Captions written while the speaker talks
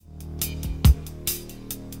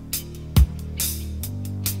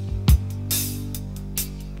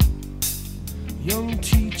young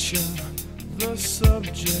teacher, the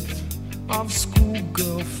subject of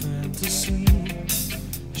schoolgirl fantasy.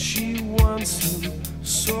 She wants him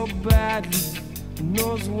so badly,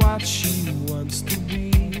 knows what she wants to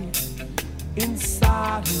be.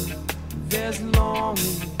 Inside her, there's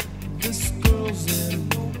longing. This girl's an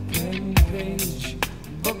open page,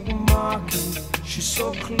 bookmarking. She's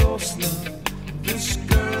so close now. This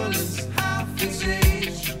girl is half his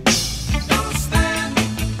age. Don't stand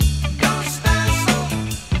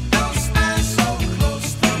so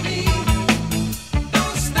close to me.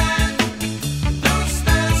 Don't stand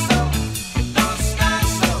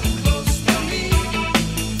so close to me.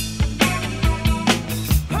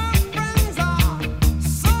 Her friends are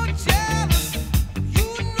so jealous. You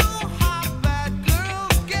know how bad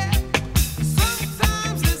girls get.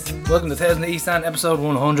 Sometimes it's not. Welcome to Tales in the East End, episode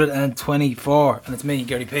 124, and it's me,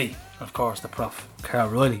 Gary P, and of course the Prof, Carl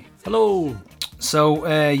Riley. Hello. So,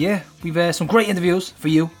 we've some great interviews for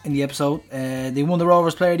you in the episode. They won the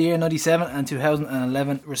Rovers Player of the Year 97 and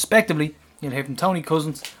 2011, respectively. You'll hear from Tony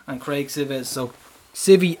Cousins and Craig Civez. So,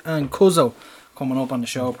 Civi and Cuzzo coming up on the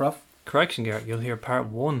show, Prof. Correction, Gary. You'll hear part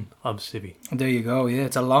 1 of Civi. And there you go, yeah,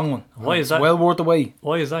 it's a long one. Why is It's that? well worth the wait.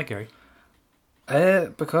 Why is that, Gary?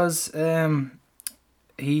 Because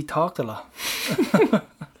he talked a lot.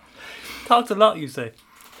 Talked a lot, you say.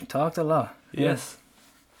 He talked a lot. Yes.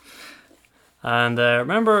 And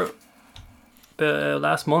remember,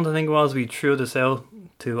 last month, I think it was, we threw this out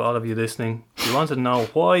to all of you listening. We wanted to know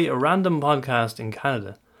why a random podcast in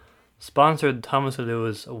Canada sponsored Thomas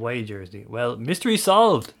Lewis away jersey. Well, mystery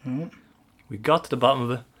solved. Mhm. We got to the bottom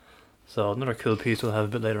of it. So another cool piece we'll have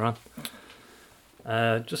a bit later on.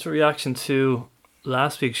 Just a reaction to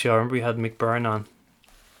last week's show. Remember we had Mick Byrne on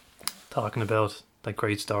talking about that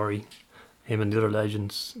great story, him and the other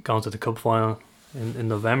legends going to the cup final in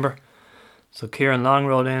November. So Kieran Long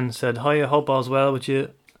wrote in, said, "Hi, I hope all's well with you.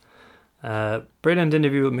 Brilliant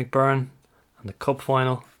interview with Mick Byrne and the cup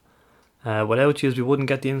final. Without you, we wouldn't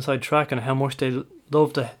get the inside track on how much they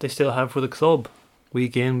love they still have for the club,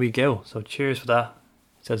 week in, week out. So cheers for that."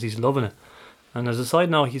 He says he's loving it. And as a side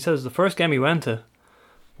note, he says the first game he went to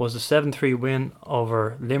was the 7-3 win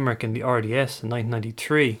over Limerick in the RDS in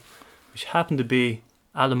 1993, which happened to be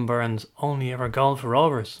Alan Byrne's only ever goal for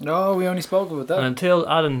Rovers. No, we only spoke about that. And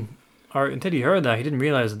until he heard that, he didn't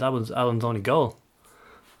realise that was Alan's only goal.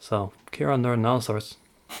 So, Kieran learned all sorts.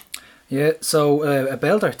 Yeah, so a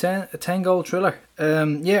belter, a 10 goal thriller.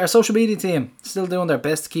 Our social media team still doing their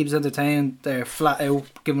best to keep us entertained. They're flat out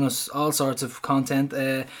giving us all sorts of content.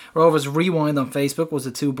 Rovers Rewind on Facebook was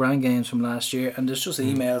the 2 brand games from last year, and there's just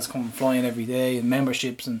emails coming flying every day, and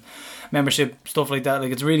memberships and membership stuff like that.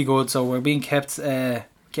 Like, it's really good, so we're being kept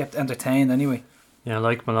entertained anyway. Yeah,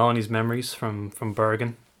 like Maloney's memories from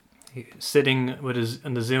Bergen. Sitting with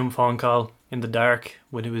in the Zoom phone call in the dark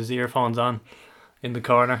with his earphones on in the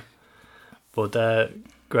corner. But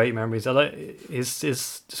great memories. I like his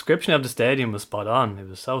description of the stadium was spot on. It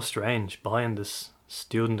was so strange behind this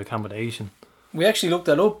student accommodation. We actually looked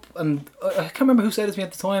that up, and I can't remember who said it to me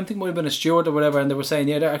at the time. I think it might have been a steward or whatever, and they were saying,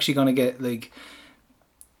 yeah, they're actually going to get, like,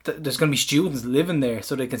 there's going to be students living there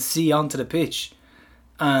so they can see onto the pitch.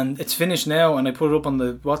 And it's finished now, and I put it up on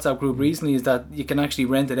the WhatsApp group recently, is that you can actually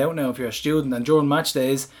rent it out now if you're a student, and during match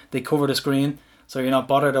days they cover the screen so you're not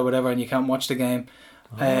bothered or whatever and you can't watch the game.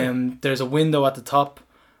 There's a window at the top,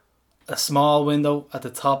 a small window at the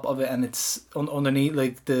top of it, and it's underneath,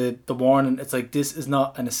 like, the warning. It's like, this is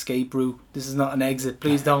not an escape route, this is not an exit,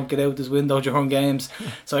 please don't get out this window during games.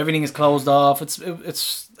 So everything is closed off.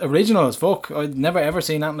 It's original as fuck. I'd never ever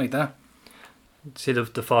seen anything like that. See the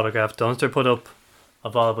photograph Dunster put up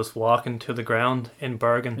of all of us walking to the ground in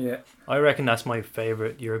Bergen. Yeah, I reckon that's my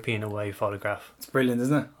favourite European away photograph. it's brilliant,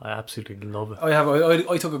 isn't it? I absolutely love it.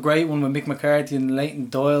 I took a great one with Mick McCarthy and Leighton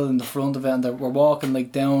Doyle in the front of it, and we're walking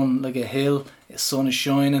like down like a hill. The sun is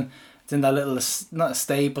shining. It's in that little, not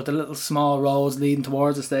estate, but the little small roads leading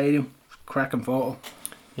towards the stadium. Cracking photo.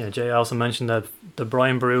 Yeah, Jay also mentioned that the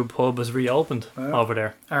Brian Brew pub was reopened over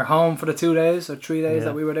there. Our home for the 2 days or 3 days Yeah.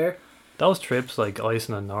 that we were there. Those trips like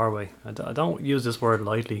Iceland and Norway, I don't use this word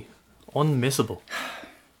lightly, unmissable.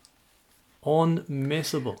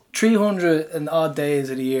 Unmissable. 300 and odd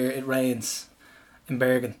days of the year it rains in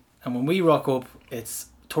Bergen, and when we rock up it's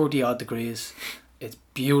 30 odd degrees. It's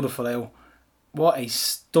beautiful out. What a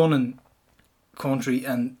stunning country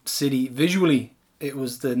and city. Visually it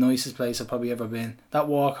was the nicest place I've probably ever been. That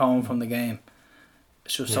walk home from the game,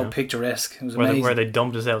 it's just so picturesque. It was amazing. Where they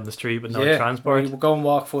dumped us out in the street with no transport. We'll go and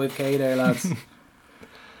walk 5k there, lads.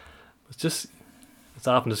 It's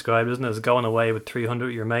often described, isn't it, as going away with 300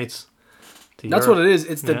 of your mates. That's what it is.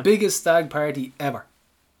 It's the biggest stag party ever.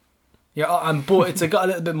 But it's got a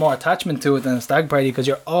little bit more attachment to it than a stag party because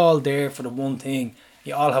you're all there for the one thing.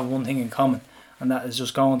 You all have one thing in common, and that is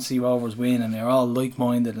just going to see Rovers win, and you're all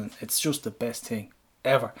like-minded, and it's just the best thing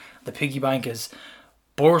ever. The piggy bank is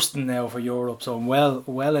bursting now for Europe, so I'm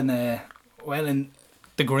well in the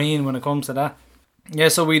green when it comes to that. Yeah,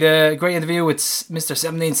 so we had a great interview with Mr.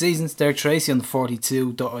 17 Seasons, Derek Tracy on the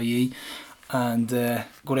 42.ie, and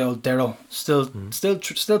good old Daryl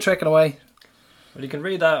still trekking away. Well, you can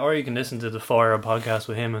read that, or you can listen to the 4-hour podcast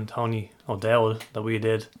with him and Tony O'Dowd that we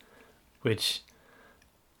did, which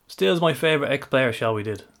still is my favourite ex-player show we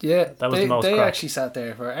did. Yeah, that was the most They crack. actually sat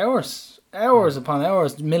there for hours upon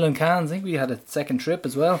hours, milling cans. I think we had a second trip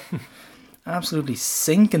as well. Absolutely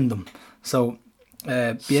sinking them. So,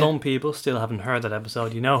 some people still haven't heard that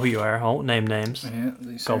episode. You know who you are. I won't name names. Yeah,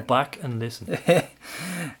 go back and listen.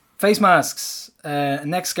 Face masks,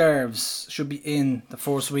 neck scarves should be in the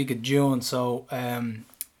first week of June. So,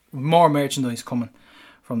 more merchandise coming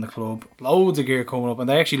from the club. Loads of gear coming up, and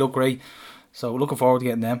they actually look great. So, looking forward to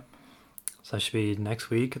getting them. So that should be next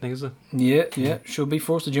week, I think, is it? Yeah, should be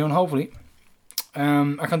 1st of June, hopefully.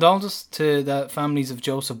 Our condolences to the families of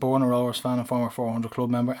Joseph Bourne, a Rovers fan and former 400 Club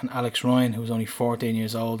member, and Alex Ryan, who was only 14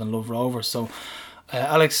 years old and loved Rovers. So,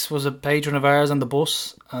 Alex was a patron of ours on the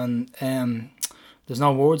bus, and there's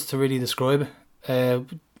no words to really describe it.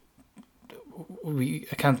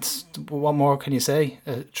 What more can you say?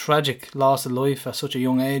 A tragic loss of life at such a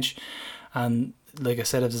young age, and like I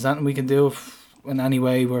said, if there's anything we can do in any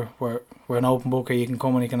way, we're an open book here. You can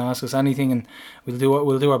come and you can ask us anything, and we'll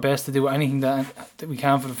do our best to do anything that we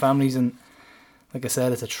can for the families. And like I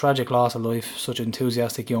said, it's a tragic loss of life. Such an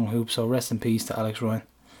enthusiastic young hoop. So rest in peace to Alex Ryan.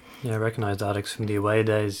 Yeah, I recognised Alex from the away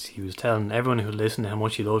days. He was telling everyone who listened to how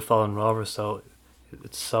much he loved following Rovers. So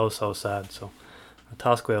it's so sad. So a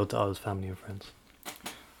task way out to all his family and friends.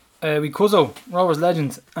 We Cuzzo, Rovers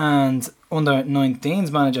legend and under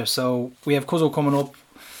 19s manager. So we have Cuzzo coming up.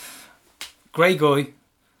 Great guy.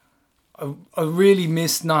 I really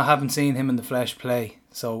missed not having seen him in the flesh play,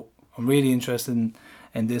 so I'm really interested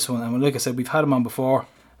in this one. And like I said, we've had him on before,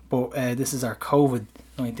 but this is our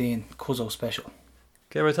COVID-19 Cuzzo special.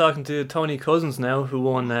 Okay, we're talking to Tony Cousins now, who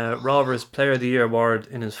won Rovers Player of the Year award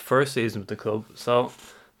in his first season with the club. So,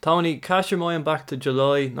 Tony, cast your mind back to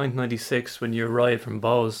July 1996 when you arrived from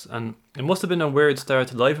Bows, and it must have been a weird start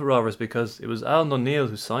to life at Rovers because it was Alan O'Neill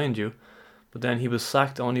who signed you, but then he was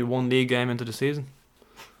sacked only one league game into the season.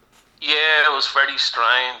 Yeah, it was very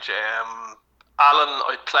strange.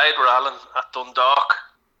 I played with Alan at Dundalk,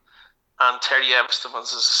 and Terry Everston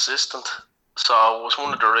was his assistant. So it was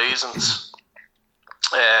one of the reasons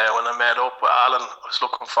when I met up with Alan, I was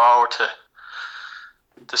looking forward to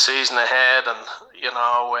the season ahead and,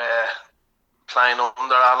 playing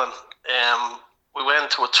under Alan. We went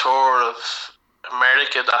to a tour of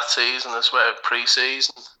America that season as well,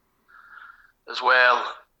 pre-season as well,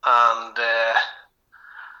 and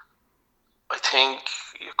I think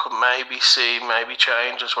you could maybe see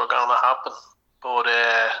changes were going to happen, but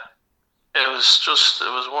it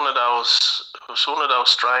was one of those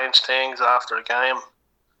strange things after a game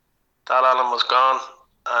that Alan was gone,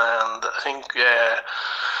 and I think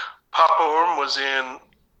Papa Orm was in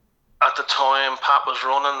at the time. Pat was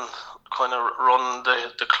running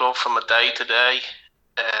the club from a day-to-day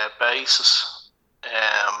basis.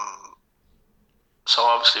 So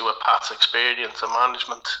obviously with Pat's experience and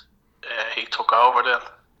management, he took over then.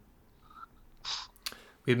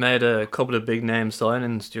 We've made a couple of big name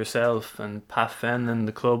signings, yourself and Pat Fenlon.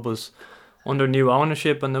 The club was under new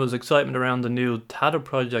ownership and there was excitement around the new Tata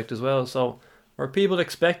project as well. So were people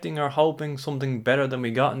expecting or hoping something better than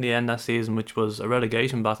we got in the end that season, which was a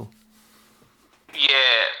relegation battle?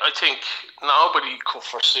 Yeah, I think nobody could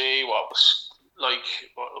foresee what was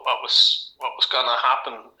going to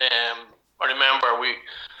happen. I remember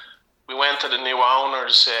we went to the new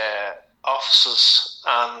owners' offices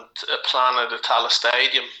and a plan of the Tala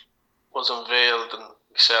Stadium was unveiled, and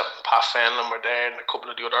myself and Pat Fenlon were there and a couple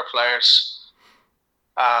of the other players.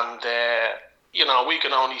 And, we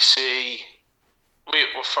can only see,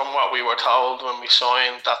 from what we were told when we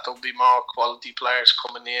signed, that there'll be more quality players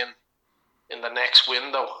coming in the next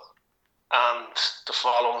window and the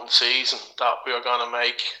following season, that we were going to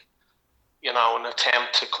make, an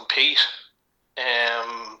attempt to compete.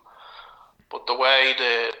 But the way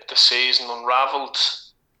the season unravelled,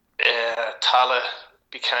 Tala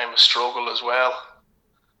became a struggle as well,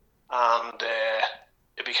 and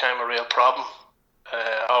it became a real problem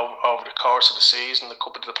over the course of the season. A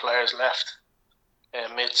couple of the players left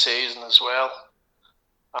mid-season as well,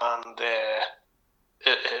 and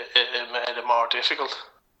it made it more difficult.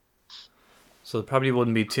 So there probably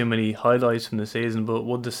wouldn't be too many highlights from the season, but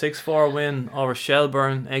would the 6-4 win over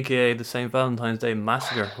Shelburne, aka the St. Valentine's Day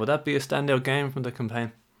Massacre, would that be a standout game from the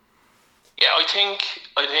campaign? Yeah, I think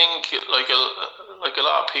like a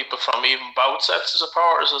lot of people from even both sets of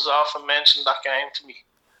supporters has often mentioned that game to me.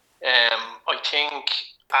 I think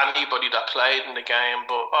anybody that played in the game,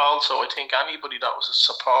 but also I think anybody that was a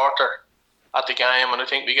supporter at the game, and I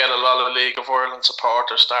think we get a lot of League of Ireland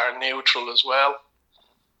supporters that are neutral as well,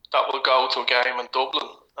 that will go to a game in Dublin.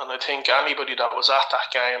 And I think anybody that was at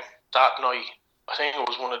that game that night, I think it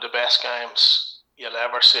was one of the best games you'll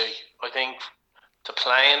ever see. I think to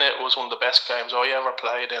play in it was one of the best games I ever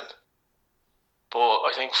played in. But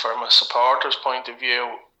I think from a supporter's point of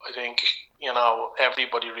view, I think,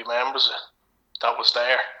 everybody remembers it. That was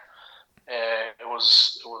there. It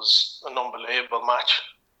was an unbelievable match.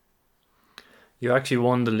 You actually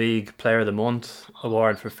won the League Player of the Month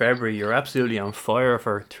award for February. You're absolutely on fire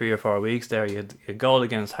for 3 or 4 weeks there. You had a goal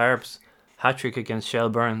against Harps, hat-trick against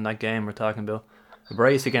Shelburne, that game we're talking about, a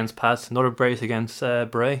brace against Pats, another brace against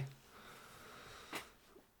Bray.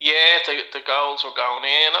 Yeah, the goals were going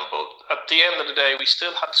in, but at the end of the day, we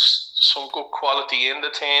still had some good quality in the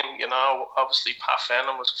team. Obviously Pat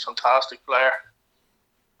Fennan was a fantastic player,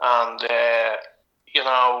 and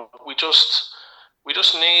we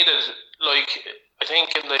just needed, like, I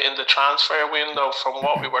think in the transfer window, from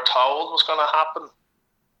what we were told was going to happen,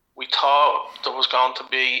 we thought there was going to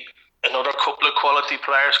be another couple of quality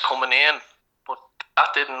players coming in, but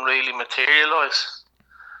that didn't really materialise,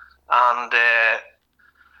 and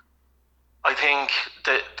I think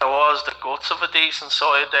that there was the guts of a decent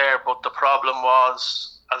side there, but the problem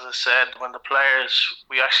was, as I said, when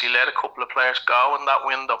we actually let a couple of players go in that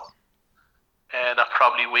window, that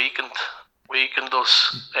probably weakened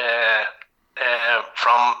us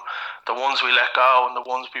from the ones we let go and the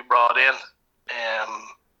ones we brought in.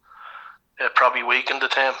 It probably weakened the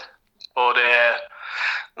team. But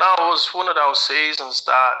no, it was one of those seasons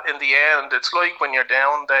that in the end, it's like when you're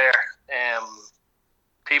down there,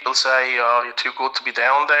 people say, oh, you're too good to be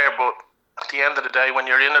down there, but at the end of the day, when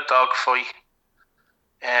you're in a dogfight,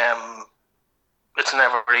 it's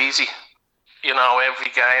never easy.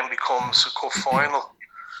 Every game becomes a cup final,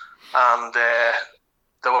 and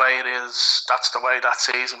the way it is, that's the way that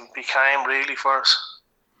season became really for us.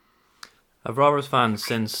 Have Rovers fans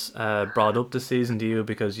since brought up the season to you,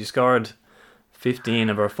 because you scored 15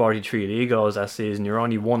 of our 43 league goals that season? You're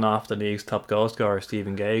only one off the league's top goal scorer,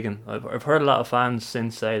 Stephen Gagan. I've heard a lot of fans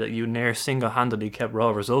since say that you near single-handedly kept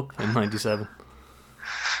Rovers up in '97.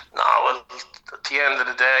 No, well, at the end of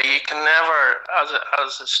the day, you can never,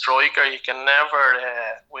 as a striker, you can never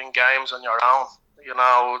win games on your own.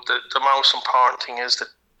 The most important thing is that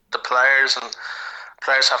the players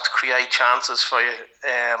have to create chances for you.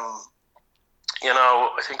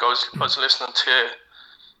 I think I was listening to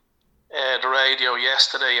the radio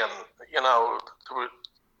yesterday, and they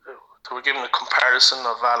were giving a comparison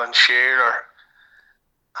of Alan Shearer,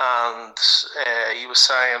 and he was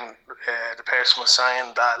saying, the person was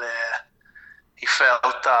saying that he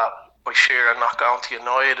felt that by Shearer not going to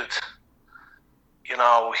United,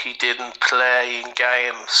 he didn't play in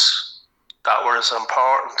games that were as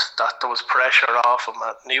important, that there was pressure off him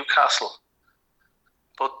at Newcastle.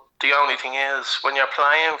 But the only thing is, when you're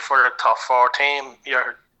playing for a top 4 team,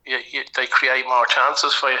 they create more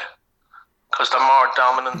chances for you because they're more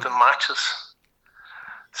dominant in matches.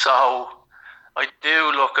 So I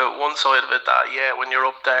do look at one side of it that, when you're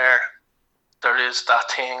up there is that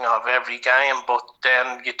thing of every game, but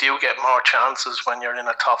then you do get more chances when you're in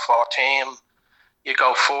a top 4 team. You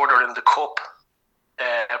go further in the cup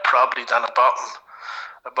probably than a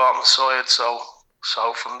bottom side. So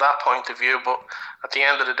from that point of view, but at the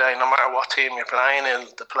end of the day, no matter what team you're playing in,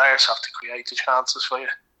 the players have to create the chances for you.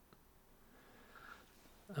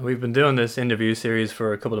 We've been doing this interview series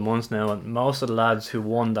for a couple of months now, and most of the lads who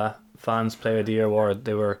won that Fans Player of the Year award,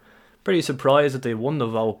 they were pretty surprised that they won the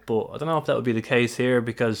vote, but I don't know if that would be the case here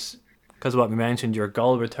because of what we mentioned, your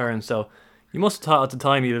goal return. So you must have thought at the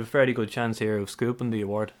time you had a fairly good chance here of scooping the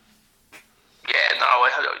award. Yeah, no, I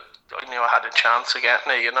knew I had a chance of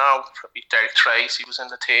getting it. Probably Derek Tracy was in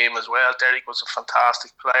the team as well. Derek was a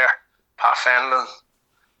fantastic player. Pat Fenlon.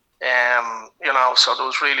 So there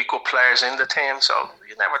was really good players in the team, so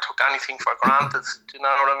you never took anything for granted. Do you know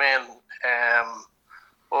what I mean?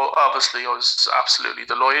 But obviously I was absolutely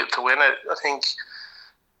delighted to win it. I think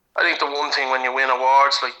the one thing when you win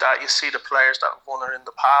awards like that, you see the players that have won it in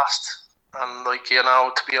the past, and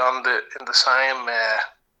to be in the same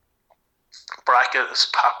bracket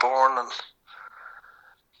as Pat Bourne and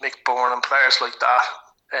Mick Bourne and players like that,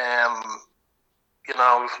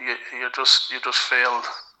 you just feel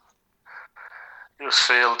just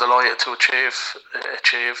feel delighted to achieve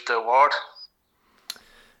the award.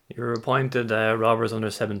 You were appointed Rovers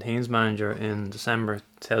under-17s manager in December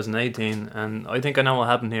 2018, and I think I know what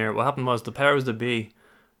happened here. What happened was the powers that be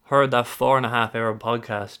heard that 4.5 hour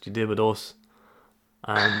podcast you did with us,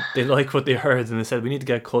 and they liked what they heard, and they said we need to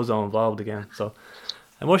get Cuzzo involved again. So,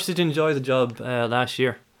 how much did you enjoy the job last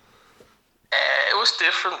year? It was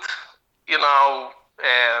different, you know.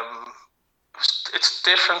 It's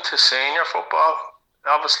different to senior football.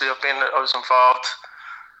 Obviously, I was involved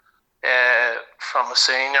from a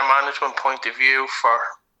senior management point of view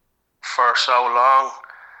for so long.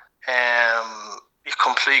 You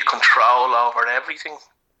complete control over everything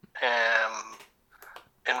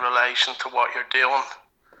in relation to what you're doing.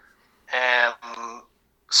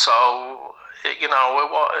 So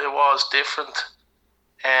it was different.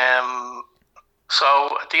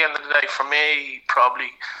 So at the end of the day, for me,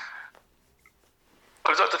 probably I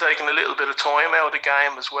was after taking a little bit of time out of the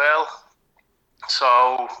game as well.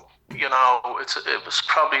 So, you know, it was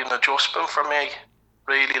probably an adjustment for me,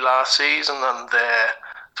 really, last season. And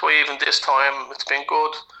so even this time, it's been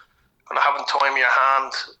good. And having time in your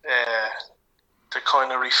hand to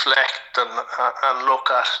kind of reflect and look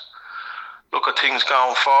at things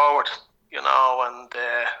going forward, you know, and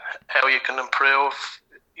how you can improve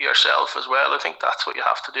yourself as well. I think that's what you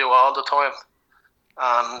have to do all the time.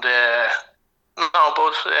 And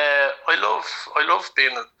I love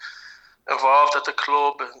being involved at the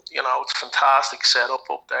club, and you know, it's fantastic setup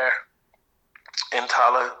up there in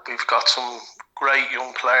Tallaght. We've got some great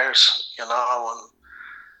young players, you know,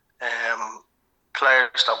 and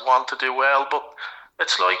players that want to do well. But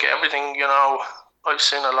it's like everything, you know. I've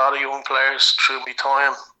seen a lot of young players through my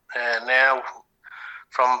time now,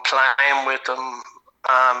 from playing with them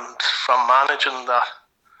and from managing that.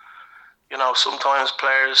 You know, sometimes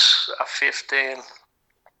players at 15,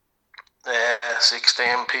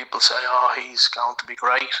 16, people say, oh, he's going to be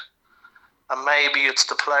great. And maybe it's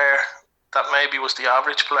the player that maybe was the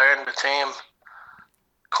average player in the team,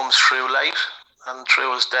 comes through late and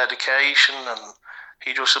through his dedication, and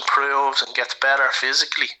he just improves and gets better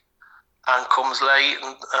physically and comes late,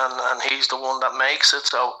 and he's the one that makes it.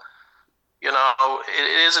 So, you know,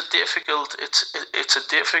 it's difficult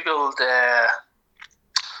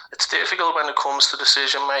when it comes to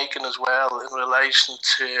decision making as well, in relation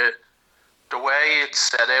to the way it's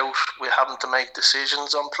set out. We're having to make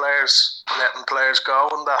decisions on players, letting players go,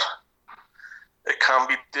 and that it can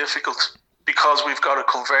be difficult because we've got a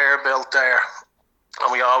conveyor belt there,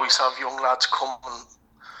 and we always have young lads coming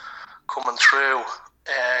through.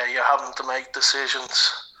 You're having to make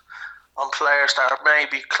decisions on players that are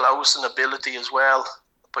maybe close in ability as well,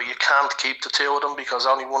 but you can't keep the two of them because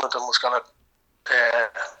only one of them was going to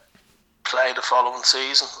play the following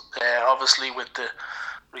season. Obviously, with the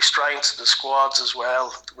restraints of the squads as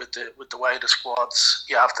well, with the way the squads,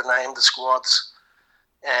 you have to name the squads.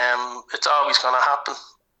 It's always going to happen.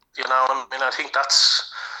 You know what I mean? I think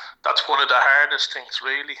that's one of the hardest things,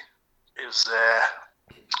 really, is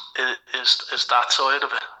that side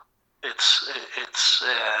of it. It's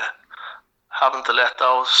having to let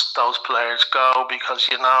those players go, because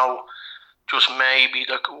you know, just maybe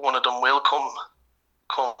that one of them will come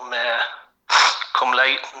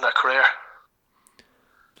late in their career.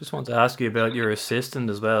 Just want to ask you about your assistant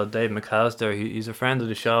as well, Dave McAllister. He's a friend of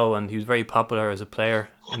the show, and he was very popular as a player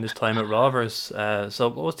in his time at Rovers. So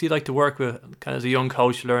what's he like to work with, kind of as a young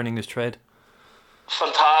coach learning his trade?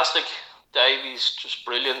 Fantastic. Davey's just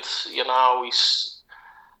brilliant. You know, he's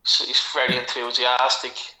very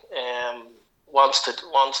enthusiastic. Wants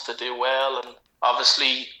to do well, and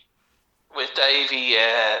obviously with Davey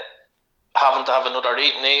having to have another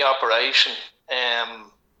knee operation,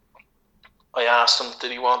 I asked him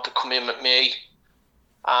did he want to come in with me,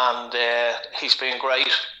 and he's been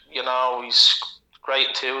great. You know, he's great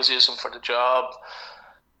enthusiasm for the job.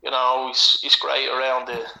 You know, he's great around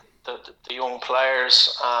the young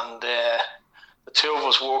players, and the two of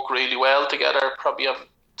us work really well together. Probably have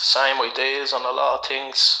the same ideas on a lot of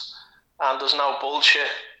things, and there's no bullshit.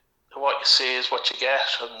 What you see is what you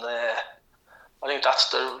get, and I think that's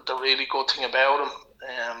the really good thing about him.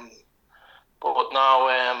 But now,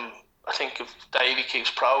 I think if Davey keeps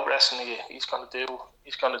progressing, he's going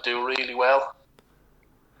to do really well.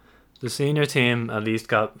 The senior team at least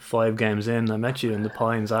got 5 games in. I met you in the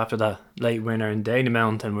Pines after that late winner in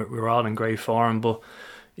Dalymount, and we were all in great form. But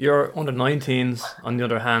your under-19s, on the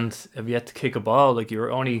other hand, have yet to kick a ball. Like, you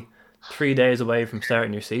were only 3 days away from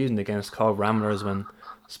starting your season against Cobh Ramblers when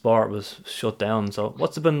sport was shut down. So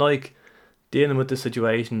what's it been like dealing with this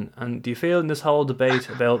situation? And do you feel in this whole debate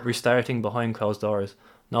about restarting behind closed doors,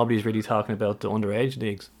 nobody's really talking about the underage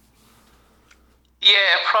leagues?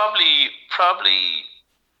 Yeah, probably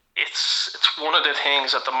it's one of the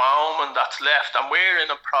things at the moment that's left, and we're in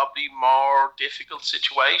a probably more difficult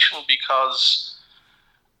situation because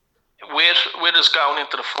with us going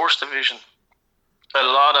into the first division, a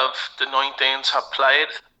lot of the 19s have played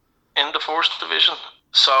in the first division.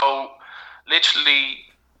 So literally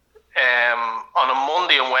on a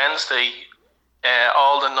Monday and Wednesday,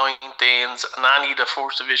 all the 19s and any of the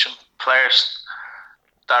first division players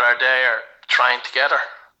that are there train together,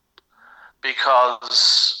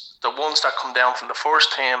 because the ones that come down from the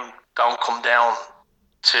first team don't come down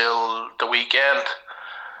till the weekend.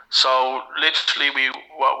 So literally, we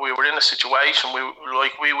were in a situation we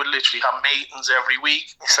would literally have meetings every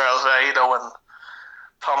week. Myself, Ado, and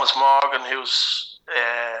Thomas Morgan, who's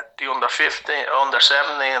the under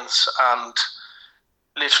 17s, and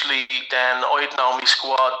literally then I'd know my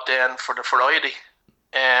squad then for the Friday,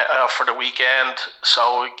 for the weekend.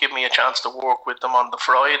 So it give me a chance to work with them on the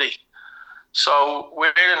Friday. So we're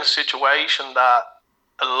in a situation that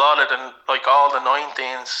a lot of them, like all the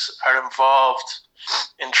 19s, are involved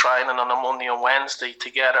in training on a Monday and Wednesday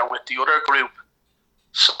together with the other group.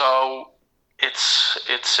 So it's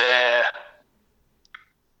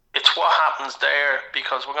what happens there,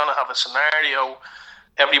 because we're going to have a scenario.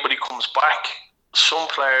 Everybody comes back. Some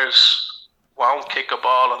players won't kick a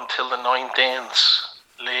ball until the 19s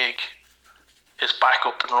league is back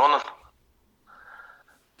up and running.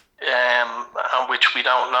 And which we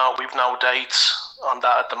don't know. We've no dates on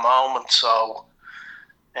that at the moment. So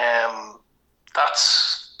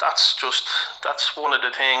that's one of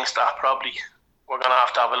the things that probably we're going to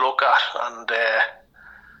have a look at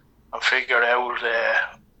and figure out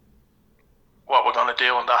what we're going to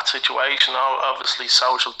do in that situation. Obviously,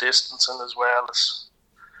 social distancing as well as,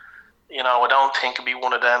 I don't think it'd be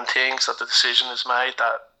one of them things that the decision is made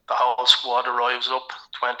that the whole squad arrives up,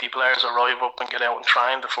 20 players arrive up and get out and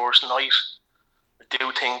train the first night. I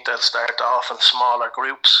do think they'll start off in smaller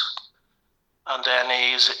groups and then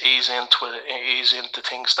ease into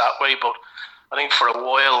things that way. But I think for a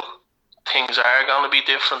while things are going to be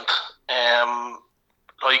different.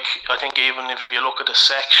 Like I think even if you look at the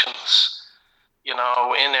sections, in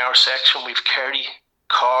our section we've Kerry,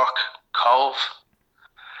 Cork, Cove.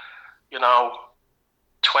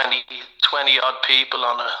 20 odd people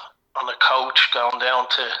on a coach going down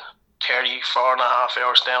to Kerry, 4.5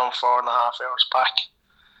 hours down, 4.5 hours back.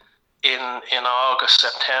 In August,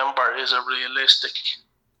 September, is it realistic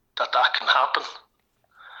that can happen?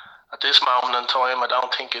 At this moment in time, I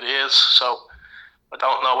don't think it is. So I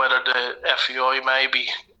don't know whether the FEI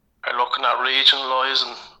maybe are looking at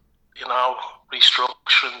regionalising,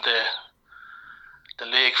 restructuring the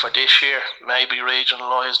league for this year, maybe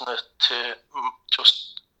regionalising it to just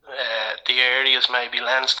the areas, maybe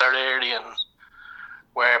Leinster area, and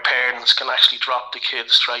where parents can actually drop the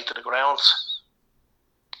kids straight to the grounds.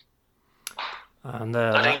 And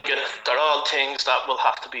I think they're all things that will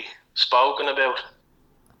have to be spoken about.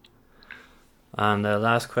 And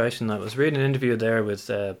last question, I was reading an interview there with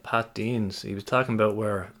Pat Deans. He was talking about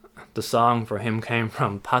where the song for him came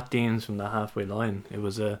from. Pat Deans from the halfway line. It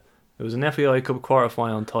was an FAI Cup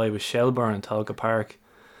quarter-final tie with Shelbourne and Tolka Park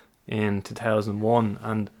in 2001,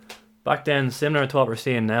 and back then, similar to what we're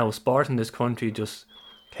seeing now, sport in this country just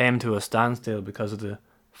came to a standstill because of the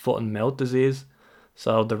foot and mouth disease.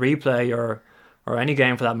 So the replay or any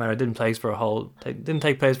game for that matter didn't take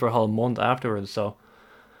place for a whole month afterwards. So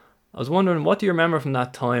I was wondering, what do you remember from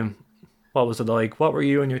that time? What was it like? What were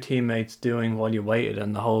you and your teammates doing while you waited,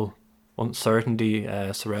 and the whole uncertainty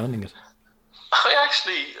surrounding it?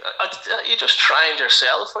 You just trained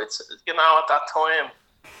yourself, at that time.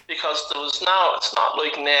 Because it's not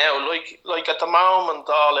like now, like at the moment,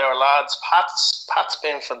 all our lads, Pat's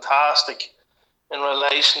been fantastic in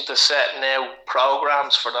relation to setting out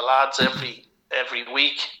programs for the lads every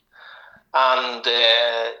week, and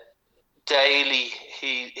daily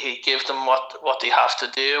he gives them what they have to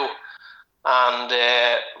do, and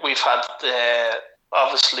we've had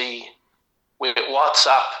obviously with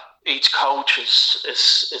WhatsApp. Each coach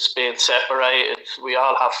is being separated. We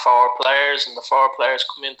all have 4 players, and the 4 players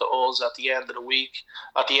come into us at the end of the week,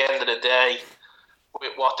 at the end of the day,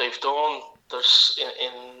 with what they've done. There's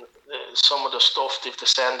in some of the stuff they've to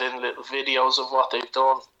send in little videos of what they've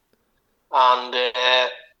done, and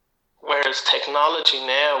whereas technology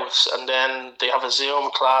now, and then they have a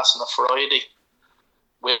Zoom class on a Friday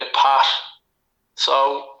with Pat.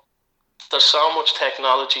 So there's so much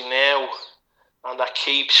technology now. And that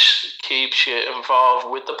keeps you involved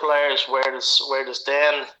with the players. Whereas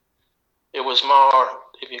then it was more,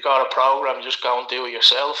 if you got a program, you just go and do it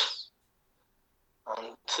yourself.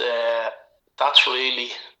 And that's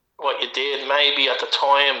really what you did. Maybe at the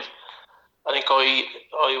time, I think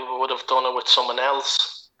I would have done it with someone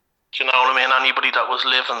else. Do you know what I mean? Anybody that was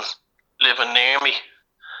living near me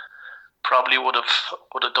probably would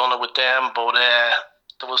have done it with them. But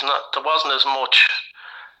there wasn't as much,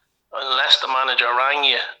 unless the manager rang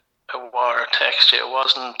you or text you.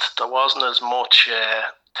 There wasn't as much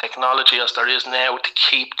technology as there is now to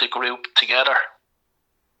keep the group together.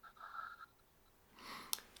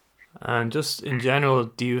 And just in general,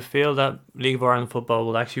 do you feel that League of Ireland football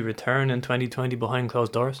will actually return in 2020 behind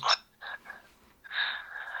closed doors?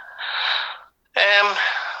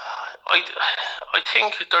 I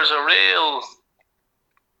think there is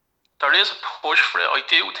a push for it. I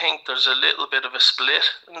do think there's a little bit of a split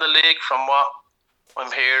in the league from what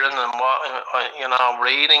I'm hearing and what I'm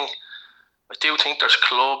reading. I do think there's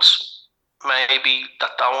clubs maybe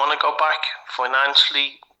that don't want to go back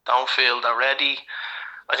financially, don't feel they're ready.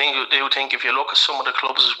 I do think if you look at some of the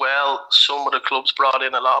clubs as well, some of the clubs brought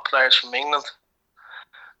in a lot of players from England.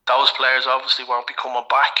 Those players obviously won't be coming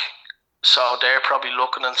back, so they're probably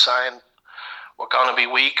looking and saying we're going to be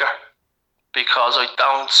weaker, because I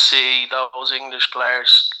don't see those English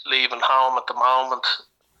players leaving home at the moment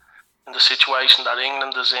in the situation that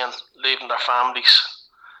England is in, leaving their families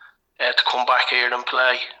to come back here and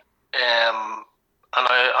play. And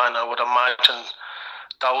I would imagine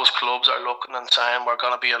those clubs are looking and saying we're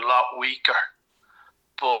going to be a lot weaker.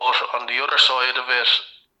 But on the other side of it,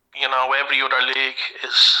 every other league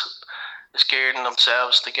is gearing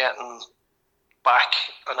themselves to getting back.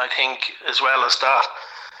 And I think as well as that,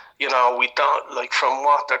 we don't, like, from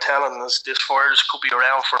what they're telling us, this virus could be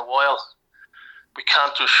around for a while. We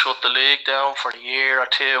can't just shut the league down for a year or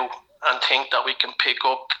two and think that we can pick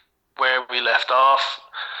up where we left off.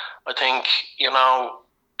 I think,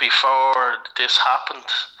 before this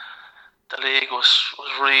happened, the league was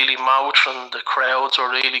really motoring, the crowds were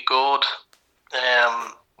really good.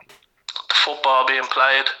 The football being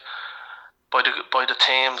played by the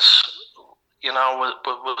teams,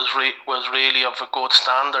 was really of a good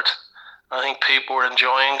standard. I think people were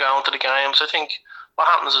enjoying going to the games. I think what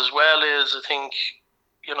happens as well is, I think,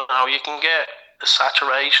 you can get a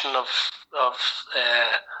saturation of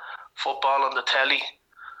football on the telly,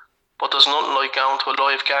 but there's nothing like going to a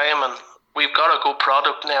live game, and we've got a good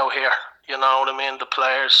product now here. You know what I mean? The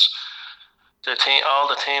players, all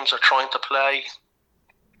the teams are trying to play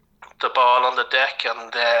the ball on the deck,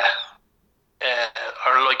 and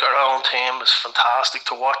our own team is fantastic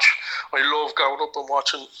to watch. I love going up and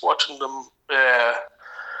watching them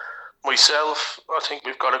myself. I think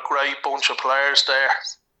we've got a great bunch of players there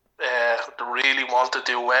that really want to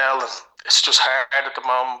do well, and it's just hard at the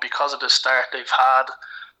moment because of the start they've had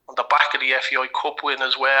on the back of the FAI Cup win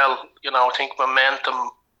as well. I think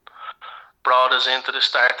momentum brought us into the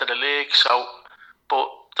start of the league. So, but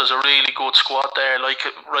there's a really good squad there. Like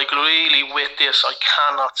really with this, I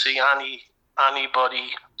cannot see anybody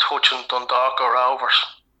touching Dundalk or Rovers,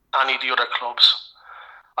 any of the other clubs.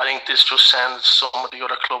 I think this just sends some of the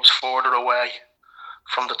other clubs further away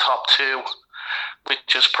from the top two,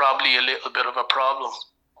 which is probably a little bit of a problem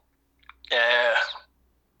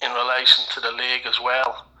in relation to the league as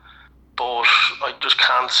well. But I just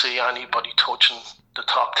can't see anybody touching the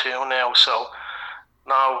top two now. So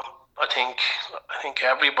now I think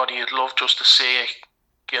everybody would love just to see it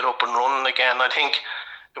get up and running again. I think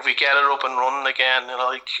if we get it up and running again,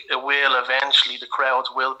 it will eventually, the crowds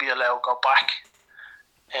will be allowed to go back.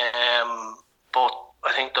 But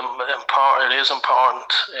I think it is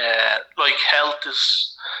important. Health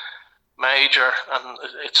is major, and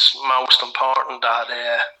it's most important that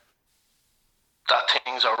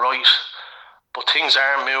things are right. But things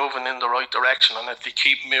are moving in the right direction, and if they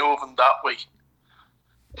keep moving that way,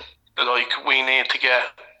 we need to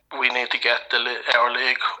get our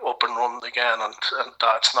league up and running again, and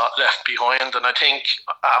that's not left behind. And I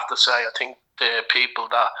have to say, the people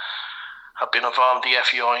that have been involved in the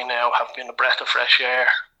FAI now have been a breath of fresh air.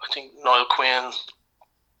 I think Niall Quinn,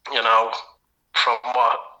 from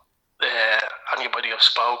what anybody I've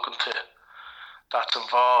spoken to that's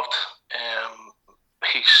involved,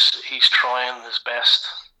 he's trying his best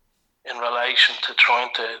in relation to trying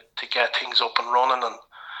to get things up and running. And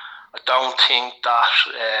I don't think that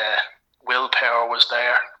willpower was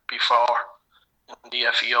there before in the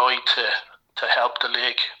FAI to help the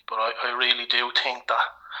league, but I really do think that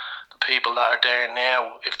the people that are there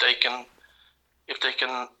now, if they can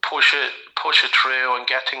push it through and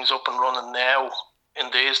get things up and running now in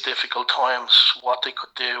these difficult times, what they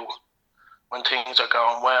could do when things are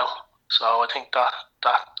going well. So I think that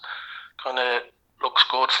kind of looks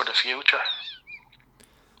good for the future.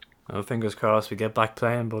 Fingers crossed we get back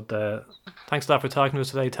playing. But thanks a lot for talking to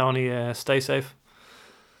us today, Tony. Stay safe.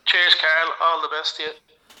 Cheers, Carl. All the best to you.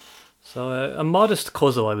 So a modest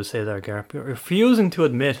Cuzzo, I would say there, Gareth, refusing to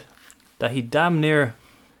admit that he damn near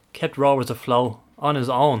kept Rovers afloat on his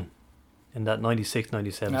own in that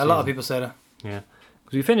 96-97 season. A lot of people say that. Yeah,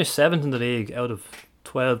 because we finished 7th in the league out of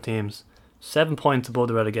 12 teams, 7 points above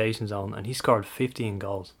the relegation zone, and he scored 15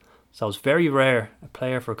 goals. So it's very rare a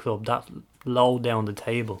player for a club that low down the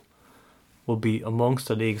table will be amongst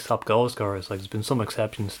the league's top goal scorers. Like, there's been some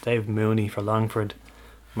exceptions. Dave Mooney for Longford,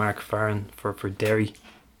 Mark Farron for Derry.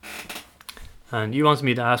 And you wanted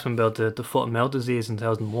me to ask him about the foot and mouth disease in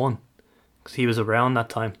 2001, because he was around that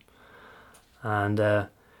time. And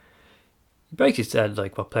he basically said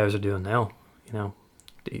like what players are doing now. You know,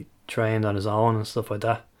 he trained on his own and stuff like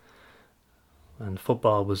that. And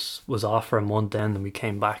football was off for a month then, and we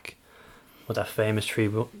came back with that famous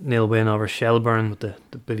 3-0 win over Shelburne with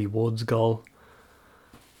the Billy Woods goal.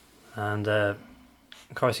 And of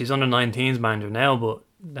course he's under 19s manager now, but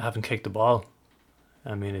they haven't kicked the ball.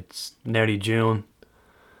 I mean, it's nearly June.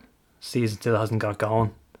 Season still hasn't got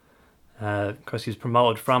going. Of course, he was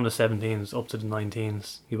promoted from the 17s up to the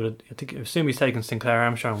 19s. I assume he's taken Sinclair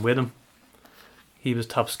Armstrong with him. He was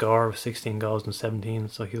top scorer with 16 goals in 17,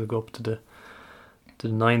 so he'll go up to the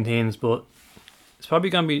 19s. But it's probably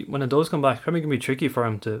going to be, when it does come back, probably going to be tricky for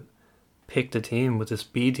him to pick the team with this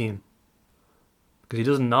B team, because he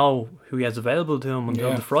doesn't know who he has available to him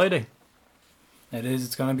until the Friday. It is.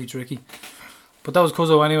 It's going to be tricky. But that was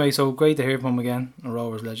Cuzzo anyway, so great to hear from him again, a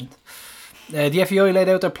Rovers legend. The FAI laid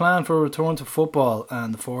out their plan for a return to football,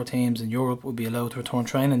 and the 4 teams in Europe will be allowed to return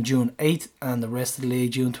training June 8th and the rest of the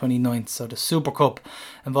league June 29th. So the Super Cup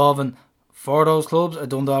involving 4 of those clubs are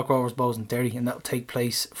Dundalk, Rovers, Bows and Derry, and that will take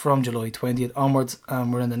place from July 20th onwards,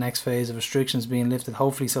 and we're in the next phase of restrictions being lifted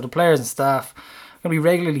hopefully, so the players and staff are going to be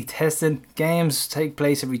regularly tested. Games take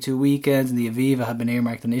place every 2 weekends, and the Aviva had been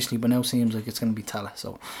earmarked initially, but now seems like it's going to be Tala,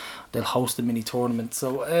 so they'll host a mini tournament.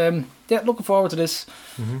 So looking forward to this.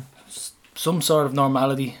 Some sort of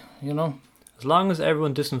normality, you know. As long as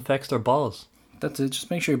everyone disinfects their balls. That's it. Just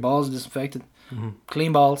make sure your balls are disinfected.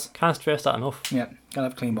 Clean balls. Can't stress that enough. Yeah, gotta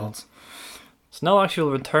have clean balls. There's no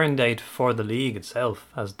actual return date for the league itself.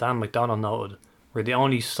 As Dan McDonald noted, we're the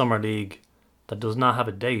only summer league that does not have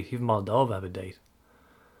a date. Even Moldova have a date.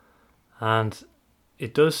 And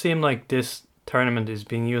it does seem like this tournament is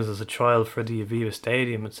being used as a trial for the Aviva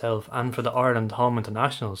Stadium itself and for the Ireland Home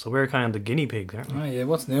International. So we're kind of the guinea pigs, aren't we? Oh yeah,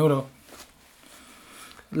 what's new though?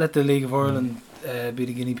 Let the League of Ireland be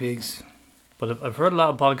the guinea pigs. But I've heard a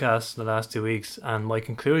lot of podcasts in the last 2 weeks, and my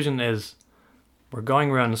conclusion is we're going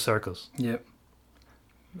around in circles. Yep.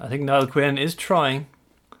 I think Niall Quinn is trying.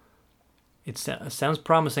 It sounds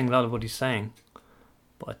promising, a lot of what he's saying.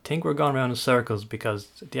 But I think we're going around in circles, because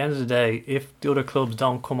at the end of the day, if the other clubs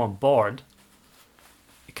don't come on board,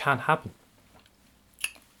 it can't happen.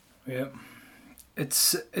 Yeah.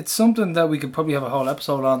 It's something that we could probably have a whole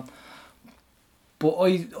episode on. But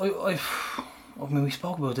I mean, we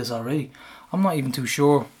spoke about this already. I'm not even too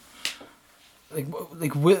sure. I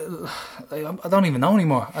don't even know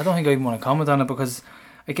anymore. I don't think I even want to comment on it, because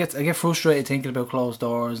I get frustrated thinking about closed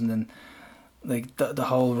doors, and then like the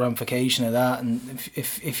whole ramification of that. And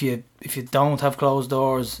if you don't have closed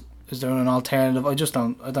doors, is there an alternative? I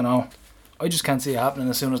don't know. I just can't see it happening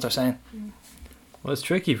as soon as they're saying. Well, it's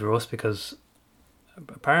tricky for us, because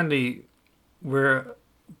apparently we're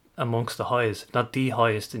amongst the highest, not the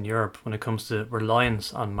highest in Europe, when it comes to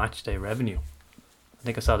reliance on match day revenue. I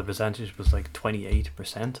think I saw the percentage was like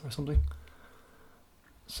 28% or something.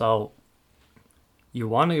 So you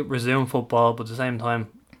want to resume football, but at the same time,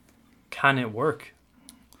 can it work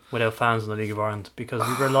without fans in the League of Ireland? Because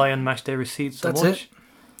we rely on match day receipts so That's much. it.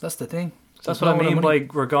 That's the thing. That's what I mean by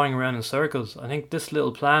we're going around in circles. I think this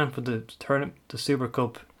little plan for the tournament, the Super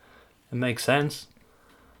Cup, it makes sense,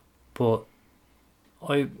 but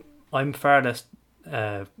I'm far less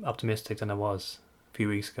optimistic than I was a few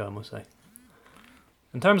weeks ago, I must say.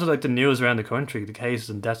 In terms of like the news around the country, the cases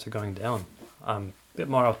and deaths are going down. I'm a bit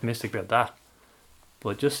more optimistic about that.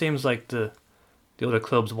 But it just seems like the other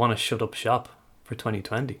clubs want to shut up shop for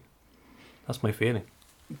 2020. That's my feeling.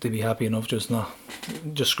 They'd be happy enough just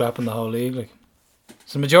scrapping the whole league. Like,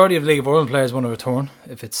 so the majority of League of Ireland players want to return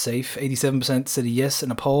if it's safe. 87% said yes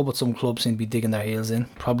in a poll, but some clubs seem to be digging their heels in,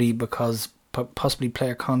 probably because possibly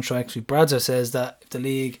player contracts. Bradzer says that if the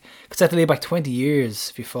league could set the league back 20 years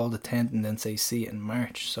if you fall to 10th and then say see it in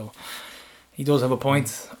March. So he does have a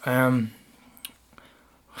point.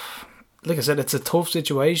 Like I said, it's a tough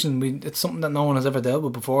situation. It's something that no one has ever dealt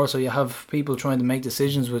with before, so you have people trying to make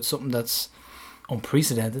decisions with something that's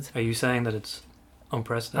unprecedented. Are you saying that it's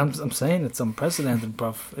unprecedented. I'm saying it's unprecedented,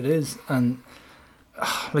 bruv. It is. And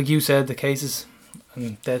like you said, the cases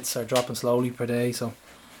and deaths are dropping slowly per day, so...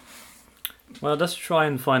 Well, let's try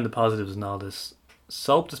and find the positives in all this.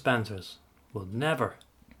 Soap dispensers will never,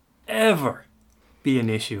 ever be an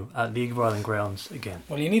issue at League of Ireland grounds again.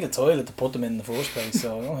 Well, you need a toilet to put them in the first place,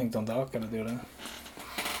 so I don't think Dundalk going to do that.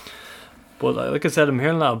 But like I said, I'm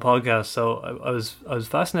hearing a lot of podcasts, so I was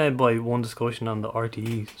fascinated by one discussion on the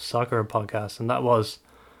RTE soccer podcast, and that was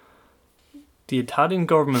the Italian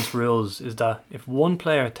government's rules is that if one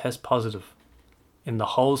player tests positive in the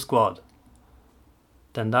whole squad,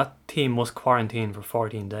 then that team must quarantine for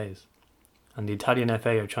 14 days. And the Italian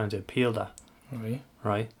FA are trying to appeal that. Right.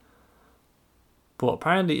 Right? But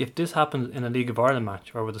apparently if this happens in a League of Ireland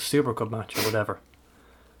match or with a Super Cup match or whatever,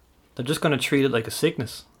 they're just going to treat it like a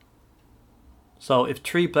sickness. So if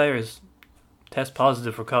 3 players test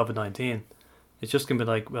positive for COVID-19, it's just going to be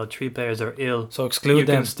like, well, 3 players are ill, So exclude you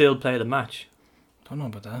them. can still play the match. Don't know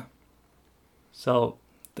about that. So,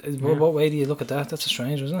 What way do you look at that? That's a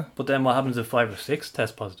strange, isn't it? but then what happens if 5 or 6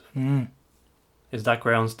 test positive? Is that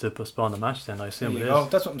grounds to postpone the match then? I assume it is. Oh,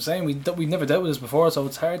 that's what I'm saying. We've never dealt with this before, so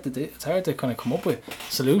it's hard to kind of come up with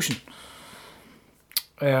a solution.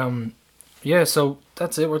 Yeah, so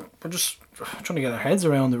that's it. We're just trying to get our heads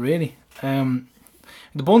around it, really.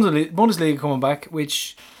 The Bundesliga coming back,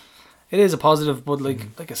 which it is a positive, but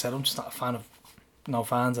like I said, I'm just not a fan of no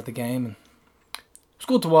fans at the game, and it's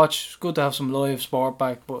good to watch. It's good to have some live sport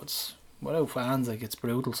back, but it's without fans, like it's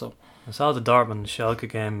brutal. So I saw the Dortmund Schalke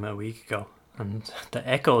game a week ago, and the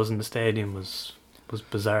echoes in the stadium was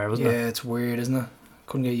bizarre, wasn't it? yeah, it's weird, isn't it?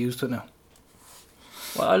 Couldn't get used to it now.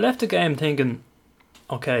 Well, I left the game thinking,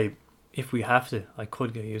 okay, if we have to, I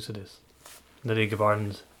could get used to this. The League of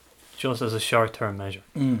Ireland, just as a short-term measure.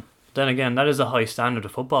 Then again, that is a high standard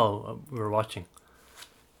of football we were watching.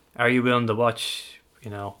 Are you willing to watch,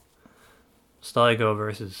 Sligo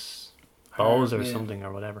versus Bowes or yeah. something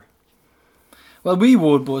or whatever? Well, we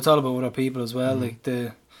would, but it's all about other people as well. Like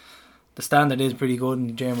the standard is pretty good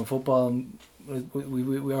in German football. And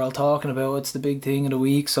we're all talking about it's the big thing of the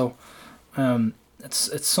week. So,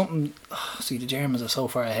 it's something. See, the Germans are so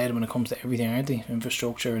far ahead when it comes to everything, aren't they?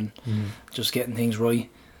 Infrastructure and just getting things right.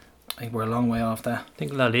 I think we're a long way off that. I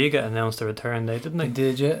think La Liga announced the return date, didn't they? They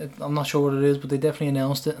did, yeah. I'm not sure what it is, but they definitely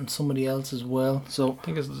announced it, and somebody else as well. So I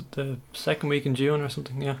think it's the second week in June or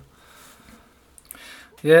something. Yeah.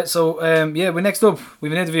 yeah. So we next up we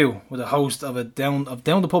have an interview with a host of Down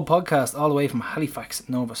the Pub podcast, all the way from Halifax,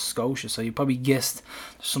 Nova Scotia. So you probably guessed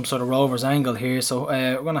there's some sort of Rovers angle here. So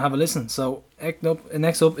we're gonna have a listen. So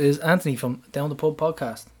next up is Anthony from Down the Pub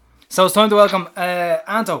podcast. So it's time to welcome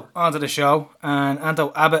Anto onto the show. And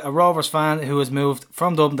Anto Abbott, a Rovers fan who has moved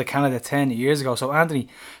from Dublin to Canada 10 years ago. So Anthony,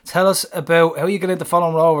 tell us about how you got into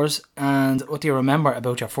following Rovers and what do you remember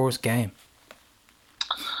about your first game?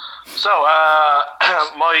 So,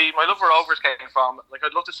 my love for Rovers came from,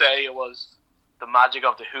 I'd love to say it was the magic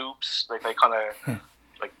of the hoops. They kind of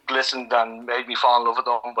glistened and made me fall in love with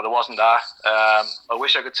them, but it wasn't that. I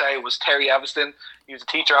wish I could say it was Terry Evanston. He was a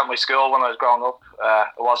teacher at my school when I was growing up.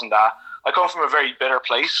 It wasn't that. I come from a very bitter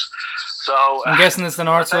place, so I'm guessing it's the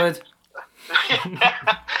north side.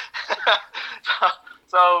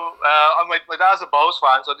 So my dad's a Bows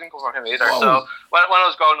fan, so I didn't come from him either. Whoa. So when I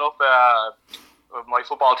was growing up, with my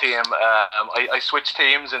football team, I switched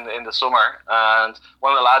teams in the summer, and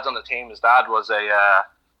one of the lads on the team, his dad was a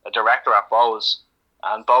director at Bows.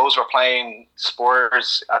 And Bows were playing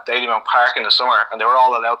Spurs at Dalymount Park in the summer, and they were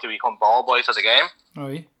all allowed to become ball boys at the game. Oh,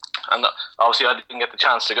 yeah. And obviously I didn't get the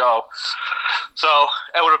chance to go. So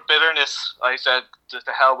out of bitterness, I said, just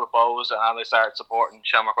to hell with Bows, and I started supporting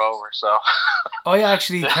Shamrock Rovers. So I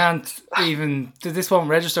actually can't even... This won't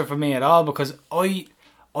register for me at all, because I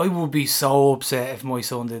would be so upset if my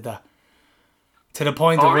son did that. To the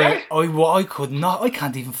point of where I could not... I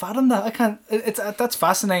can't even fathom that. I can't... That's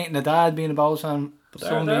fascinating, the dad being a Bows fan.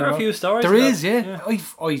 There are a few stories. There is, yeah. yeah.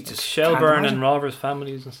 I just Shelburne can't and Rovers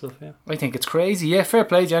families and stuff, yeah. I think it's crazy. Yeah, fair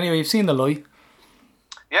play to you anyway. You've seen the light.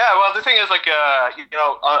 yeah, well, the thing is,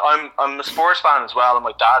 I'm a sports fan as well, and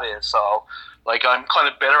my dad is, so I'm kind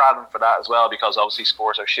of bitter at him for that as well, because obviously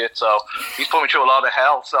sports are shit. So he's put me through a lot of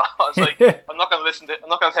hell. So I was like, I'm not going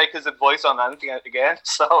to take his advice on anything again.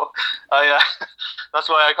 So that's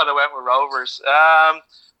why I kind of went with Rovers.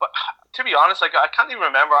 But to be honest, I can't even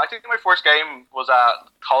remember. I think my first game was at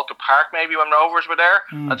Colca Park, maybe, when Rovers were there.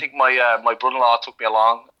 I think my brother-in-law took me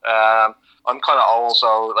along. I'm kind of old,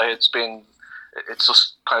 so it's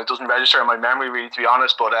just kind of doesn't register in my memory, really, to be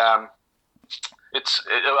honest. But I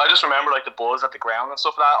just remember the buzz at the ground and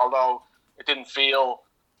stuff like that. Although it didn't feel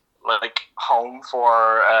like home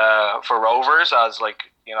for Rovers, as like,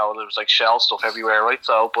 you know, there was like shell stuff everywhere, right?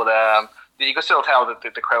 So, but you could still tell that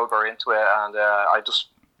the crowd were into it, and I just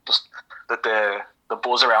that the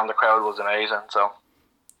buzz around the crowd was amazing. So.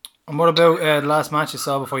 And what about the last match you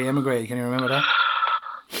saw before you emigrated? Can you remember that?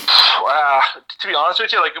 To be honest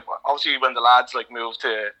with you, like obviously when the lads like moved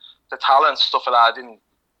to Tala and stuff like that, I didn't,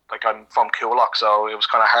 like, I'm from Coolock, so it was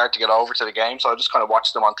kind of hard to get over to the game, so I just kind of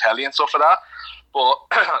watched them on telly and stuff like that. But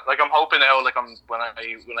like I'm hoping now, like when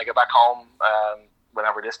I get back home,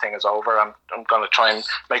 whenever this thing is over, I'm gonna try and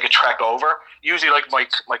make a trek over. Usually, like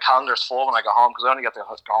my calendar's full when I go home because I only get to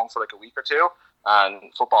go home for like a week or two,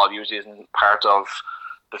 and football usually isn't part of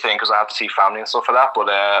the thing because I have to see family and stuff like that. But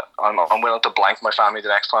I'm willing to blank my family the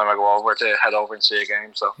next time I go over to head over and see a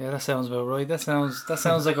game. So yeah, that sounds about right. That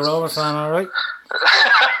sounds like a Rover fan, all right.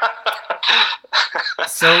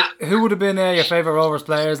 So, who would have been your favourite Rovers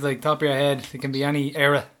players? Like top of your head, it can be any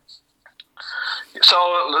era. So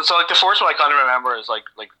like the first one I kind of remember is like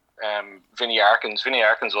Vinnie Arkins. Vinnie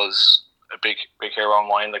Arkins was a big hero of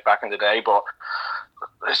mine, like back in the day, but.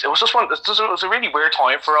 It was just it was a really weird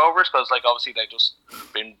time for Rovers because, like, obviously they just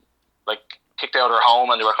been like kicked out of their home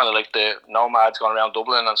and they were kind of like the nomads going around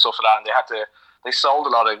Dublin and stuff like that, and they sold a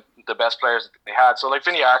lot of the best players that they had. So like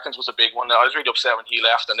Vinnie Arkins was a big one. I was really upset when he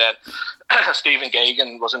left, and then Stephen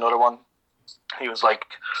Gagan was another one. He was like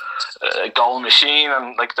a goal machine,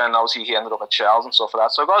 and like then obviously he ended up at Shells and stuff like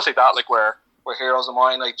that. So guys like that, like were heroes of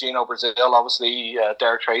mine, like Gino Brazil, obviously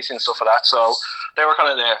Derek Tracy and stuff like that. So they were kind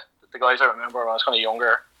of the guys I remember when I was kind of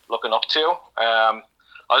younger looking up to. I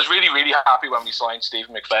was really, really happy when we signed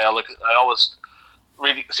Stephen McPhail. Like I always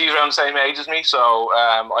really, he's around the same age as me, so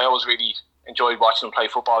I always really enjoyed watching him play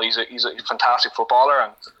football. He's a fantastic footballer,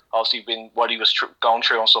 and obviously what he was going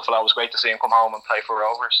through and stuff like that, was great to see him come home and play for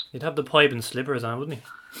Rovers. He'd have the pipe and slippers on, wouldn't he?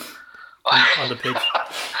 on the pitch.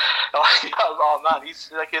 Oh man,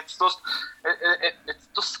 he's like, it's just it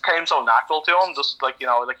just came so natural to him. Just like, you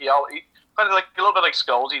know, like he kind of like a little bit like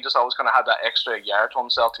Scholes, he just always kind of had that extra yard to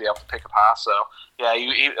himself to be able to pick a pass. So yeah,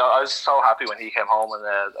 I was so happy when he came home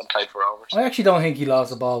and played for Rovers. I actually don't think he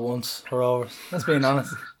lost the ball once for Rovers. Let's be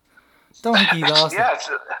honest. Don't think he lost yeah,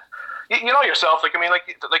 it. You know yourself. Like I mean, like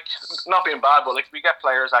not being bad, but like we get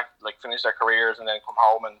players that like finish their careers and then come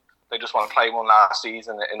home and they just want to play one last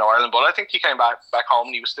season in Ireland. But I think he came back home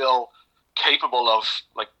and he was still capable of,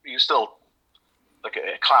 like, he was still like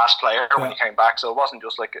a class player when he came back. So it wasn't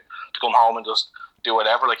just like to come home and just do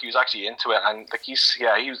whatever. Like he was actually into it, and like he was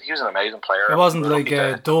an amazing player. It wasn't like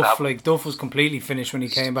Duff. Like Duff was completely finished when he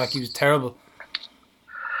came back. He was terrible.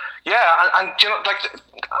 Yeah, and you know, like,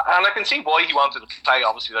 and I can see why he wanted to play.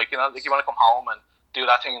 Obviously, like, you know, like you want to come home and do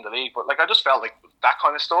that thing in the league. But like I just felt like that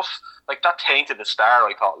kind of stuff, like that tainted the star.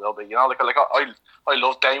 I thought a little bit. You know, like I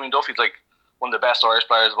love Damien Duff. He's like one of the best Irish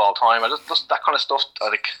players of all time. I just that kind of stuff.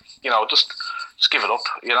 Like, you know, just give it up.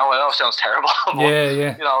 You know, I know it sounds terrible. But,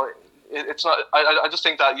 yeah. You know, it's not. I just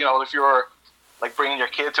think that, you know, if you're like bringing your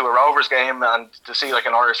kid to a Rovers game and to see like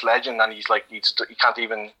an Irish legend, and he's like he can't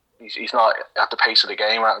even. He's not at the pace of the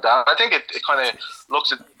game right now. I think it kind of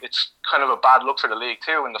looks at, it's kind of a bad look for the league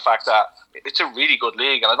too, in the fact that it's a really good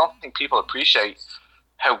league, and I don't think people appreciate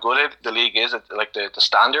how good the league is at, like, the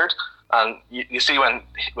standard. And you see when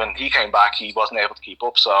he came back, he wasn't able to keep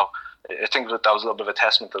up. So I think that was a little bit of a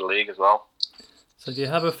testament to the league as well. So do you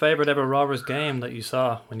have a favourite ever Rovers game that you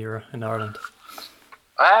saw when you were in Ireland?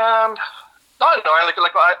 Not in Ireland.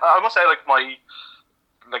 Like I must say, like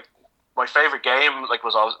my favourite game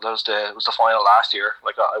was the final last year.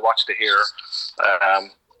 Like I watched it here. I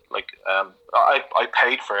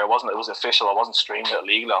paid for it. It was official. I wasn't streaming it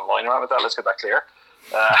legally online around with that. Let's get that clear.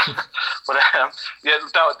 But yeah,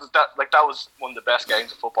 that was one of the best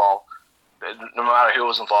games of football, no matter who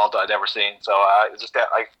was involved, that I'd ever seen. So it's just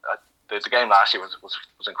the game last year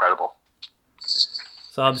was incredible.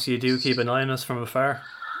 So obviously you do keep an eye on us from afar.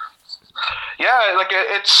 Yeah, like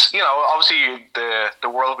it's, you know, obviously the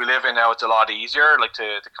world we live in now, it's a lot easier, like to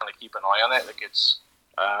kind of keep an eye on it. Like it's,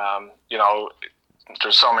 you know,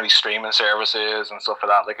 there's so many streaming services and stuff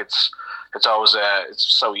like that. Like it's always it's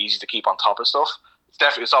so easy to keep on top of stuff.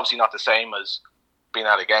 It's obviously not the same as being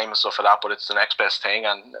at a game and stuff like that, but it's the next best thing.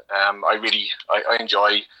 And I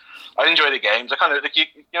enjoy the games. I kind of like you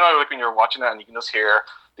know, like when you're watching it and you can just hear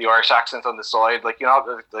the Irish accent on the side, like, you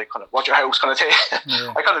know, they kind of watch your house kind of thing.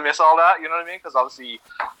 Yeah. I kind of miss all that, you know what I mean? Because obviously,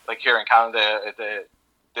 like here in Canada,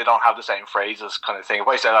 they don't have the same phrases kind of thing. If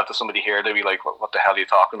I say that to somebody here, they'd be like, "What the hell are you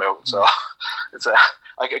talking about?" So it's a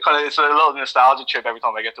little nostalgia trip every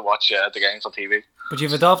time I get to watch the games on TV. But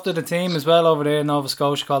you've adopted a team as well over there in Nova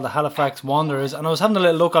Scotia called the Halifax Wanderers, and I was having a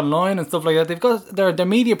little look online and stuff like that. They've got their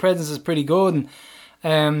media presence is pretty good, and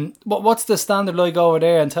What's the standard like over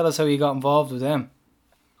there? And tell us how you got involved with them.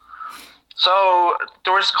 So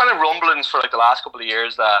there was kind of rumblings for like the last couple of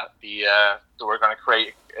years that they were going to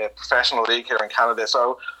create a professional league here in Canada.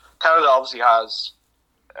 So Canada obviously has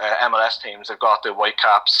MLS teams. They've got the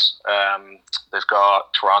Whitecaps, they've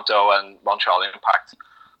got Toronto and Montreal Impact.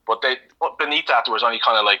 But beneath that, there was only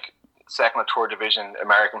kind of like second or third division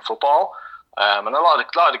American football, and a lot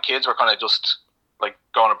of the kids were kind of just like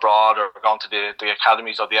going abroad or going to the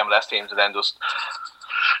academies of the MLS teams and then just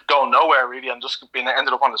going nowhere really, and just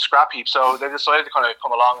ended up on the scrap heap. So they decided to kind of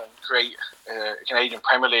come along and create a Canadian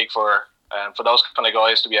Premier League for those kind of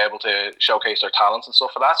guys to be able to showcase their talents and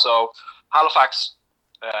stuff like that. So Halifax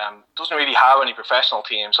doesn't really have any professional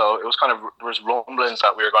team, so it was kind of, there was rumblings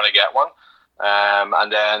that we were going to get one,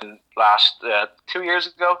 and then last 2 years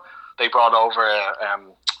ago they brought over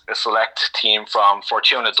a select team from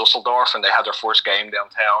Fortuna Dusseldorf, and they had their first game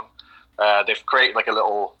downtown. They've created like a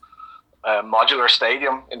little modular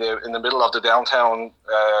stadium in the middle of the downtown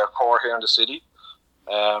core here in the city.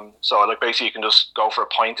 So like basically you can just go for a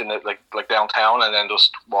pint in it like downtown and then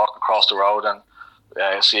just walk across the road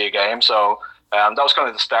and see a game. So that was kind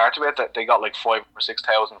of the start of it. That they got like 5,000 or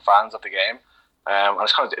 6,000 fans at the game, and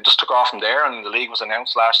it just took off from there. And the league was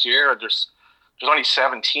announced last year. There's only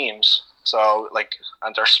 7 teams, so like,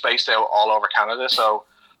 and they're spaced out all over Canada. So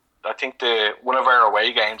I think one of our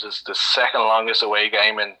away games is the second longest away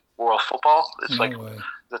game in world football. It's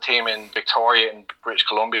the team in Victoria in British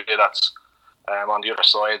Columbia that's on the other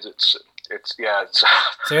side. It's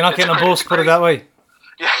so you're not getting a bus, put it that way.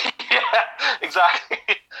 Yeah, exactly.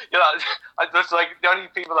 It's like the only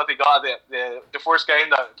people that they got the first game,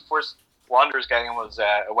 the first Wanderers game was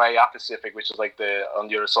away at Pacific, which is like on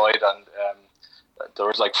the other side, and there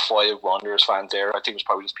was like 5 Wanderers fans there. I think it was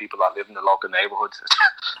probably just people that live in the local neighbourhood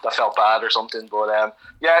that felt bad or something. But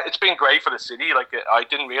it's been great for the city. Like, I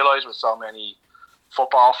didn't realise with so many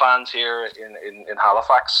football fans here in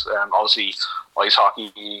Halifax. Obviously, ice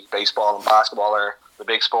hockey, baseball, and basketball are the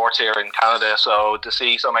big sports here in Canada. So to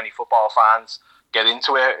see so many football fans get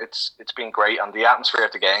into it, it's been great, and the atmosphere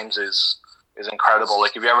at the games is incredible.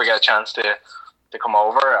 Like, if you ever get a chance to come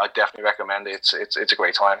over, I definitely recommend it. It's a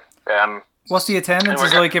great time. What's the attendance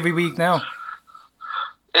like every week now?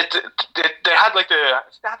 They had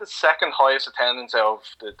the second highest attendance of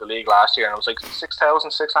the league last year, and it was like 6,000,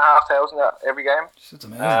 6,500 at every game. That's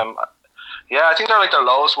amazing. Yeah, I think their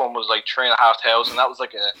lowest one was like 3,500. That was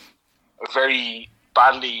like a very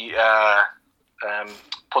badly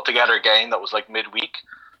put together game that was like midweek.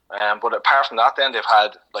 But apart from that, then they've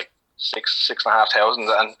had like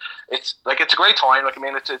 6,500, and it's a great time. Like, I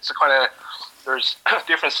mean, it's a kind of, there's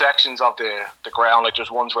different sections of the ground. Like,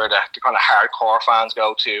 there's ones where the kind of hardcore fans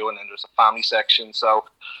go to, and then there's a family section. So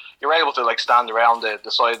you're able to like stand around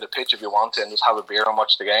the side of the pitch if you want to and just have a beer and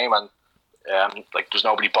watch the game. And like, there's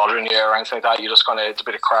nobody bothering you or anything like that. You just kind of, it's a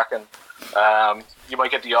bit of cracking. You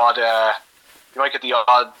might get the odd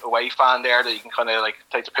away fan there that you can kind of like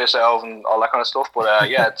take the piss out of and all that kind of stuff.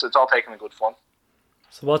 But it's all taken in good fun.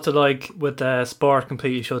 So what's it like with sport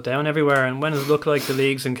completely shut down everywhere, and when does it look like the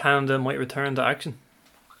leagues in Canada might return to action?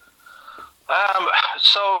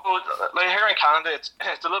 So like here in Canada, it's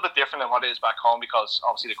a little bit different than what it is back home, because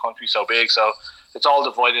obviously the country's so big. So it's all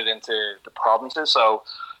divided into the provinces. So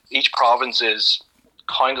each province is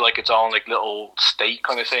kind of like its own like little state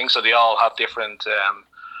kind of thing. So they all have different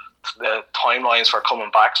timelines for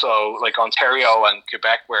coming back. So like Ontario and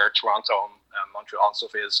Quebec, where Toronto and Montreal and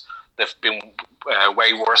stuff is, they've been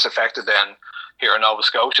way worse affected than here in Nova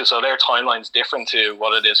Scotia. So their timeline's different to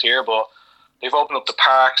what it is here. But they've opened up the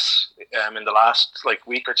parks in the last like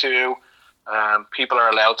week or two. People are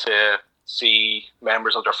allowed to see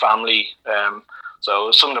members of their family.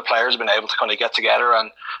 So some of the players have been able to kind of get together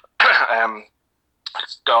and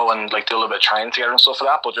go and like do a little bit of training together and stuff like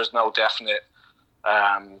that. But there's no definite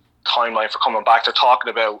timeline for coming back. They're talking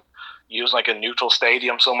about using like a neutral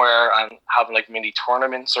stadium somewhere and having like mini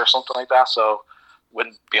tournaments or something like that. So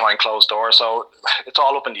behind closed doors. So it's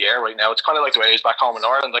all up in the air right now. It's kind of like the way it is back home in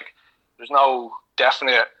Ireland. Like, there's no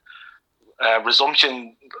definite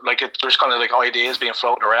resumption. Like, there's kind of like ideas being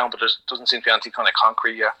floated around, but there doesn't seem to be anything kind of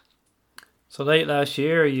concrete yet. So late last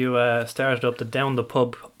year, you started up the Down the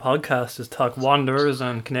Pub podcast to talk Wanderers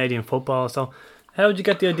and Canadian football. So how did you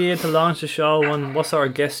get the idea to launch the show, and what sort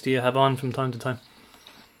of guests do you have on from time to time?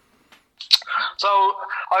 So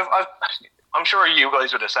I'm sure you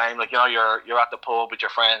guys are the same. Like, you know, you're at the pub with your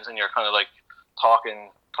friends and you're kind of like talking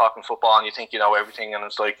football, and you think you know everything, and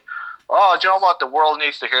it's like, oh, do you know what? The world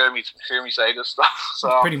needs to hear me say this stuff. So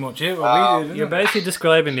that's pretty much it. What we did, you're basically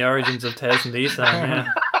describing the origins of Tales from the East End, yeah.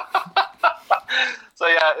 So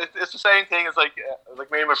yeah, it's the same thing as like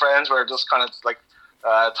me and my friends were just kind of like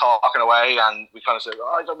talking away, and we kind of said,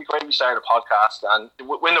 oh, it'd be great if we started a podcast. And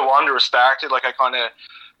when the Wanderers started, like I kind of,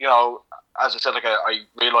 you know, as I said, like I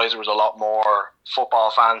realized there was a lot more football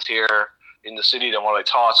fans here in the city than what I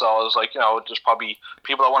thought. So I was like, you know, there's probably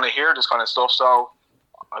people that want to hear this kind of stuff. So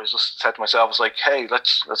I was just said to myself, I was like, hey,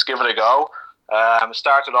 let's give it a go.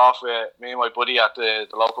 Started off with me and my buddy at the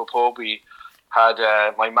local pub. We had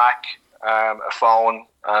my Mac, a phone,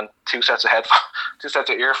 and two sets of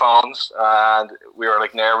earphones, and we were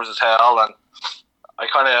like nervous as hell. And I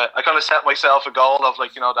kind of set myself a goal of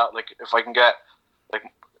like, you know, that like if I can get like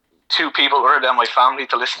 2 people other than my family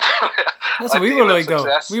to listen to it. That's what we were like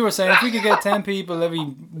though. We were saying if we could get 10 people every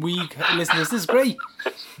week listen to this is great.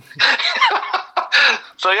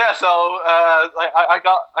 So yeah, I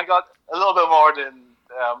got a little bit more than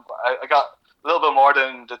I got a little bit more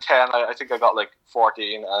than the 10. I think I got like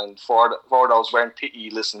 14, and four of those weren't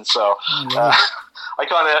PE listens. So I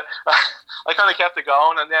kind of kept it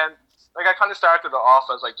going, and then like I kind of started it off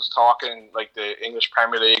as like just talking like the English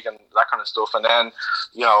Premier League and that kind of stuff, and then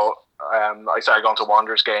you know I started going to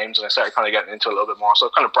Wanderers games, and I started kind of getting into it a little bit more. So I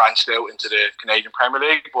kind of branched out into the Canadian Premier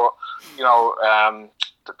League, but you know.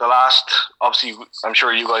 The last, obviously, I'm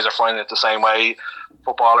sure you guys are finding it the same way.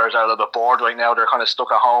 Footballers are a little bit bored right now. They're kind of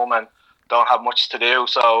stuck at home and don't have much to do,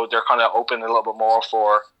 so they're kind of open a little bit more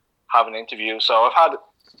for having interviews. So I've had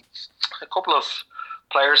a couple of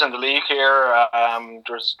players in the league here.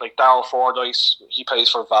 There's like Darryl Fordyce. He plays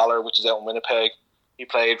for Valor, which is out in Winnipeg. He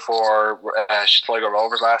played for Sligo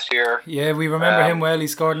Rovers last year. Yeah, we remember him well. He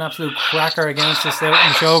scored an absolute cracker against us out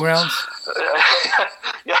in the showgrounds.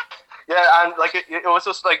 Yeah, and like it was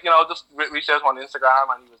just like, you know, just reached out on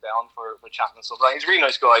Instagram, and he was down for chatting and stuff. Like, he's a really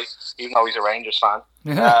nice guy, even though he's a Rangers fan.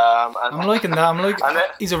 Yeah, I'm liking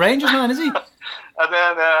that. He's a Rangers fan, is he? And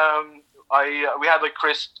then we had like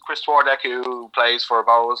Chris Twardek, who plays for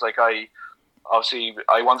Bows. Like I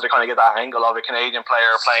wanted to kind of get that angle of a Canadian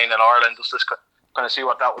player playing in Ireland, just to kind of see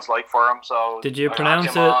what that was like for him. So did you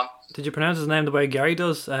pronounce it? Did you pronounce his name the way Gary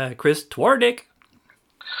does? Chris Twardek.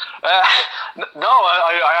 No,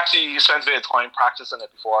 I actually spent a bit of time practicing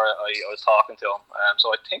it before I was talking to him. So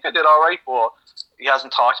I think I did all right, but he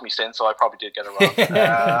hasn't talked to me since, so I probably did get it wrong.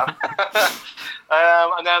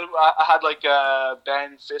 And then I had like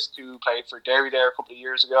Ben Fisk, who played for Derry there a couple of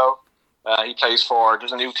years ago. He plays for,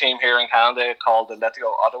 there's a new team here in Canada called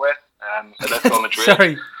Atletico Ottawa. Atletico Madrid.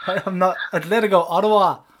 Sorry, I'm not Atletico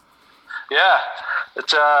Ottawa. Yeah,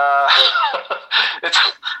 it's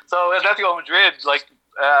so Atletico Madrid like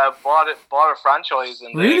bought a franchise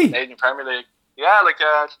in the Canadian Premier League. Yeah, like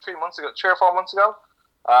 3 or 4 months ago.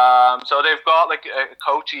 So they've got like a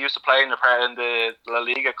coach who used to play in the La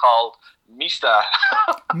Liga called Mista.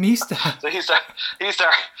 Mista. So he's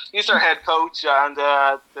their head coach, and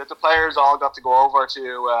the players all got to go over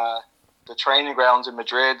to the training grounds in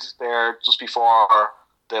Madrid there just before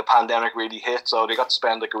the pandemic really hit. So they got to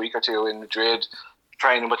spend like a week or two in Madrid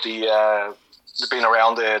training with the being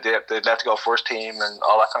around the Atletico first team and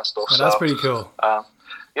all that kind of stuff. Oh, that's pretty cool.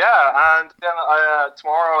 Yeah, and then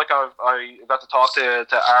tomorrow, like I got to talk to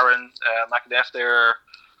Aaron McAneff there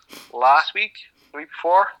last week, the week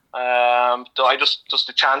before. So I just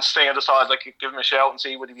a chance thing. I just thought I'd like give him a shout and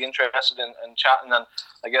see would he be interested in chatting. And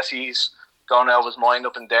I guess he's gone out of his mind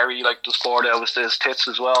up in Derry, like just bored out of his tits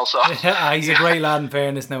as well. So he's a great lad. In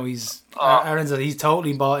fairness, now he's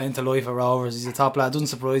totally bought into life at Rovers. He's a top lad. Doesn't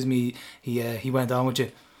surprise me. He went on with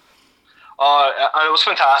you. And it was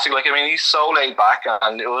fantastic. Like, I mean, he's so laid back,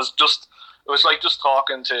 and it was like just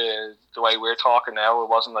talking to the way we're talking now. It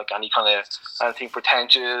wasn't like any kind of anything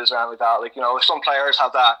pretentious or anything like that. Like, you know, some players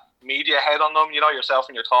have that media head on them, you know, yourself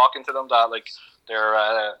when you're talking to them, that like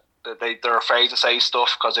they're afraid to say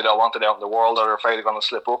stuff because they don't want it out in the world, or they're afraid they're going to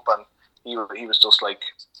slip up. And he was just like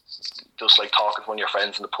talking to one of your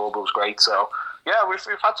friends in the pub. It was great. So yeah, we've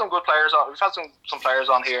had some good players on. We've had some players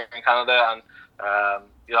on here in Canada, and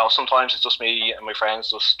you know, sometimes it's just me and my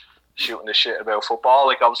friends just shooting the shit about football.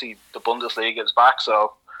 Like, obviously the Bundesliga is back,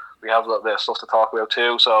 so we have a little bit of stuff to talk about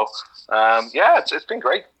too. So yeah, it's been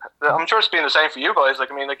great. I'm sure it's been the same for you guys.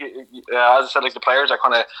 Like, I mean, like as I said, like the players are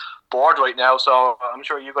kind of bored right now, so I'm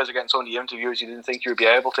sure you guys are getting some of the interviews you didn't think you'd be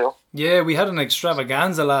able to. Yeah, we had an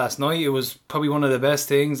extravaganza last night. It was probably one of the best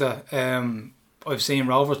things that I've seen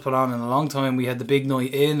Rovers put on in a long time. We had the big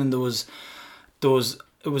night in, and there was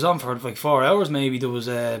it was on for like 4 hours maybe. There was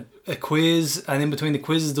a quiz, and in between the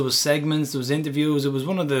quizzes there was segments, there was interviews. It was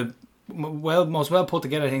one of the most well put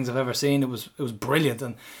together things I've ever seen. It was brilliant,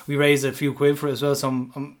 and we raised a few quid for it as well, so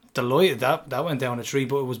I'm delighted that went down a tree.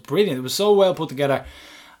 But it was brilliant. It was so well put together.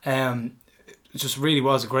 it just really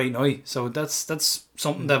was a great night. So that's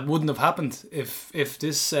something that wouldn't have happened if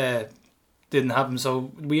this didn't happen.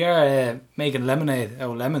 So we are making lemonade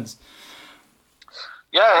out of lemons.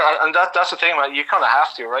 Yeah, and that's the thing, man. You kind of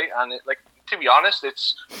have to, right? And to be honest,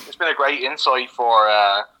 it's been a great insight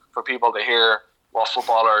for people to hear what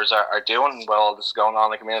footballers are doing while this is going on.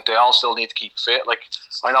 Like, I mean, they all still need to keep fit. Like,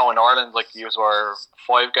 I know in Ireland, like, you were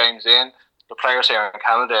 5 games in. The players here in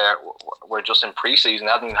Canada were just in pre-season,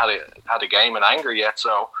 hadn't had a game in anger yet.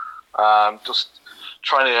 So, just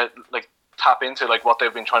trying to like tap into like what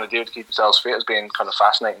they've been trying to do to keep themselves fit has been kind of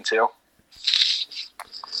fascinating too.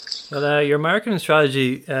 Well, your marketing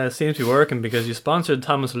strategy seems to be working because you sponsored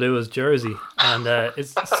Thomas Lewis jersey, and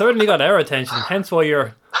it's certainly got our attention. Hence why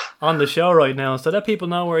you're on the show right now, so that people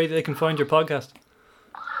know where they can find your podcast.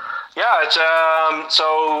 Yeah, it's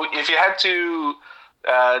so if you head to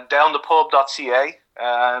downthepub.ca,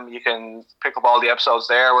 you can pick up all the episodes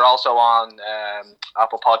there. We're also on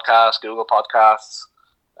Apple Podcasts, Google Podcasts,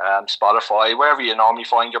 Spotify, wherever you normally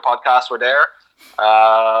find your podcasts. We're there.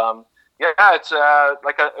 Yeah, it's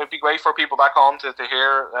it'd be great for people back home to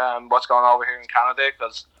hear what's going on over here in Canada,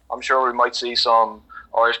 because I'm sure we might see some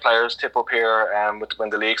Irish players tip up here when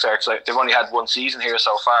the league starts. Like, they've only had one season here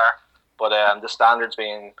so far, but the standard's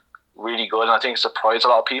been really good, and I think surprised a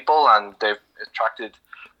lot of people, and they've attracted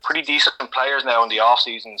pretty decent players now in the off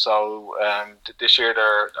season. So this year,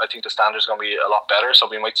 I think the standard's going to be a lot better. So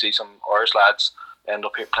we might see some Irish lads end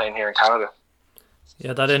up playing here in Canada.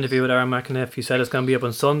 Yeah, that interview with Aaron McAniff, he said it's going to be up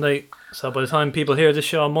on Sunday. So by the time people hear this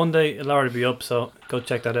show on Monday, it'll already be up. So go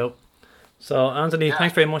check that out. So Anthony,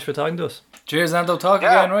 thanks very much for talking to us. Cheers, Anto. Talk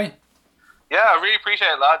again, right? Yeah, I really appreciate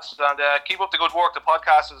it, lads, and keep up the good work. The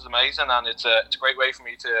podcast is amazing, and it's a great way for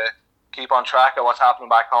me to keep on track of what's happening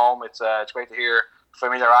back home. It's great to hear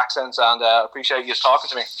familiar accents, and appreciate you talking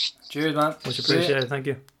to me. Cheers, man. Much appreciated. Thank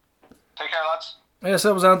you. Take care, lads. Yeah, so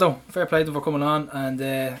that was Anto. Fair play to him for coming on,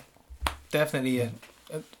 and definitely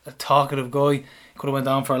a talkative guy. Could have went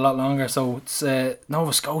on for a lot longer. So it's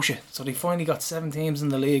Nova Scotia. So they finally got 7 teams in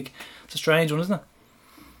the league. It's a strange one, isn't it?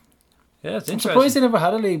 Yeah, it's I'm interesting. surprised they never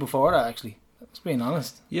had a league before that, actually. Just being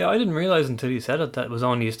honest. Yeah, I didn't realise until you said it that it was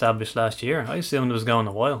only established last year. I assumed it was going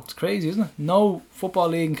a while. It's crazy, isn't it? No football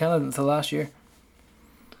league in Canada until last year.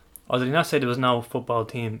 Or did he not say there was no football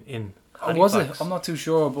team in Halifax? Was it? I'm not too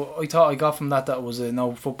sure, but I thought I got from that it was a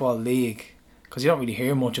no football league, because you don't really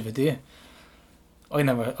hear much of it, do you? I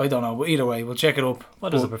don't know, but either way, we'll check it up.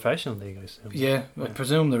 What is a professional league, I assume? Yeah, I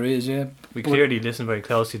presume there is, yeah. We clearly listen very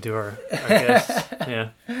closely to our guests.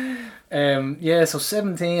 Yeah. So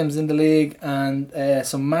 7 teams in the league, and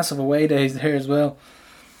some massive away days there as well.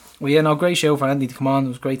 Well, yeah, no, great show for Andy to come on. It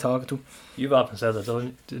was great talking to him. You've often said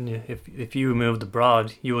that, didn't you? If you moved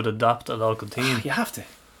abroad, you would adopt a local team. You have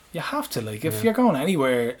to. Like, if you're going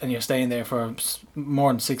anywhere and you're staying there for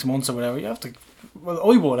more than 6 months or whatever, you have to.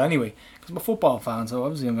 Well, I would anyway, because I'm a football fan, so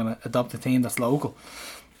obviously I'm going to adopt a team that's local.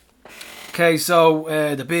 Okay, so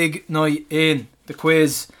the big night in the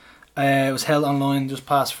quiz was held online just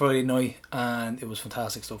past Friday night, and it was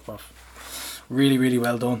fantastic stuff, bro. Really, really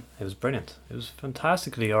well done. It was brilliant. It was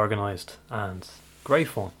fantastically organised and great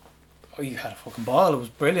fun. Oh, you had a fucking ball. It was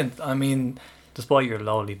brilliant. I mean, despite your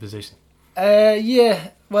lowly position. Yeah.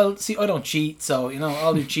 Well, see, I don't cheat, so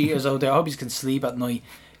all you cheaters out there, I hope you can sleep at night,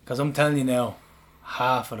 because I'm telling you now,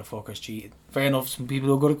 half of the fuckers cheated. Fair enough. Some people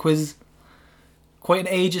who are good at quizzes. Quite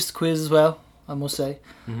an ageist quiz as well, I must say.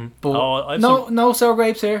 Mm-hmm. But no sour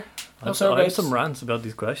grapes here. No sour grapes. I have some rants about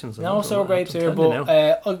these questions. No sour grapes here, but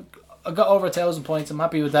I got over 1,000 points. I'm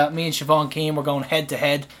happy with that. Me and Siobhan Keane were going head to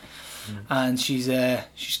head, and she's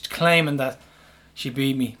claiming that she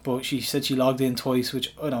beat me, but she said she logged in twice,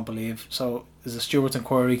 which I don't believe. So there's a Stewart's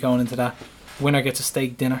inquiry going into that. Winner gets a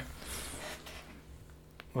steak dinner.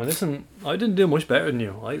 Well, listen, I didn't do much better than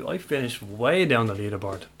you. I finished way down the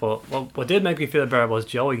leaderboard. But what did make me feel better was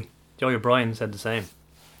Joey O'Brien said the same.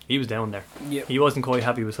 He was down there. Yep. He wasn't quite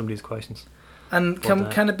happy with some of these questions. And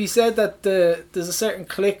can it be said that there's a certain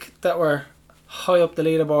clique that were high up the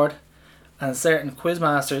leaderboard, and certain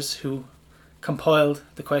quizmasters who compiled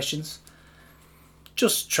the questions?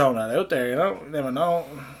 Just throwing that out there, you never know.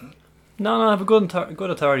 No, I have a good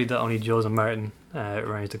authority that only Joseph Martin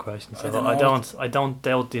arranged the questions. So I don't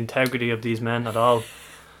doubt the integrity of these men at all.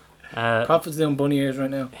 Prophet's doing bunny ears right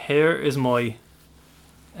now. Here is my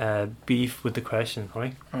beef with the question,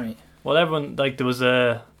 right? Right. Well, everyone, like, there was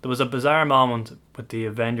a bizarre moment with the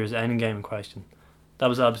Avengers Endgame question. That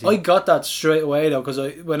was obviously. I got that straight away though, because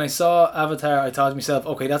when I saw Avatar, I thought to myself,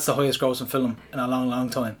 okay, that's the highest grossing film in a long, long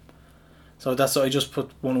time. So that's what I just put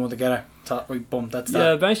one and one together. Thought, right, boom, that's Yeah,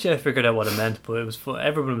 that. eventually I figured out what it meant, but it was fun.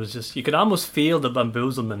 Everyone was just, you could almost feel the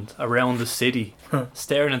bamboozlement around the city,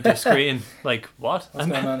 staring at the screen, like, what? What's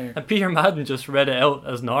going on here? And Peter Madden just read it out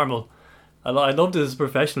as normal. I loved his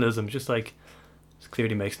professionalism, just like, this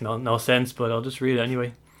clearly makes no sense, but I'll just read it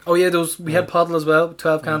anyway. Oh yeah, we had Poddle as well.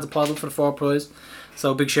 12 cans of Poddle for the 4 prize.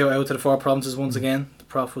 So big shout out to the 4 provinces once again. The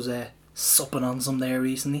prof was supping on some there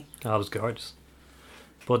recently. That was gorgeous.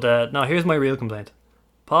 But now here's my real complaint.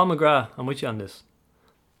 Paul McGrath, I'm with you on this.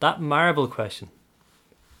 That Marvel question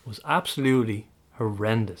was absolutely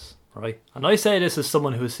horrendous, right? And I say this as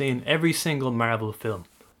someone who has seen every single Marvel film.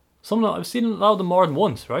 I've seen a lot of them more than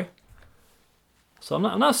once, right? So I'm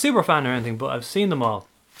not a super fan or anything, but I've seen them all.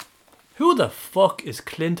 Who the fuck is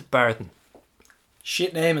Clint Barton?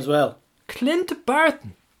 Shit name as well. Clint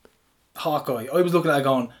Barton? Hawkeye. I was looking at it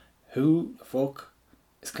going, who the fuck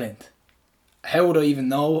is Clint? How would I even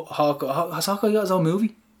know Hawkeye? Has Hawkeye got his own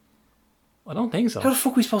movie? I don't think so. How the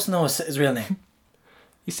fuck are we supposed to know his real name?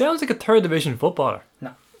 He sounds like a third division footballer.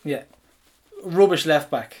 No. Yeah. Rubbish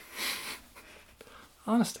left back.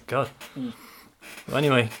 Honest to God. Well,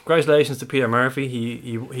 anyway, congratulations to Peter Murphy.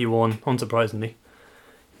 He won, unsurprisingly.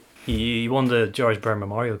 He won the George Byrne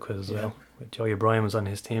Memorial Quiz as well. Joey O'Brien was on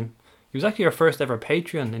his team. He was actually our first ever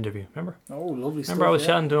Patreon interview, remember? Oh, lovely stuff. Remember I was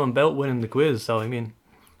chatting to him about winning the quiz, so I mean,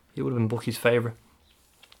 he would have been Bucky's favourite.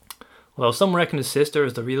 Although some reckon his sister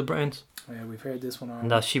is the real brains. Yeah, we've heard this one already.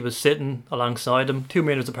 And that she was sitting alongside him, 2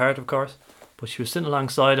 metres apart of course, but she was sitting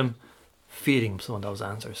alongside him, feeding him some of those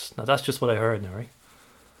answers. Now that's just what I heard now,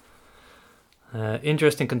 right?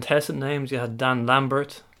 Interesting contestant names. You had Dan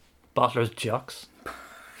Lambert, Bottler's Jocks.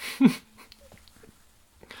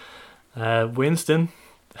 Winston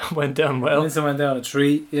went down well. Winston went down a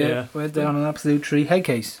tree. Yeah, Yeah. went down an absolute tree. Head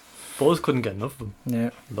case. Buzz couldn't get enough of them. Yeah.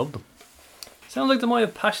 Loved them. Sounds like they might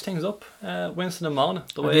have patched things up, Winston and Mona,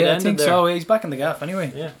 the way it Yeah, I ended think there. so. He's back in the gaff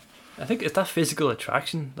anyway. Yeah. I think it's that physical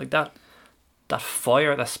attraction, like that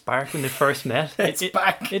fire, that spark when they first met. It's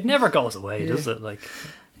back. It never goes away, Yeah. does it? Like,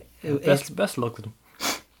 It's best luck with them.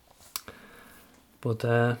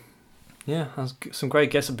 But yeah, has some great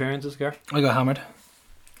guest appearances, Gar. I got hammered.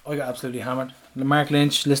 I got absolutely hammered. Mark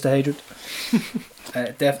Lynch, List of Hatred.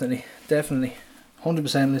 Definitely.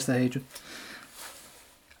 100% List of Hatred.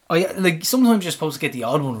 Like, sometimes you're supposed to get the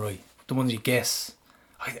odd one right. The ones you guess.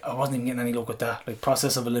 I wasn't even getting any luck with that. Like,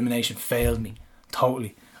 Process of Elimination failed me.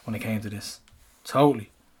 Totally. When it came to this. Totally.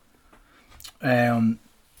 Well,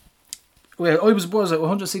 I was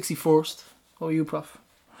 161st. What were you, Prof?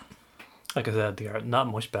 Like I said, they are not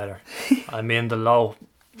much better. I mean, the low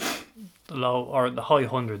or the high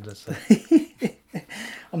hundred, let's say.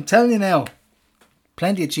 I'm telling you now,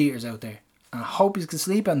 plenty of cheaters out there. And I hope you can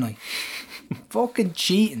sleep at night. Fucking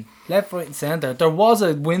cheating. Left, right and centre. There was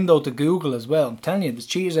a window to Google as well. I'm telling you, there's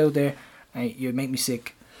cheaters out there. And you make me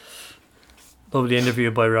sick. Lovely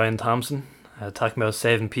interview by Ryan Thompson, talking about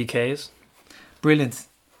saving PKs. Brilliant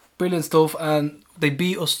stuff. And they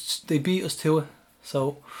beat us to it.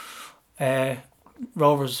 So,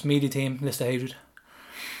 Rovers media team, List of Hatred.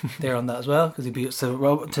 They're on that as well, because he beat us to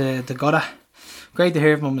the Goda. Great to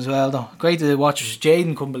hear from him as well, though. Great to watch.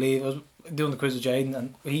 Jaden couldn't believe. I was doing the quiz with Jaden,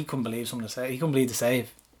 and he couldn't believe some of the save. He couldn't believe the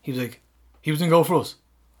save. He was like, he was in goal for us.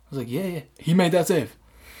 I was like, yeah. He made that save.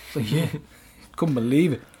 I was like, yeah. Couldn't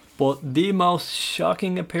believe it. But the most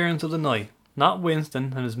shocking appearance of the night, not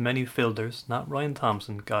Winston and his many fielders, not Ryan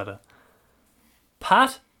Thompson, got it.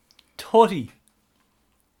 Pat Tutty.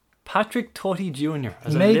 Patrick Tutty Jr.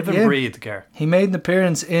 as a living breed, Gar. He made an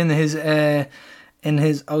appearance in his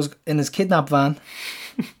kidnap van.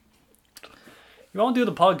 He won't do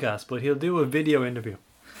the podcast, but he'll do a video interview.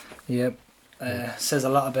 Yep. Says a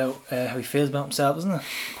lot about how he feels about himself, doesn't it?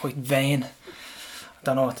 Quite vain. I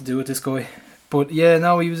don't know what to do with this guy. But yeah,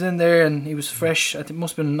 no, he was in there and he was fresh. I think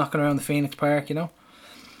must have been knocking around the Phoenix Park, you know.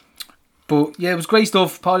 But yeah, it was great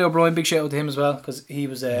stuff. Paulie O'Brien, big shout out to him as well, because he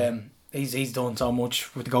was he's done so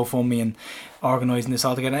much with the GoFundMe and organising this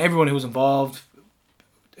all together. And everyone who was involved,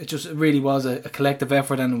 it really was a collective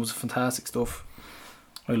effort, and it was fantastic stuff.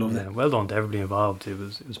 I loved it. Well done to everybody involved. It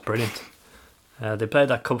was brilliant. They played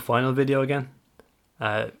that cup final video again.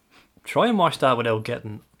 Try and watch that without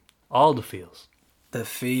getting all the feels. The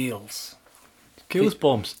feels.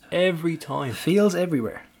 Goosebumps every time. Feels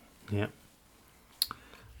everywhere. Yeah.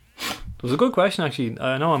 It was a good question, actually.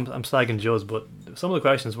 I know I'm slagging Joe's, but some of the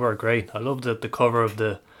questions were great. I loved the cover of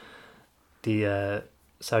the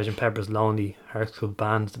Sgt. Pepper's Lonely Hearts Club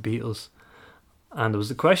Band, the Beatles. And there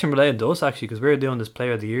was a question related to us, actually, because we were doing this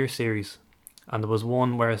Player of the Year series. And there was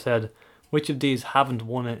one where I said, which of these haven't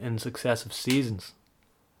won it in successive seasons?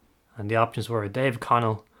 And the options were Dave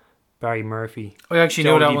Connell, Barry Murphy, I actually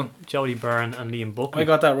know that one. Jody Byrne, and Liam Buckley. I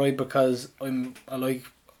got that right because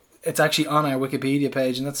it's actually on our Wikipedia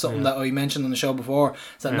page, and that's something that I mentioned on the show before.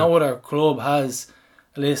 Is that no other club has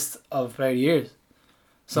a list of player of the years.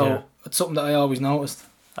 So it's something that I always noticed.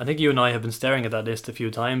 I think you and I have been staring at that list a few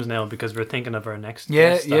times now because we're thinking of our next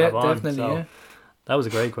guest to have on. Definitely, so that was a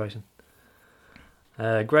great question.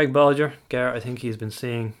 Greg Bolger, Garrett, I think he's been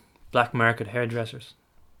seeing black market hairdressers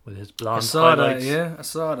with his blonde highlights. I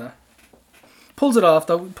saw that. Pulls it off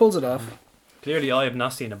though. Clearly, I have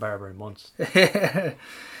not seen a barber in months.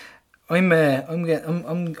 I'm not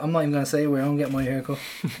even gonna say where I'm getting my haircut.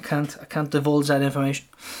 I can't divulge that information.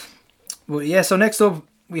 But yeah, so next up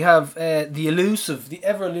we have the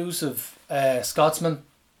ever elusive Scotsman.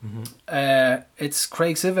 It's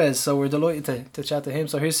Craig Sivez, so we're delighted to chat to him.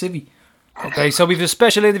 So here's Sivy. Okay, so we've a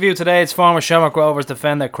special interview today. It's former Shamrock Rovers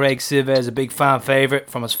defender Craig Sivez, a big fan favourite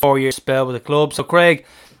from his 4-year spell with the club. So Craig,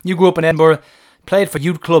 you grew up in Edinburgh, played for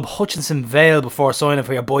youth club Hutchinson Vale before signing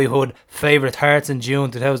for your boyhood favourite Hearts in June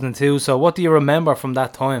 2002. So what do you remember from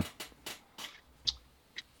that time?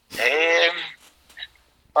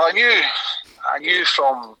 I knew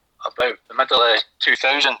from about the middle of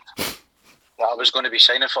 2000 that I was going to be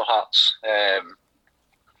signing for Hearts.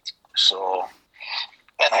 So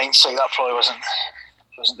in hindsight, that probably wasn't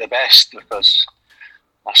the best because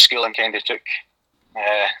my schooling kind of took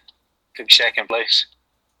second place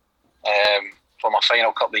for my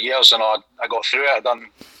final couple of years, and I got through it. I done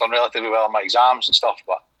relatively well in my exams and stuff,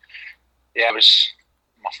 but yeah, my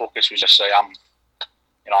focus was just I'm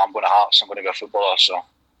going to Hearts. I'm going to be a footballer. So,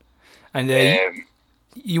 and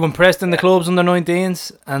you impressed in the clubs under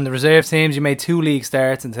 19s and the reserve teams. You made 2 league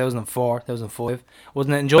starts in 2004, 2005.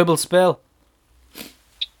 Wasn't it an enjoyable spell?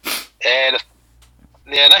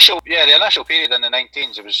 The initial period in the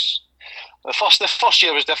 19s, it was the first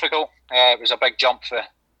year was difficult. It was a big jump for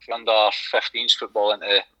under 15s football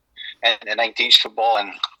into 19s football,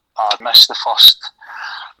 and I'd missed the first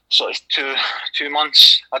sort of two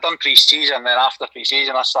months. I'd done pre-season, and then after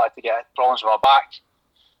pre-season I started to get problems with my back.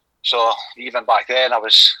 So even back then I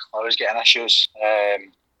was getting issues,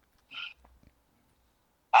 and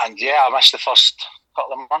yeah, I missed the first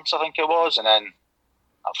couple of months, I think it was, and then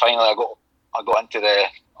finally I got into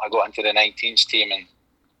the 19s team, and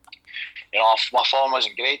my form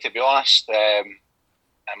wasn't great, to be honest.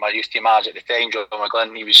 And my youth team manager at the time, John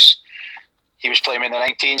McGlynn, he was playing me in the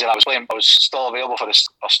 19s, and I was still available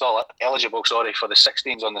still eligible for the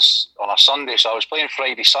 16s on a Sunday. So I was playing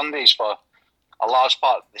Friday Sundays for a large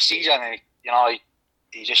part of the season, and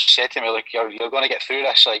he just said to me, "Look, you're going to get through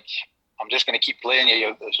this. Like, I'm just going to keep playing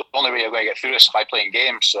you. It's the only way you're going to get through this is by playing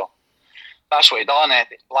games." So that's what he done.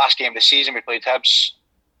 The last game of the season, we played Hibs,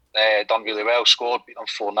 done really well, scored, beat them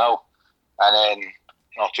 4-0, and then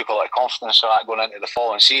took a lot of confidence for that going into the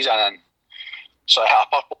following season. And so I had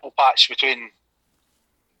a purple patch between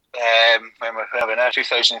when we're now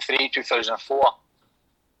 2003, 2004.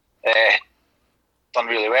 Done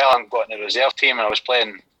really well and got in the reserve team, and I was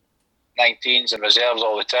playing 19s and reserves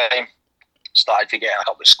all the time. Started to get in a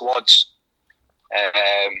couple of squads,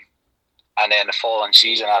 and then the following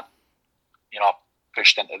season I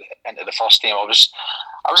pushed into the first team. I was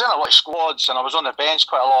in a lot of squads, and I was on the bench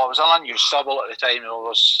quite a lot. I was an unused sub at the time.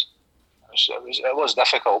 It was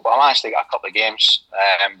difficult, but I managed to get a couple of games.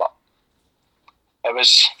 But it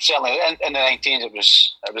was certainly in the 19s. It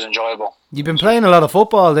was enjoyable. You've been playing a lot of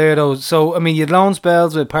football there, though. So I mean, you had loan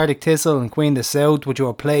spells with Partick Thistle and Queen of the South, which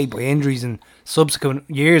were plagued by injuries in subsequent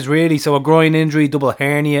years, really. So a groin injury, double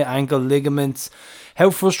hernia, ankle ligaments.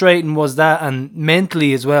 How frustrating was that, and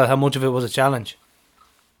mentally as well? How much of it was a challenge?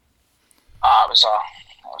 It was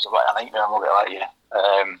a bit of a nightmare, I'm not going to lie to you.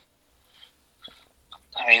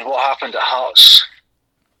 I mean, what happened at Hearts?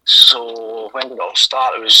 So when did it all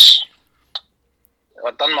start?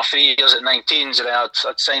 I'd done my 3 years at 19s, and then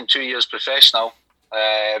I'd signed 2 years professional.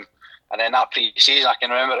 And then that pre-season, I can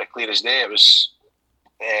remember it clear as day. It was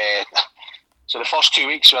so the first 2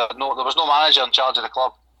 weeks there was no manager in charge of the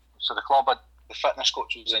club. So the club had the fitness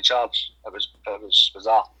coach was in charge. It was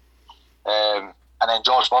bizarre. And then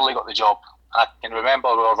George Burley got the job. I can remember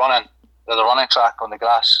we were running the running track on the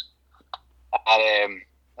grass, and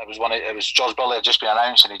it was George Burley had just been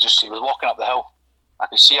announced, and he was walking up the hill. I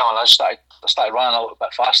could see him, and I started running a little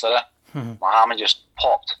bit faster there. My hammy just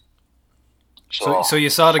popped. So you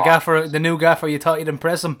saw the new gaffer. You thought you'd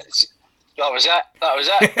impress him. That was it.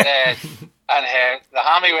 And the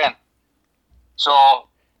hammy went. So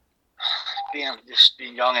being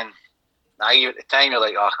young and naive at the time, you're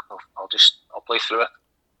like, I'll play through it.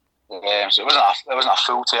 So it wasn't a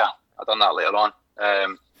full tear. I done that later on.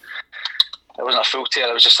 It wasn't a full tear.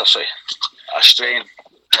 It was just a strain.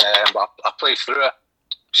 but I played through it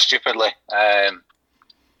stupidly, and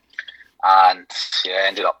yeah,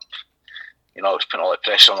 ended up, it was putting all the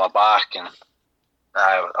pressure on my back, and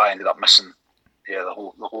I ended up missing the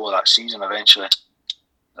whole of that season eventually.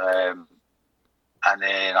 And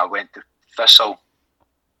then I went to Thistle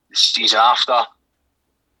the season after,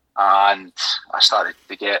 and I started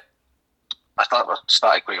quite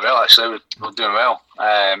well actually. We were doing well.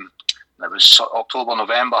 It was October,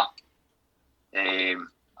 November, and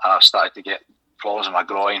I started to get problems in my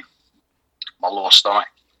groin, my lower stomach.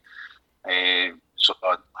 So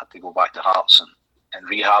I had to go back to Hearts and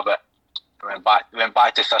rehab it. I went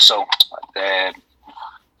back to Thistle.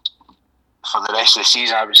 For the rest of the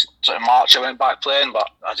season, I was sort of March. I went back playing, but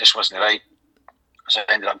I just wasn't right. So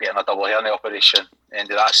I ended up getting a double hernia operation end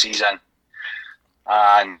of that season.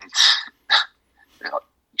 And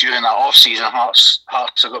during that off season, Hearts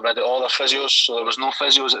got rid of all their physios, so there was no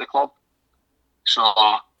physios at the club. So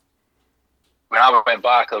when I went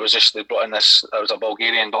back, they brought in there was a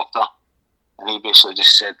Bulgarian doctor, and he basically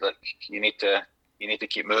just said, "Look, you need to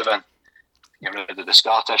keep moving, get rid of the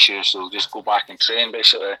scar tissue, so just go back and train."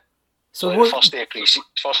 Basically, so the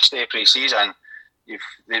first day of pre-season,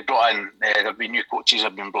 they brought in. There've been new coaches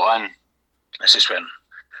have been brought in. This is when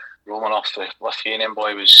Romanov, the Lithuanian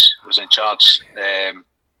boy, was in charge.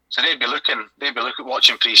 So they'd be looking,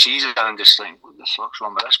 watching pre-season and just think, "What the fuck's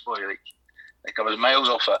wrong with this boy?" Like I was miles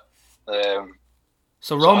off it.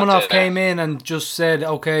 So Romanov came in and just said,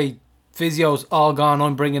 "Okay, physio's all gone.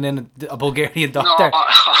 I'm bringing in a Bulgarian doctor."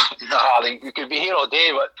 No, we could be here all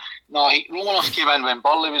day, but no. Romanov came in when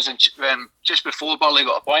Burley was just before Burley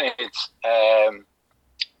got appointed,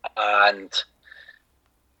 and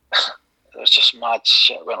there was just mad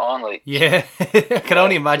shit went on. Like, yeah, I can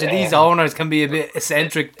only imagine these owners can be a bit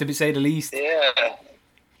eccentric, to say the least. Yeah,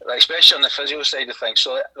 like, especially on the physio side of things.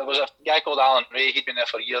 So there was a guy called Alan Ray. He'd been there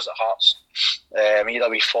for years at Hearts. He had a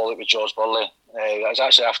wee fallout with George Burley. It was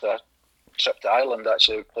actually after a trip to Ireland.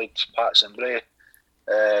 Actually, we played Pats and Bray.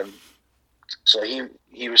 So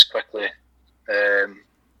he was quickly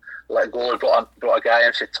let go. Brought a guy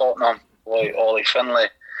in from Tottenham, Ollie Finlay.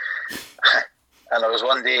 And there was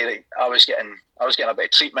one day that I was getting a bit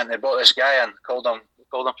of treatment. They brought this guy in, called him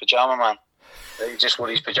Pyjama Man. He just wore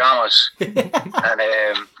his pajamas, and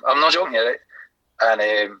I'm not joking you, right?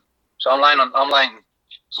 And so I'm lying.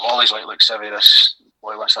 So Ollie's like, "Look, Sivvy, this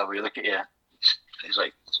boy wants to have a wee look at you." He's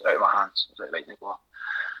like, "It's out of my hands." I was like, "Right, Nicola."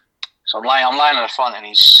 So I'm lying in the front, and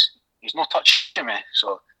he's not touching me.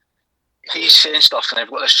 So he's saying stuff, and I've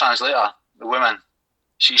got this translator, the woman.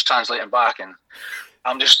 She's translating back, and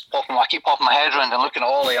I keep popping my head around and looking at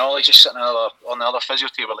Ollie, and Ollie's just sitting on the other physio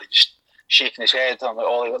table, like just shaking his head. I'm like,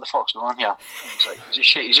 "Ollie, what the fuck's going on here?" And he's like,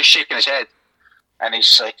 he's just shaking his head, and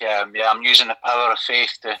he's like, "Yeah, I'm using the power of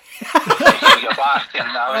faith to heal your back."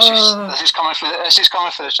 And I was just, this is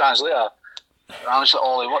coming for the translator. And I was like,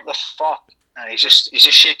 "Ollie, what the fuck?" And he's just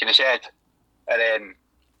shaking his head, and then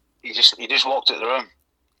he just walked out the room,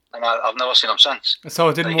 and I've never seen him since. So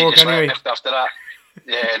it didn't work anyway. After that.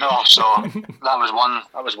 Yeah, no. So that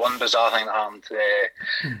was one bizarre thing that happened.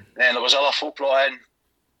 Then there was other folk brought in.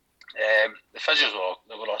 The physios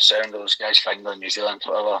were all sound. Those guys find in New Zealand,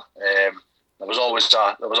 whatever. There was always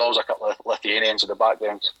a couple of Lithuanians in the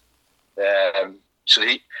background. So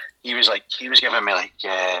he was giving me like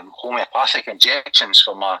homeopathic injections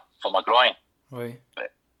for my groin. Right.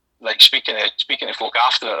 But, like speaking to folk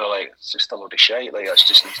after it, they're like, "It's just a load of shit. Like it's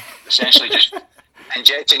just essentially just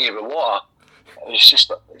injecting you with water."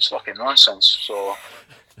 It's fucking nonsense. So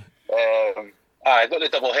I got the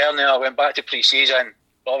double hernia. I went back to pre-season.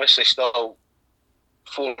 Obviously, still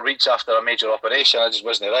 4 weeks after a major operation, I just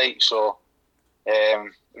wasn't right. So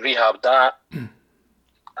rehabbed that.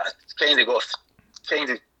 I kind of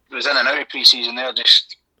was in and out of pre-season there,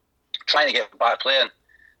 just trying to get back playing.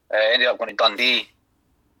 Ended up going to Dundee.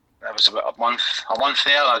 That was about a month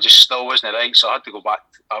there. I just still wasn't right, so I had to go back.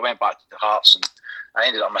 I went back to Hearts, and I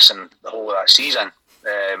ended up missing the whole of that season,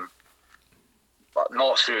 but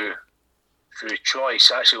not through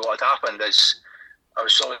choice. Actually, what had happened is I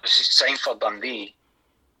was sort of signed for Dundee.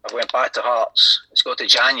 I went back to Hearts. It's got to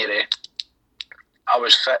January. I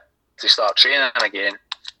was fit to start training again.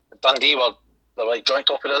 Dundee were like joint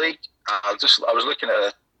top of the league. I was looking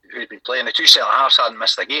at who'd been playing. The 2 centre halves hadn't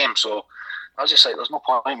missed a game, so I was just like, "There's no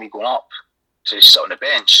point in me going up to sit on the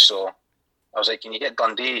bench." So I was like, "Can you get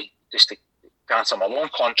Dundee just to cancel my loan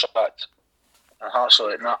contract?" And Hearts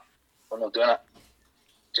were like, "Nah, we're not doing it."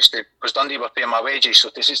 Because Dundee were paying my wages, so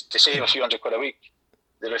to save a few £100 a week,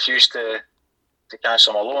 they refused to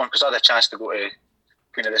cancel my loan, because I had a chance to go to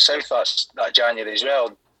Queen of the South that January as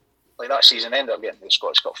well. Like that season ended up getting to the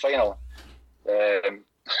Scottish Cup final.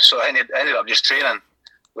 So I ended up just training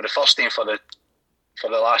with the first team for the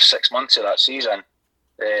last 6 months of that season.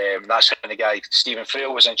 That's when the guy Stephen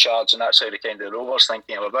Frail was in charge, and that's how the kind of Rovers thing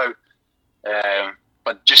came about.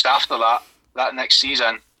 But just after that next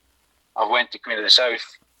season, I went to Queen of the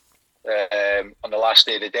South on the last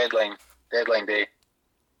day of the deadline day,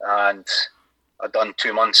 and I'd done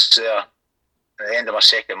 2 months there. At the end of my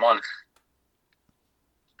second month,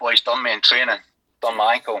 boys done me in training, done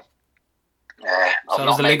my ankle. So that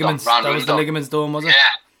was the ligaments. That was the ligaments done, was it?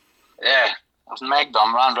 Yeah. I was megged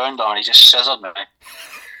him, ran round him, and he just scissored me.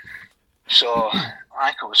 So my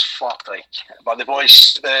ankle was fucked, like. But the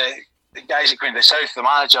boys, the guys at Queen of the South, the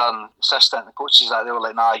manager and assistant, the coaches, they were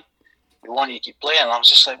like, "Nah, we want you to keep playing." And I was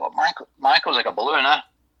just like, "Well, my ankle's like a balloon, eh?"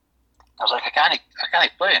 I was like, "I can't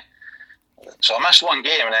play." So I missed one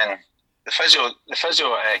game, and then the physio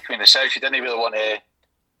at Queen of the South, he didn't really want to.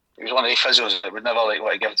 He was one of the physios that would never like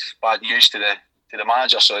want to give bad news to the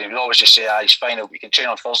manager, so he would always just say, "He's fine, we can train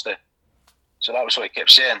on Thursday." So that was what he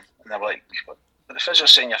kept saying, and they were like, "But the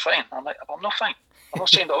physio's saying you're fine." I'm like, "I'm not fine. I'm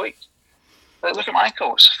not trained all week. Like, look at my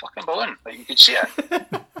ankle; it's a fucking balloon. Like, you could see it."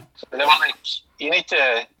 So they were like, "You need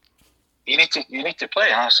to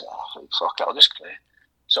play." And I was like, "Oh, fuck it, I'll just play."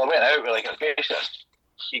 So I went out with like, "Okay,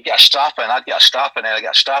 you get a strap in." I'd get a strap in, and I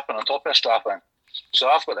get a strap in on top of a strap in. So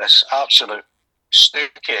I've got this absolute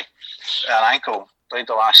stooky an ankle. Played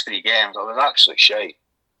the last 3 games. I was absolute shite.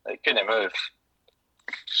 I couldn't move.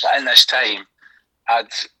 But in this time,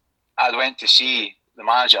 I'd went to see the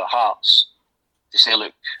manager at Hearts to say,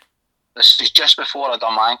 "Look, this is just before I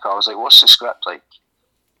done my ankle." I was like, "What's the script like?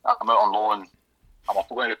 I'm out on loan. I'm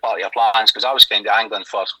going to be part of your plans," because I was kind of angling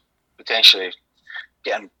for potentially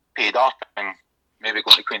getting paid up and maybe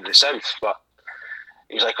going to Queen of the South. But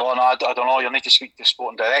he was like, "Oh no, I don't know. You'll need to speak to the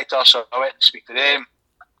sporting director." So I went to speak to them.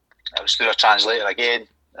 I was through a translator again,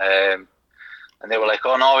 and they were like,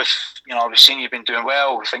 "Oh no, we've seen you've been doing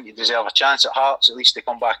well. We think you deserve a chance at Hearts, at least to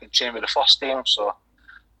come back and train with the first team." So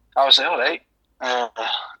I was like, "All right."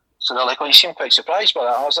 So they're like, "Oh, you seem quite surprised by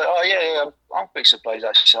that." I was like, "Oh yeah, I'm quite surprised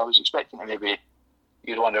actually. I was expecting that maybe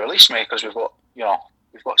you'd want to release me because we've got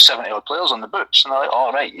 70 odd players on the books." And they're like,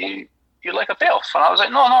 "Oh right, you'd like a payoff?" And I was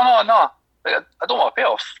like, "No. Like, I don't want a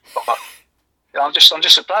payoff. But, I'm just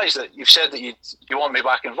surprised that you've said that you want me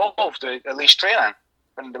back involved, at least training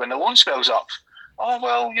when the loan spell's up." "Oh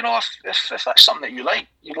well, if that's something that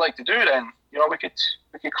you'd like to do, then we could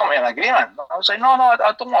come to an agreement." I was like, "No, I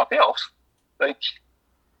don't want a payoff." Like,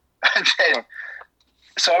 and then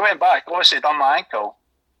so I went back. Obviously, done my ankle.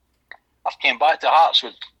 I came back to Hearts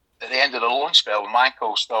at the end of the loan spell with my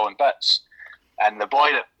ankle still in bits, and the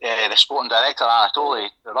boy the sporting director Anatoly,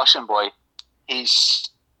 the Russian boy, he's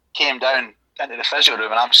came down into the physio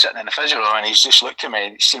room, and I'm sitting in the physio room, and he's just looked at me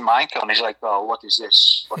and he's seen my ankle, and he's like, "Oh, what is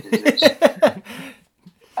this?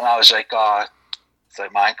 And I was like, "Oh, it's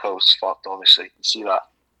like my ankle's fucked, obviously, you can see that."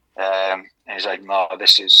 And he's like, "No,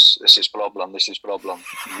 this is problem.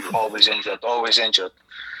 You're always injured. I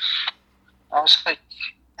was like,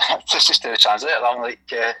 this is to the translator. I'm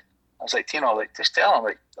like, I was like, "Tino, like, just tell him,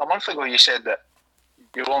 like, a month ago you said that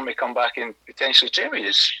you want me to come back and potentially train with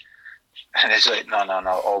you." And he's like,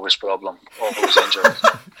 no, always problem, always injured."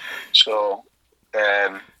 So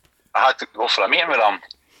I had to go for a meeting with him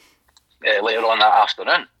later on that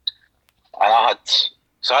afternoon, and I had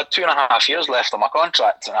 2.5 years left on my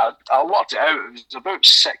contract, and I worked it out. It was about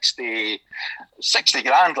 60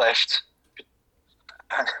 grand left.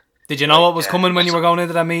 Did you know what was coming when you were going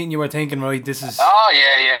into that meeting? You were thinking, right, this is... Oh,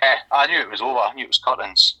 yeah. I knew it was over. I knew it was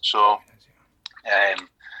curtains. So,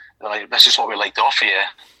 like, "This is what we'd like to offer you."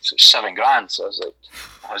 So it's 7 grand. So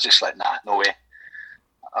I was just like, "Nah, no way."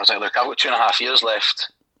 I was like, "Look, I've got 2.5 years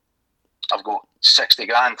left. I've got 60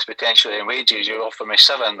 grand potentially in wages. You offer me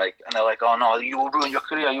 7, like," and they're like, "Oh no, you will ruin your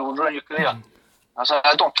career. I was like,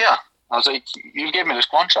 "I don't care." I was like, "You gave me this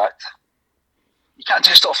contract. You can't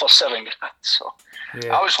just offer 7 grand." So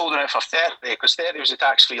yeah. I was holding it for 30 because 30 was the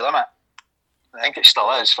tax-free limit. I think it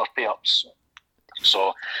still is for pay-ups.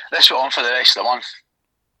 So this went on for the rest of the month.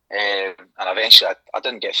 And eventually I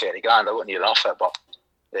didn't get 30 grand. I wouldn't even offer it, but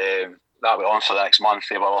that went on for the next month.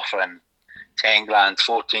 They were offering 10 grand,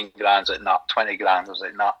 14 grand. I was like, "Nah." 20 grand. I was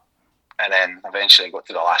like, "Nah." And then eventually I got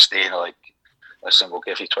to the last day and they're like, "Listen, we'll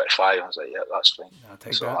give you 25. I was like, "Yeah, that's fine."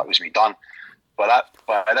 So that was me done. But at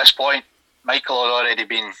this point, Michael had already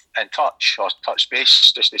been in touch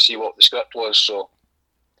base just to see what the script was. So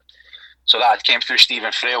that came through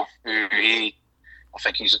Stephen Frail, who I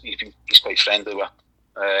think he's quite friendly with.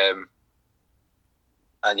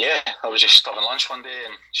 And yeah, I was just having lunch one day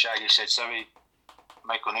and Shaggy said, "Sivvy,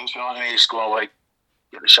 Michael Neal's been on to me. He's going to like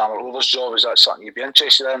get the Shamrock Rovers job. Is that something you'd be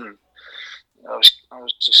interested in?" I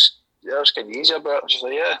was just, yeah, it was kind of easy about it. I was just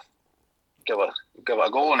like, yeah, give it a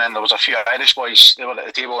go. And then there was a few Irish boys, they were at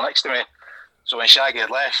the table next to me. So when Shaggy had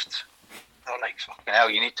left, they were like, fucking hell,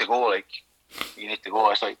 you need to go. Like, you need to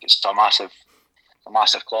go. It's like, it's a massive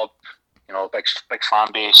club, you know, big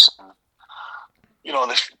fan base. And, you know,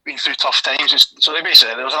 they've been through tough times. So they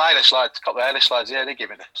basically, there was a couple of Irish lads, yeah, they gave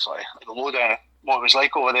me the lowdown of what it was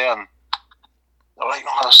like over there. And they were like,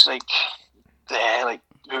 no, there's like,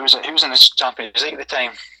 who was in the Champions League at the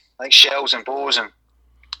time? Like Shells and Bows, and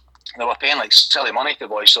they were paying like silly money to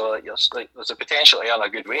boys. So there's a potential to earn a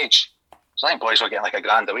good wage. So I think boys were getting like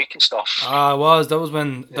 $1,000 a week and stuff. Ah, that was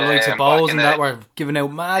when the likes of Bows and that were giving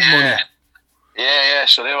out mad money. Yeah.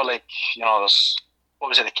 So they were like, you know, what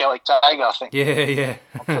was it, the Celtic Tiger, I think. Yeah.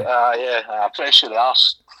 I'm pretty sure the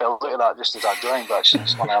arse fell out of that just as I joined, but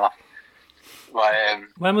it's funny enough. But,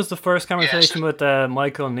 when was the first conversation with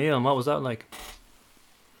Michael O'Neill, and what was that like?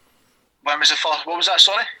 When was the first? What was that?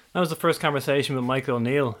 Sorry. That was the first conversation with Michael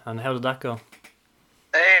O'Neill, and how did that go?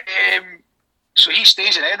 So he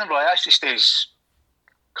stays in Edinburgh. He actually stays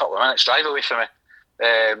a couple of minutes drive away from me.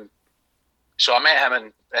 So I met him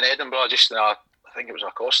in Edinburgh, just in I think it was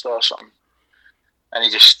a Costa or something. And he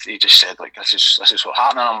just said, like, this is what's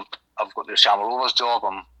happening. I've got the Shamrock Rovers job.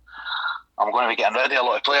 I'm going to be getting rid of a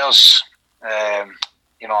lot of players.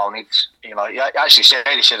 You know, I'll need. You know, he actually said,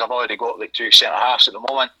 I've already got like 2 centre halves at the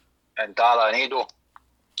moment, and Dara and Edo.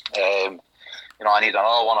 You know, I need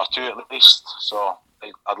another 1 or 2 at least. So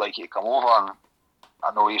I'd like you to come over, and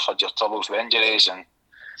I know you've had your troubles with injuries and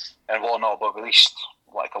whatnot, but at least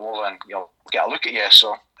I'd like to come over and, you know, get a look at you.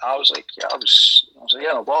 So I was like, yeah,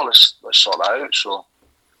 no ball, let's sort that out. So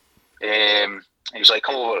he was like,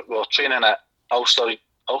 come over, we were training at Ulster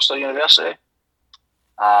University,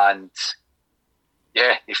 and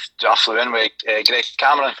yeah, I flew in with Greg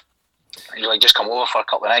Cameron. He was like, just come over for a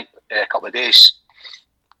couple of days,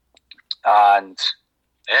 and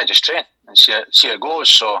yeah, just train and see how it goes.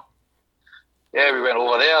 So yeah, we went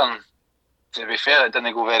over there, and to be fair, it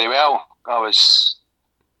didn't go very well. I was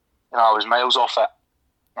miles off it.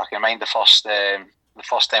 I can mind the first time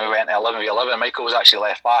we went to 11v11, Michael was actually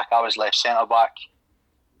left back, I was left centre back.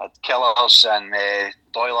 I had Killers and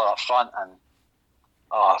Doyler up front, and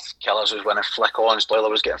Killers was winning flick-ons, Doyler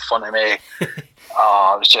was getting in front of me. It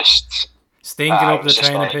was just stinking up the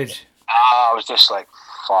training pitch. I was just like,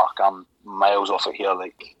 fuck, I'm miles off it here,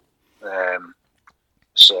 like.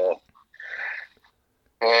 So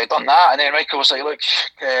done that, and then Michael was like, look,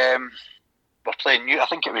 we're playing I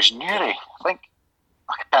think it was Newry.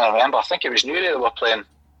 I can't remember. I think it was Newry that we were playing.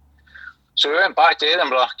 So we went back to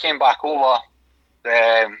Edinburgh, came back over,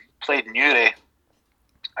 played Newry.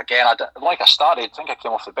 Again, I started, I think I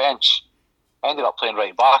came off the bench. I ended up playing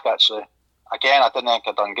right back, actually. Again, I didn't think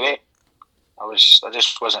I'd done great. I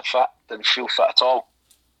just wasn't fit, didn't feel fit at all.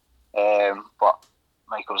 But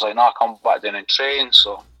Michael was like, no, come back down and train.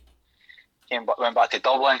 So went back to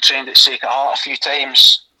Dublin, trained at Sacred Heart a few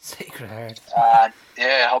times. Sacred Heart. And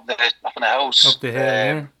yeah, up in the hills. Up the hill,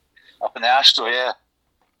 yeah. Up in the Astro, yeah.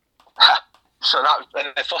 So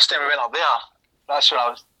the first time we went up there, that's when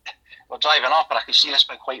we're driving up, and I could see this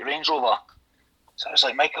big white Range Rover. So I was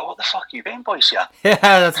like, Michael, what the fuck are you doing, boys here?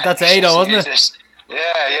 Yeah, that's Ada, wasn't it?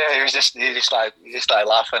 Yeah. He just started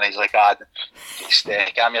laughing. He's like, just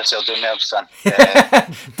calm yourself down there, son.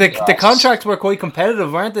 The contracts were quite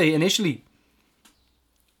competitive, weren't they, initially?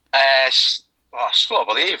 I still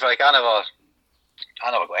believe. Like, I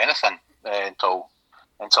never got anything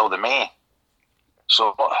until the May.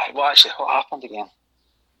 So what happened again?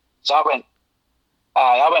 So I went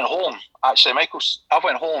home. Actually, I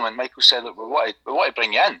went home, and Michael said, look, we want to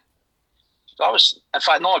bring you in. So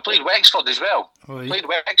I played Wexford as well. Oh, yeah. Played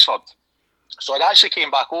Wexford. So I actually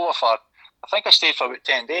came back over I think I stayed for about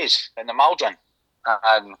 10 days in the Maldron,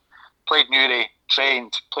 and played Newry,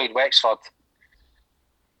 trained, played Wexford.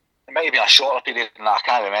 It might have been a shorter period than that, I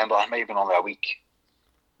can't remember. It might have been only a week.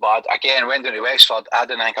 But again, went down to Wexford. I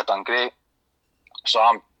didn't think I'd done great. So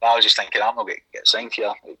I was just thinking, I'm not going to get signed here.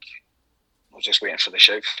 Like, I was just waiting for the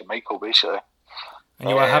shout from Michael, basically. And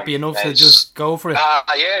you were happy enough to just go for it?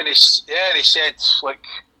 Yeah, and he said, like,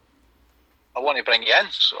 I want to bring you in.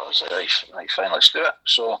 So I was like, fine, let's do it.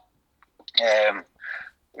 So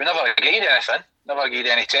we never agreed anything, never agreed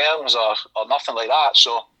any terms or nothing like that.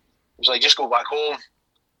 So it was like, just go back home,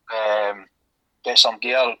 get some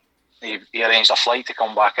gear. He arranged a flight to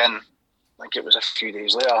come back in. I think it was a few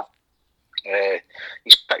days later.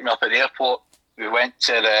 He's picked me up at the airport. We went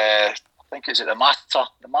to I think it's at the Mater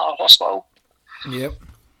Hospital. Yep.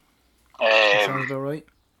 Sounds about right.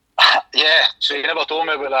 Yeah, so he never told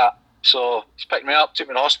me about that. So he's picked me up, took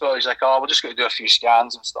me to the hospital. He's like, we're just going to do a few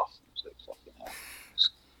scans and stuff. I was like, fucking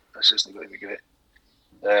this isn't going to be great.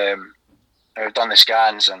 I've done the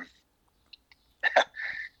scans and.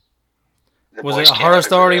 Was it a horror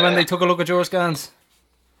story when they took a look at your scans?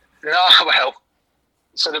 No, well,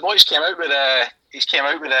 so the boys came out with a. He's came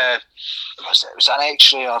out with a. Was it an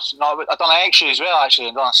X-ray or no? I done an X-ray as well actually,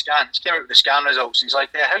 and done a scan. He came out with the scan results. He's like,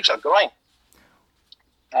 "Yeah, how's your groin?"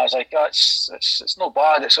 I was like, "Oh, it's not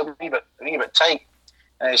bad. It's a wee bit tight."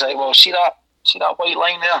 And he's like, "Well, see that white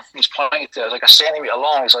line there?" He's pointing to it. It's like a centimetre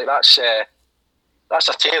long. He's like, "That's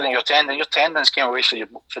a tear in your tendon. Your tendons came away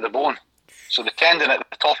for the bone. So the tendon at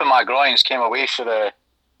the top of my groins came away for the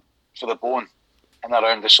bone, and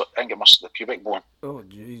around I think it must be the pubic bone." Oh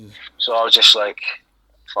Jesus! So I was just like,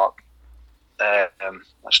 "Fuck,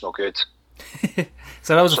 that's no good."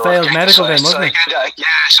 So that was a failed medical then, wasn't it?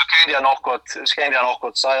 So kind of an awkward. It was kind of an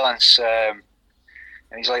awkward silence, and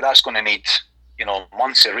he's like, "That's going to need,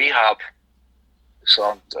 months of rehab."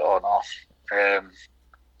 So oh no,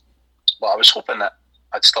 but I was hoping that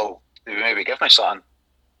they would maybe give me something,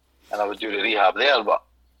 and I would do the rehab there. But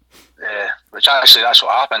which actually that's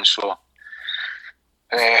what happened. So.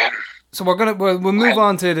 So we'll move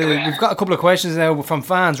on to we've got a couple of questions now from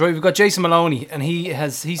fans, right? We've got Jason Maloney, and he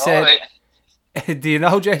said, right. Do you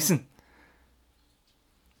know Jason?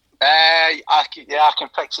 I can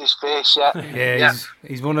picture his face. Yeah,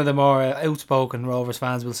 he's one of the more outspoken Rovers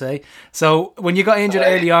fans, we'll say. So when you got injured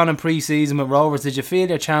early on in pre-season with Rovers, did you feel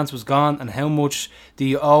your chance was gone? And how much do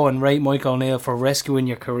you owe and rate Mike O'Neill for rescuing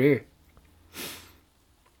your career?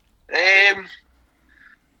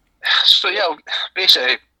 So yeah,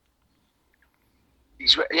 basically,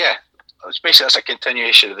 that's a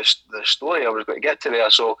continuation of the story I was going to get to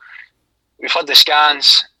there. So we've had the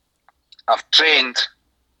scans. I've trained.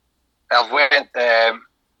 I've went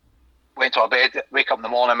to our bed. Wake up in the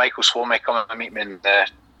morning. Michael's phone me, come and meet me in the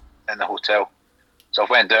hotel. So I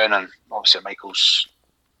went down, and obviously Michael's.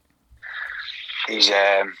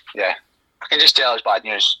 I can just tell it's bad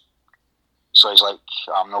news. So he's like,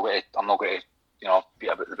 I'm not going to. Beat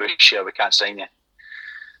about the bush here, we can't sign you.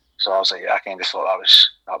 So I was like, I kind of thought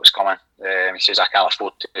that was coming. He says, I can't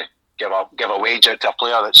afford to give a wage out to a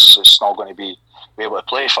player that's not going to be able to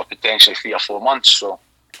play for potentially 3 or 4 months. So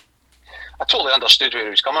I totally understood where he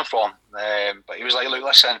was coming from. But he was like, look,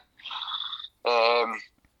 listen, go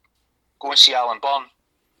and see Alan Byrne,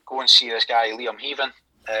 go and see this guy Liam Heaven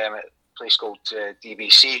at a place called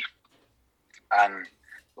DBC, and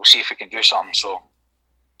we'll see if we can do something. So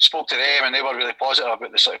spoke to them, and they were really positive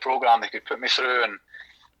about the sort of programme they could put me through, and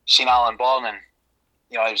seen Alan Byrne, and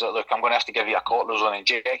he was like, look, I'm going to have to give you a cortisone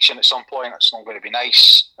injection at some point. It's not going to be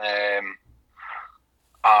nice,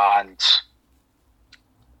 and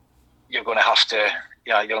you're going to have to,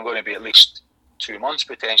 you're going to be at least 2 months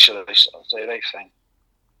potentially. I was like, right, fine.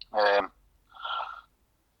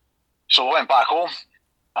 So I went back home,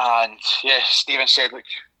 and Stephen said, look,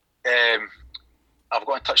 I've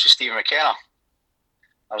got in touch with Stephen McKenna.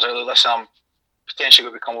 I was like, look, listen, I'm potentially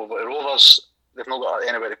going to come over to Rovers. They've not got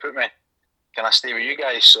anywhere to put me. Can I stay with you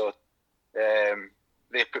guys? So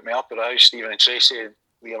they put me up at the house, Stephen and Tracy,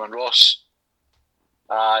 Liam and Ross.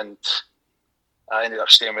 And I ended up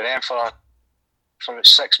staying with them for about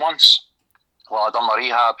 6 months while I'd done my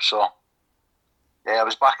rehab. So I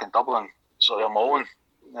was back in Dublin, sort of on my own,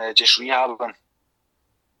 just rehabbing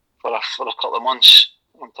for a couple of months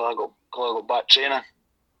until I got back training.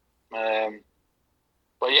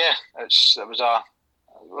 But it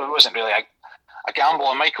wasn't really a gamble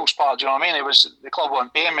on Michael's part. Do you know what I mean? It was the club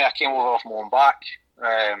weren't paying me. I came over off my own back.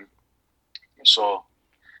 I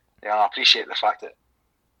appreciate the fact that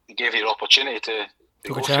he gave you the opportunity to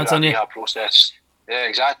took go a through chance that on you. rehab process. Yeah,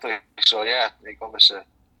 exactly. So obviously,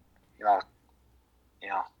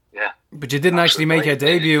 But you didn't actually make your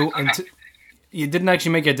debut until. You didn't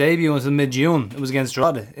actually make your debut until mid-June. It was against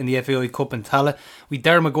Drogheda in the FAI Cup in Tala. We had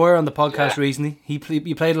Darren Maguire on the podcast recently. You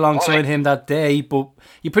played alongside him that day, but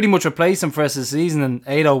you pretty much replaced him for the rest of the season, and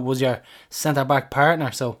Ado was your centre-back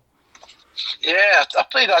partner. So yeah, I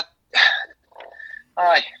played that.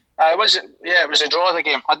 Aye, it was a Drogheda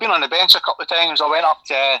game. I'd been on the bench a couple of times. I went up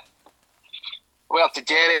to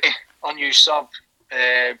Derry, unused sub.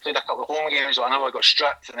 Played a couple of home games. I know I got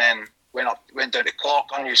stripped, and then went down to Cork,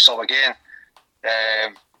 unused sub again.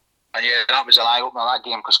 That was an eye opener, that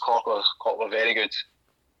game, because Cork were very good.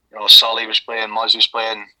 Sully was playing, Muzz was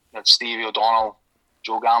playing, you had Stevie O'Donnell,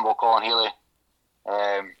 Joe Gamble, Colin Healy.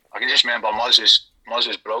 I can just remember Muzz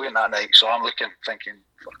was brilliant that night. So I'm thinking,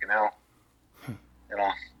 fucking hell,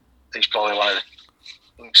 he's probably one of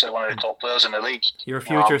the top players in the league. Your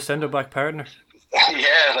future centre-back partner.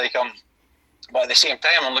 But at the same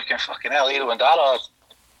time, I'm looking, fucking hell, Ado and Dara,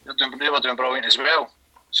 they were doing brilliant as well.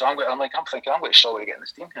 So I'm thinking I'm going to struggle to get in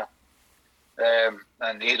this team here.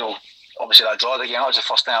 And Ado, obviously that draw the game, that was the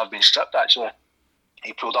first time I've been stripped actually.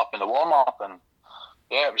 He pulled up in the warm up, and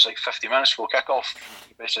yeah, it was like 50 minutes before kick-off.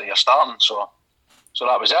 Basically you're starting, so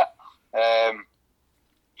that was it.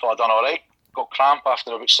 Thought I'd done alright. Got cramp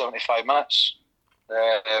after about 75 minutes.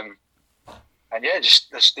 And yeah,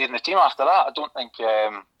 just stayed in the team after that. I don't think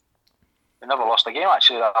we never lost a game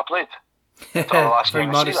actually that I played. Until the last Very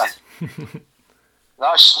game of the modest. season.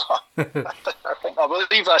 I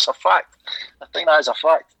believe that's a fact. I think that is a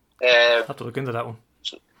fact. I'll have to look into that one.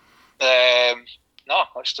 No,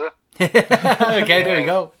 that's true. Okay, there we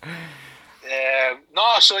go.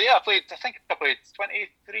 No, so yeah, I think I played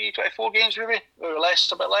 23, 24 games maybe, or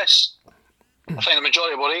less, a bit less. I think the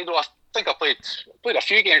majority were Ado. I think I played a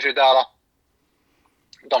few games with Dara.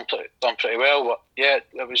 Done pretty well, but yeah,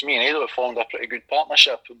 it was me and Ado that formed a pretty good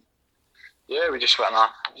partnership. And yeah, we just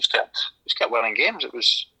kept winning games. It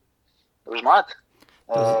was mad.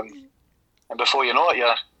 And before you know it,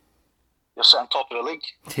 you're sitting top of the league.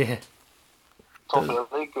 Yeah. Top of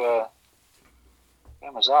the league.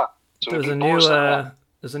 When was that? So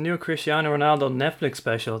There's a new Cristiano Ronaldo Netflix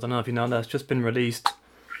special. I don't know if you know that. It's just been released,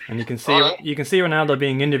 and you can see Ronaldo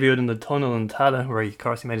being interviewed in the tunnel in Tala, where he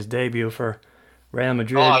made his debut for Real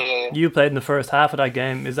Madrid. Yeah. You played in the first half of that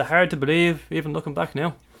game. Is it hard to believe, even looking back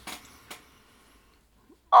now?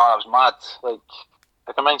 Oh, I was mad. Like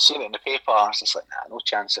I mind seeing it in the paper. I was just like, nah, no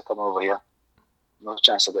chance of coming over here. No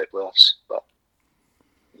chance of play playoffs. But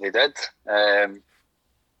they did. And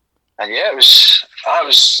yeah, it was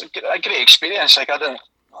a great experience. Like I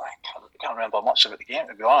can't remember much about the game,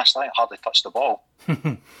 to be honest. I hardly touched the ball.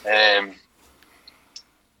 But I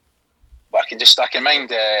can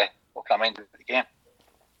mind what can I mind about the game?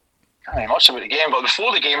 Can't remember much about the game. But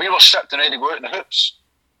before the game, we were stripped and ready to go out in the hoops.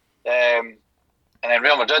 And then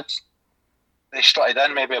Real Madrid, they strutted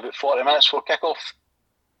in maybe about 40 minutes before kick-off.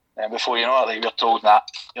 And before you know it, you're told that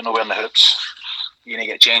you're nowhere in the hoops. You need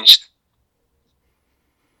to get changed.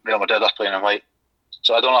 Real Madrid are playing in white.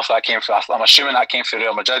 So I don't know if that came from, I'm assuming that came from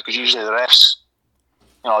Real Madrid, because usually the refs,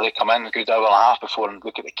 they come in a good hour and a half before and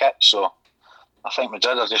look at the kit. So I think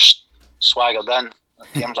Madrid are just swaggered in.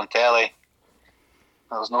 The game's on telly.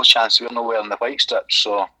 There's no chance we're nowhere in the white strips.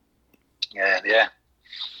 So yeah.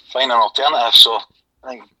 Find an alternative. So I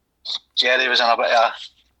think Jerry was in a bit of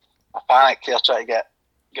a panic there, trying to get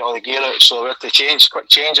all the gear out. So we had to quick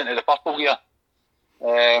change into the purple gear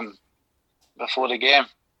before the game.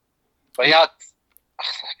 But yeah, I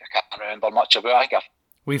can't remember much about it.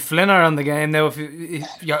 We've Flinner on the game now. If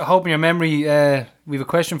you're hoping your memory, we have a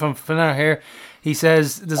question from Flinner here. He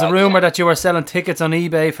says, there's a rumour that you were selling tickets on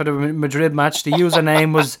eBay for the Madrid match. The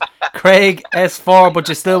username was Craig S4, but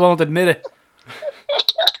you still won't admit it.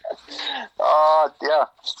 Yeah.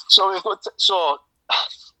 So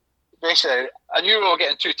basically, I knew we were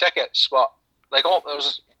getting 2 tickets, but like all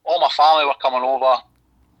my family were coming over,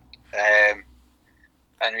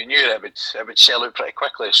 and we knew that it would sell out pretty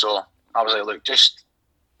quickly. So I was like, look, just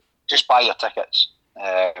buy your tickets.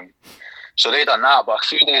 So they done that, but a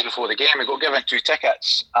few days before the game, we got given 2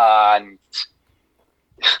 tickets, and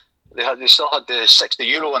they still had the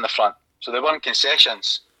 €60 in the front, so they weren't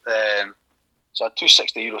concessions. So I had 2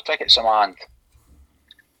 €60 tickets in my hand,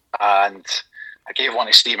 and I gave one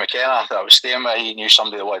to Steve McKenna that I was staying with. He knew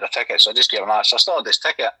somebody that wanted a ticket, so I just gave him that. So I still had this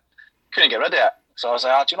ticket, couldn't get rid of it. So I was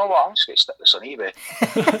like, do you know what? I'm just going to stick this on eBay.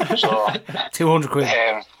 So 200 quid.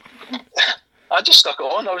 I just stuck it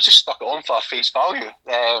on. I was just stuck it on for face value.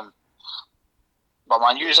 But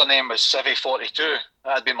my username was Civi42.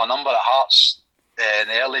 That had been my number at Hearts in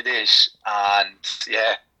the early days. And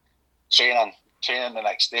yeah, training the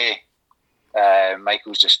next day.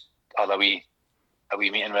 Michael's just had a wee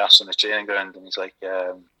meeting with us in the training ground, and he's like,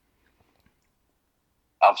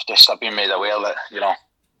 I've been made aware that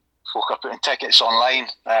folk are putting tickets online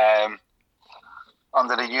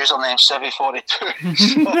under the username Civi42.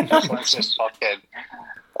 So it's just fucking,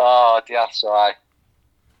 oh dear. So I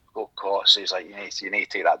got caught. So he's like, you need to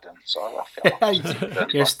take that down. So I felt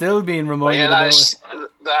like you're still being reminded about it.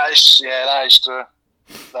 That is true.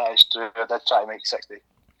 That is true. I did try to make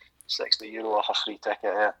 €60 off a free ticket.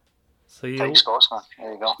 Yeah. So Take Scotsman.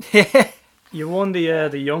 There you go. You won the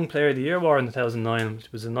Young Player of the Year award in 2009,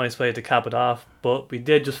 which was a nice way to cap it off. But we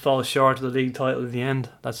did just fall short of the league title at the end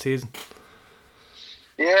that season.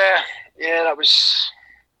 Yeah, that was.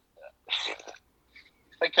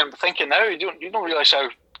 Thinking now, you don't realise how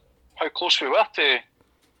close we were to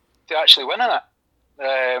actually winning it.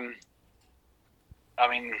 I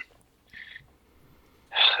mean,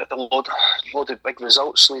 a load of big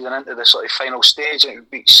results leading into the sort of final stage.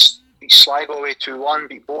 It beat Sligo away 2-1,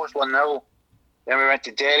 beat Both 1-0. Then we went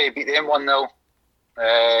to Derry, beat them 1-0.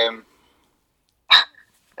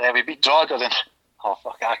 We beat Drogheda then. Oh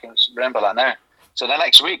fuck, I can remember that now. So the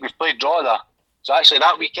next week we've played Drogheda. So actually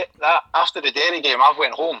that week, that after the Derry game, I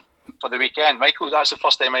went home for the weekend. That's the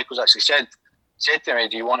first time Michael's actually said to me,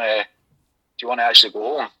 "Do you want to actually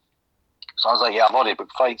go home?" So I was like, "Yeah, I've already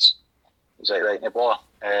booked flights." He's like, "Right, no bother."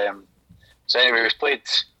 So anyway, we've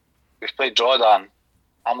played Drogheda, and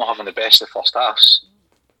I'm not having the best of first halves.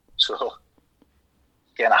 So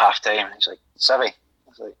getting at half time, he's like, "Civvy." I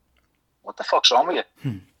was like, "What the fuck's wrong with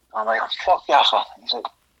you?" I'm like, "I'm fucked, Gaffer." He's like,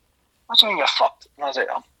 "What do you mean you're fucked?" And I was like,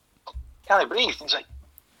 "Can't I breathe?" He's like,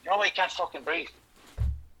 "You know why you can't fucking breathe?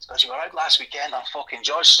 It's because you were out last weekend on fucking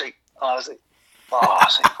George Street." And I was like, "Oh," I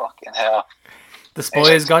was like, "Fucking hell." The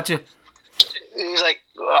spoils got you. He's like,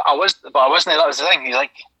 I wasn't. That was the thing. He's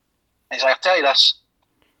like, "I'll tell you this.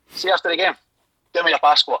 See after the game, give me your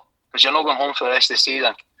passport because you're not going home for the rest of the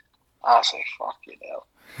season." I was like, "Fucking hell."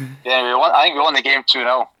 Yeah, I think we won the game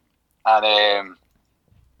 2-0, and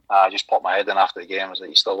I just popped my head in after the game. I was like,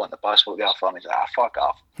 "You still want the passport there for me?" He's like, "Fuck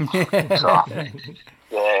off."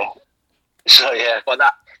 So yeah, but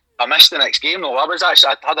I missed the next game though. I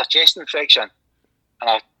had a chest infection,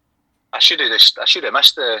 and I should have missed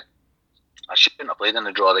I shouldn't have played in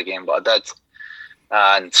the draw of the game, but I did.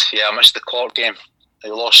 And yeah, I missed the Cork game. They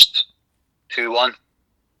lost 2-1,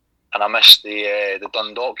 and I missed the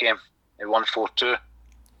Dundalk game. They won 4-2,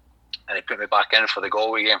 and he put me back in for the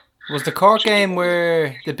Galway game. Was the Cork game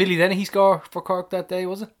where the Billy Dennehy score for Cork that day,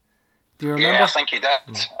 was it? Do you remember? Yeah, I think he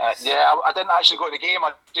did. I didn't actually go to the game.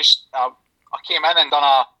 I came in and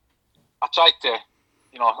I tried to,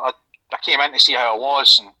 I came in to see how I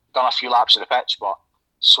was and done a few laps of the pitch, but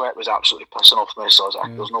sweat was absolutely pissing off me, so I was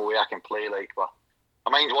like, "There's no way I can play." But I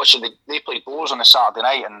mind watching they played Bowes on the Saturday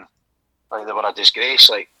night, and they were a disgrace.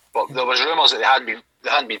 But there was rumours that they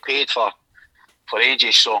hadn't been paid for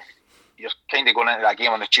ages, so you're kind of going into that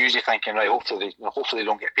game on the Tuesday thinking, right, hopefully they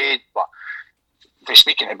don't get paid. But if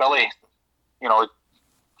speaking to Billy, a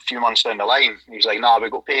few months down the line, he was like, "Nah,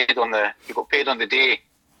 we got paid on the day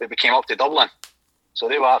that we came up to Dublin." So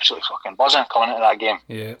they were absolutely fucking buzzing coming into that game.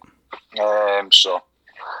 Yeah.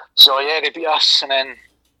 So yeah, they beat us, and then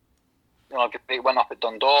a great win up at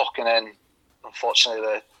Dundalk, and then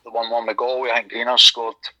unfortunately the 1-1 with Galway. I think Greener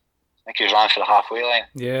scored. I think he was ran for the halfway line.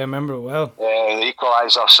 Yeah, I remember it well. The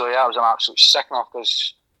equaliser. So yeah, it was an absolute sickener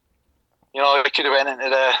because we could have went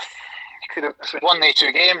into if we'd won the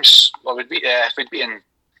 2 games. Well, if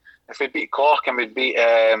we'd beat Cork and we'd beat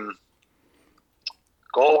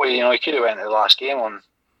Galway, we could have went into the last game on.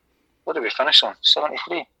 What did we finish on?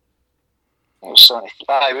 73. It was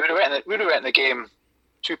 75. We would have went in the game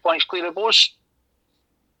 2 points clear of Bowes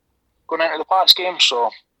going into the Pats game.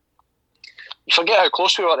 So you forget how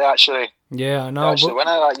close we were to actually. Yeah, I know. Actually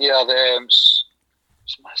winning that year. It's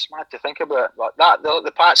mad to think about. But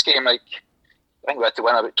the Pats game, I think we had to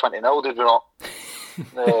win about 20-0, did we not?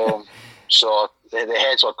 So the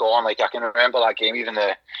heads were gone. I can remember that game.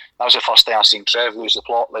 That was the first time I seen Trev lose the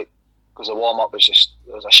plot. Because the warm up was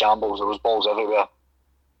it was a shambles. There was balls everywhere.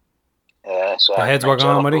 So the heads were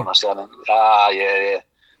gone, buddy. Yeah.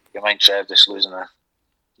 You mind Trev just losing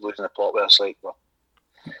the plot with us, but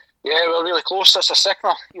yeah, we were really close. That's a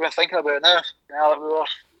sickener. Even thinking about it now, we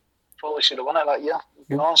probably should have won it that year. To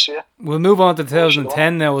be honest with you. We'll move on to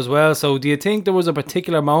 2010 now as well. So, do you think there was a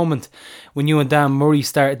particular moment when you and Dan Murray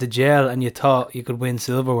started to gel and you thought you could win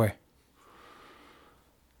silverware?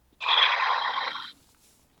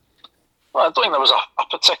 Well, I don't think there was a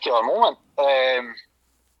particular moment.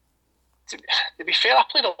 To be fair, I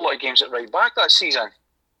played a lot of games at right back that season.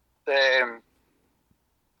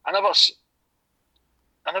 I never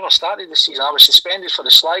started the season. I was suspended for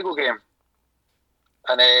the Sligo game,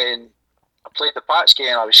 and then I played the Pats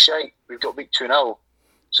game. I was shite. We got beat 2-0,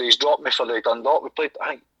 so he's dropped me for the Dundalk. I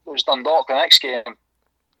think it was Dundalk the next game.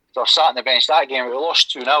 So I sat on the bench that game. We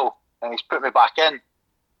lost 2-0, and he's put me back in.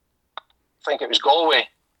 I think it was Galway.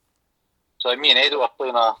 So me and Edo were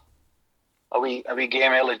playing a wee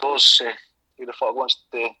game early doors. Who the fuck wants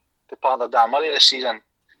to partner Dan Murray this season?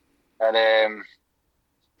 And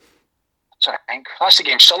so I think that's the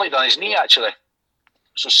game Sully done his knee actually.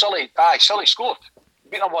 So Sully scored.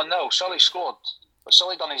 Beat him 1-0. Sully scored, but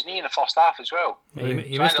Sully done his knee in the first half as well. Yeah,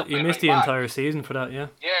 he missed the entire season for that. Yeah.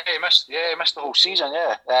 Yeah, he missed the whole season.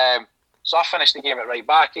 Yeah. So I finished the game at right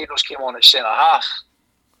back. Edos came on at centre half,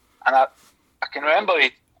 and I can remember I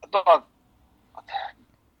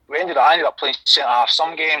ended up playing centre half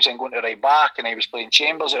some games and going to right back, and he was playing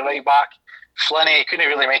Chambers at right back. Flinney couldn't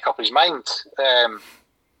really make up his mind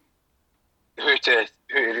who to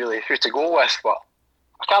go with, but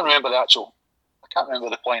I can't remember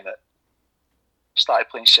the point that started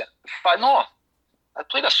playing centre. But no, I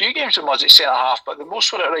played a few games with Muzz at centre half, but the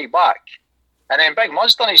most were at right back. And then Big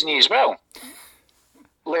Muzz done his knee as well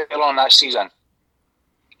later on that season.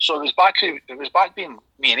 So it was back being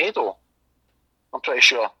me and Edo. I'm pretty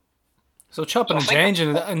sure. So chopping and I think-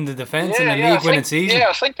 changing in the defence in the league winning season. Yeah,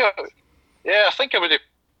 I think I would have.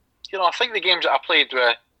 I think the games that I played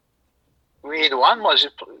with Edo and Muzz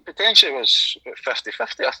potentially was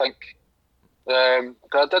 50-50. I think. I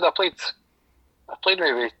played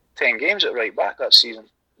maybe 10 games at right back that season.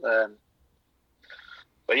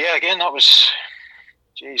 But yeah, again that was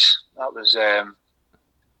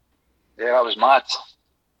mad.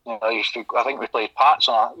 I think we played Pats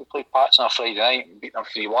on a Friday night and beat them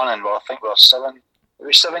 3-1, and I think we were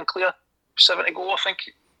 7 clear, 7 to go. I think,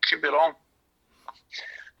 could be wrong.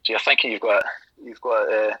 So you're thinking you've got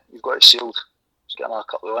it sealed. Just getting a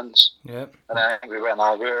couple of wins. Yeah. And I think we went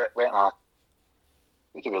on.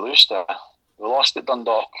 Who did we lose there? We lost at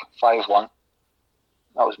Dundalk 5-1.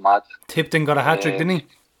 That was mad. Tipton got a hat trick, didn't he?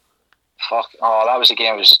 Fuck! Oh, that was the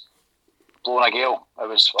game. It was blowing a gale. It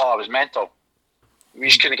was mental. We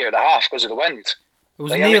just couldn't get out of half because of the wind. It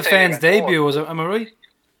was Like, Neil every time we Fenn's went debut, forward- was it? Am I right?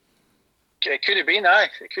 It could have been, aye.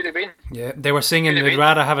 It could have been. Yeah, they were singing Could have they'd been.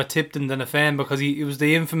 rather have a Tipton than a Fenn because it was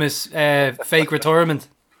the infamous fake retirement.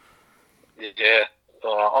 Yeah.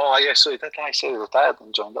 So he did. I said he retired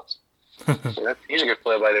and joined us. So he's a good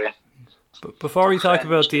player, by the way. But before we talk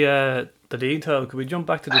about the league title, could we jump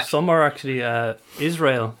back to the summer, actually,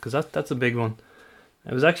 Israel, because that's a big one.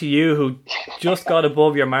 It was actually you who just got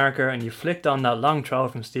above your marker and you flicked on that long throw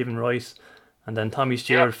from Stephen Rice, and then Tommy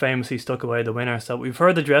Stewart famously stuck away the winner. So we've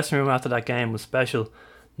heard the dressing room after that game was special,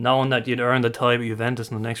 knowing that you'd earned the tie with Juventus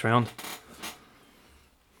in the next round.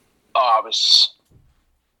 Oh,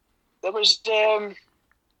 everyone was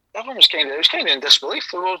kind of in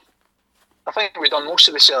disbelief. I think we'd done most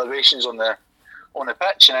of the celebrations on the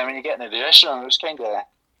pitch, and then when you get in the dressing room, it was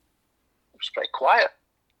pretty quiet.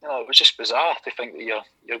 It was just bizarre to think that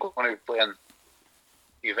you're going to be playing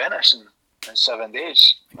Juventus in 7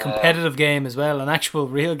 days. A competitive game as well, an actual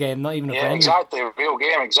real game, not even a Yeah, friendly. exactly, a real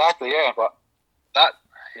game, exactly. Yeah, but that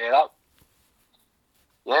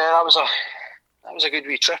was a good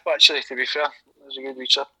wee trip, actually. To be fair, it was a good wee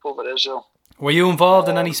trip over to Israel. Were you involved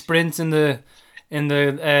in any sprints in the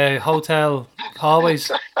hotel hallways?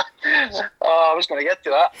 I was going to get to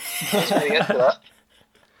that.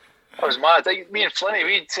 That was mad. Me and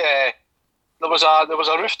Flinny, there was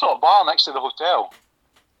a rooftop bar next to the hotel,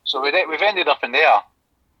 so we've ended up in there,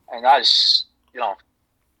 and as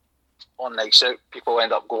on nights out, people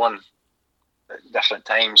end up going at different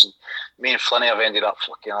times, and me and Flinny have ended up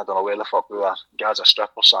fucking, I don't know where the fuck we were, Gaza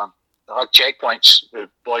Strip or something. They had checkpoints with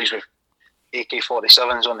boys with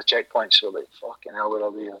AK-47s on the checkpoints. We're like, fucking hell, where are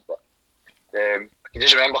we? But I can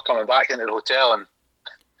just remember coming back into the hotel and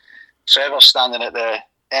Trevor's standing at the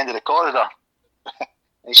end of the corridor and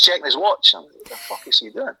he's checking his watch. I'm like, what the fuck is he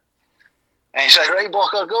doing? And he's like, right,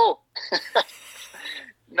 Bocker, go.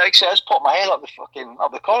 Next thing I just popped my head up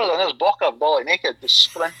the corridor, and there's Bocker, bollock naked, just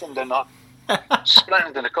sprinting down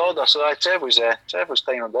the corridor. So Trevor's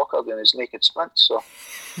timing Bocker doing his naked sprint. So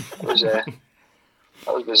it was that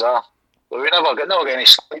was bizarre. But we never got any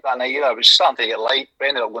sleep that night either. It was starting to get light. We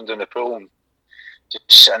ended up going down the pool and just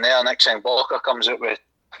sitting there. Next thing, Bocker comes out with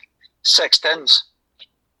 6 tins.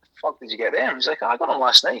 Fuck, did you get them? He's like, I got them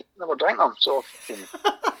last night. Never drank them. So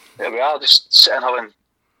there we are, just sitting having,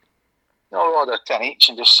 we ordered a 10 each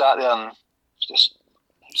and just sat there and just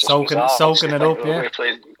Soaking it up, yeah. Go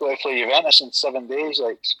to play Juventus in 7 days,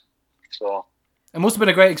 like, so. It must have been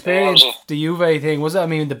a great experience, Yeah, the Juve thing, was it? I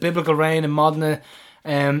mean, the biblical rain in Modena,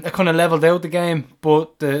 it kind of levelled out the game,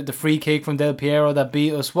 but the free kick from Del Piero that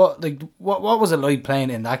beat us, what was it like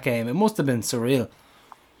playing in that game? It must have been surreal.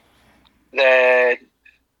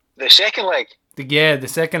 The second leg. The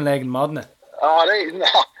second leg in Modena. Oh, right. No.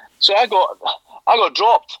 So I got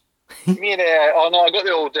dropped. Me and I got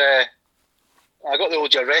the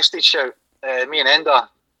old arrested shout. Me and Enda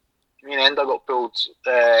got pulled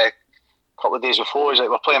a couple of days before. He's like,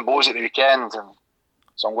 we're playing Bows at the weekend, and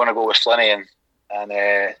so I'm going to go with Flinny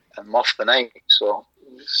and Muff the night. So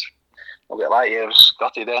I'll get that. Yeah, I was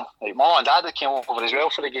gutted there. Like, Mum and Dad came over as well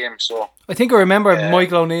for the game. So I think I remember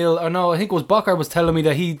Michael O'Neill, or no, I think it was Bucker was telling me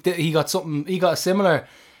that he got a similar.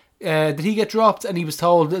 Did he get dropped? And he was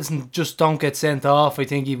told, listen, just don't get sent off. I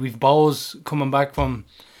think we've Bows coming back from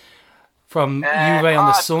Juve on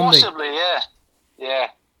the Sunday. Possibly, yeah.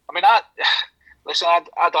 I mean, I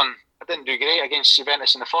didn't do great against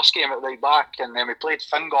Juventus in the first game at right back, and then we played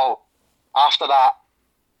Fingal after that.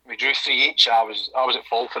 We drew 3 each. I was at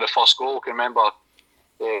fault for the first goal. I can remember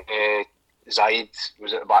Zaid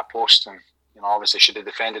was at the back post and obviously should have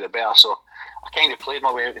defended it better. So I kind of played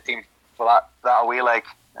my way out the team for that away leg.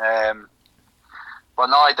 But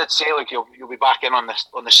no, I did say like you'll be back in on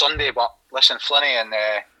the Sunday. But listen, Flinney and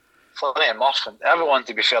Muff and everyone,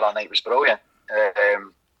 to be fair, that night was brilliant.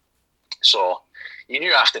 So you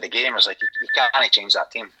knew after the game, it was like you can't change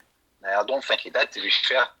that team. I don't think he did, to be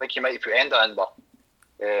fair. I think he might have put Enda in, but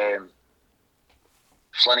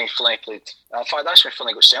Flinney played. In fact, that's when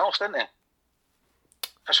Flinney got sent off, didn't he?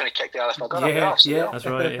 That's when he kicked the Alice McGunness. Yeah, that's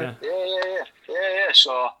right. Yeah. Yeah.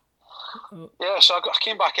 So I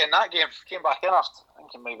came back in that game. Came back in after I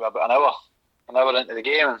think maybe about an hour into the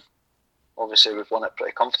game, and obviously we've won it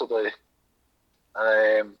pretty comfortably.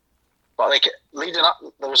 But like leading up,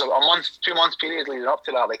 there was a 2-month period leading up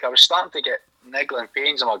to that. Like I was starting to get niggling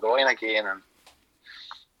pains in my groin again, and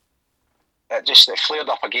it flared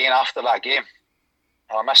up again after that game.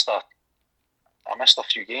 And I missed a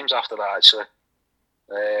few games after that actually,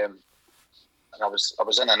 and I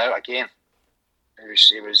was in and out again. He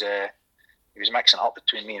was mixing it up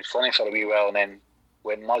between me and Flinney for a wee while, and then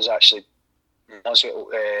when Muzz went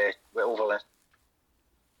over and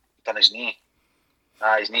done his knee.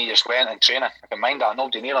 His knee just went in training. I can mind that.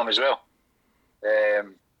 Nobody near him as well.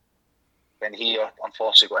 When he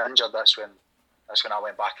unfortunately got injured, that's when I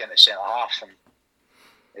went back into centre half and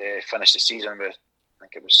finished the season with, I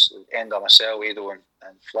think it was Enda, Marcel, Ado and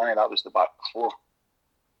Flinney. That was the back four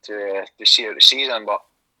to see out the season. But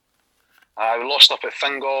we lost up at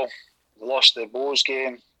Fingal. We lost the Bows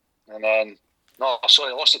game, and then lost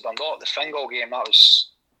at Dundalk. The Fingal game, that was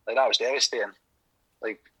devastating.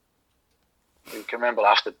 Like, you can remember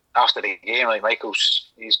after the game, like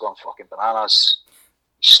he's gone fucking bananas.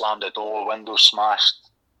 He slammed the door, window smashed.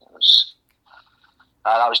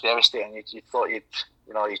 That was devastating. You thought you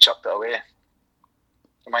chucked it away.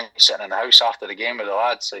 I mind sitting in the house after the game with the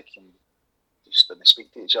lads, like, and just didn't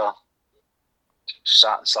speak to each other. Just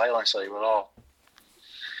sat in silence, like we're all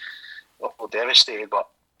devastated. But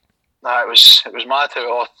it was mad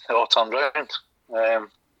how it all turned round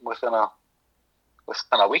within a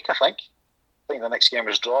week, I think. I think the next game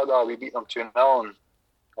was draw. We beat them 2-0, and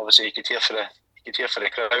obviously you could hear for the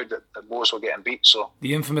crowd that Bows were getting beat. So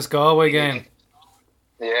the infamous Galway game.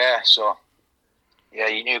 Yeah, so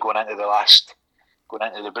you knew going into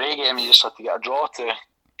the Bray game, you just had to get a draw to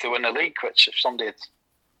win the league. Which if somebody had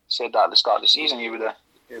said that at the start of the season, you would have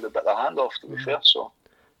bit their hand off. To be fair, so.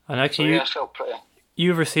 And actually, I felt pretty.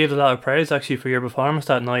 You've received a lot of praise actually for your performance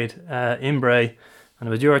that night in Bray. And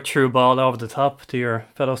it was your true ball over the top to your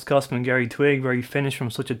fellow Scotsman Gary Twigg, where you finished from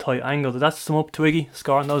such a tight angle. Did that sum up Twiggy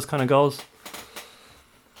scoring those kind of goals?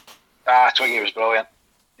 Twiggy was brilliant.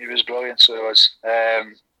 He was brilliant, so he was.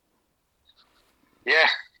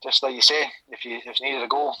 Just like you say, if you needed a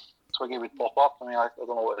goal, Twiggy would pop up. I mean, I don't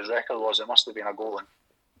know what his record was. It must have been a goal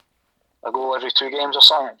every 2 games or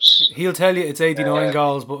something. He'll tell you it's 89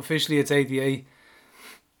 goals, but officially it's 88.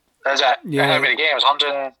 Is it? Yeah. How many games?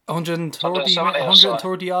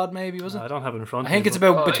 130 odd maybe, was it? I don't have it in front I of me. think it's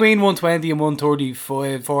about between 120 and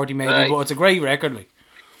 135, 40 maybe, right. But it's a great record. Like.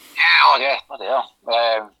 Yeah, bloody hell.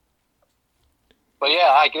 But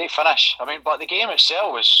yeah, great finish. I mean, but the game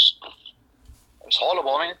itself was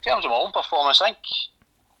horrible. I mean, in terms of my own performance, I think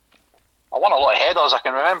I won a lot of headers, I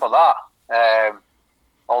can remember that.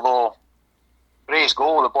 Although Bray's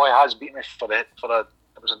goal, the boy has beaten me for it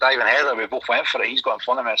was a diving header. We both went for it. He's got in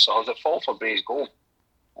front of me, so I was at fault for Bray's goal,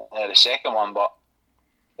 the second one. But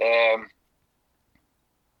I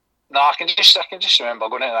can just remember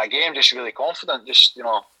going into that game just really confident. Just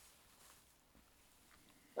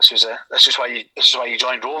this is why you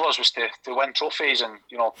joined Rovers, was to win trophies and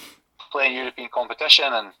play in European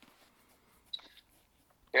competition. And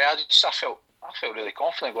I felt really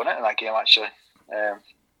confident going into that game actually.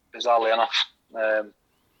 Bizarrely enough.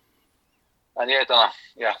 And I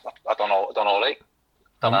done all right.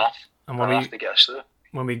 Done enough. And enough to get us through.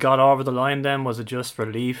 When we got over the line, then was it just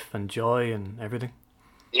relief and joy and everything?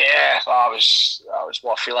 Yeah, that was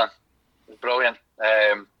what a feeling. It was brilliant.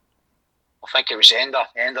 I think it was Enda.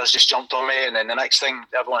 Enda's just jumped on me, and then the next thing,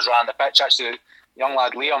 everyone's ran the pitch. Actually, the young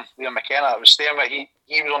lad Liam McKenna that was staying with, he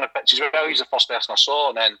was on the pitch as well. He's the first person I saw,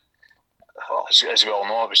 and then as we all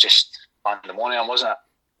know, it was just pandemonium, wasn't it?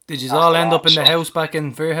 Did you all end up in the house back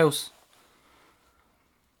in Fairhouse?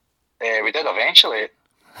 We did eventually.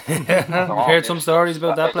 I've heard some stories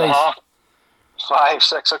about that place. 5,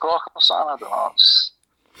 6 o'clock or something, I don't know.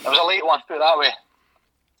 It was a late one, put it that way.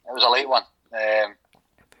 It was a late one.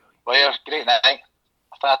 But yeah, great night.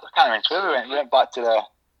 I can't remember where we went. We went back to the...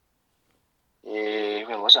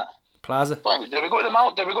 where was it? Plaza. Did we go to the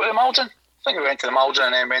Maldron? I think we went to the Maldron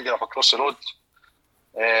and then we ended up across the road.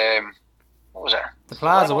 What was it? The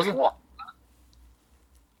Plaza, was it?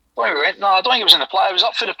 don't think we went. No, I don't think it was in the plaza. It was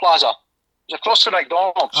up for the plaza. It was across from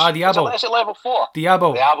McDonald's. Ah, the Abo. Is it level 4? The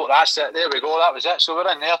Abo. The Abo, that's it. There we go. That was it. So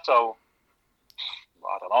we're in there till,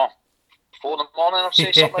 I don't know, 4 in the morning, I'd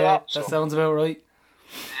say, something like that. That sounds about right.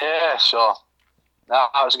 Yeah, so that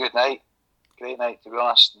was a good night. Great night, to be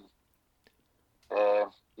honest.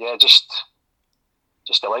 And, yeah, just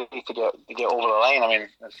delighted to get over the line. I mean,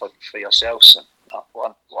 for yourselves, and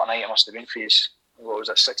what a night it must have been for you. What was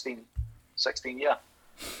it, 16 year?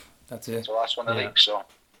 That's it. So last one of the league. So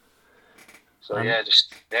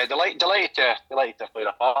delighted to play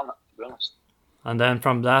a part in it, to be honest. And then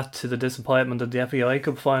from that to the disappointment of the FAI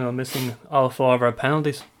Cup final, missing all 4 of our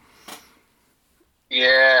penalties.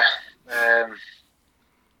 Yeah, that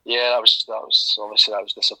was obviously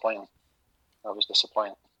disappointing. That was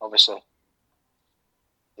disappointing, obviously.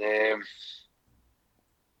 Yeah,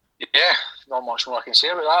 not much more I can say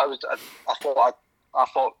about that. I thought I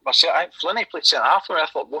think Flinney played centre half for me. I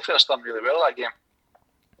thought both of us done really well that game.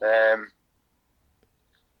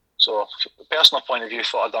 So, from a personal point of view, I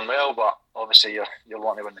thought I'd done well, but obviously you're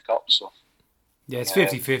wanting to win the cup. So yeah, it's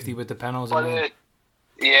 50-50 with the penalties. The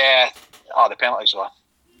penalties were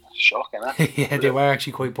shocking. Yeah, they were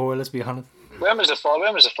actually quite poor. Let's be honest. When was the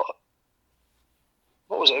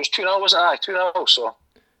what was it? It was 2-0, wasn't it? 2-0. So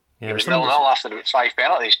yeah, it was 0-0 after the 5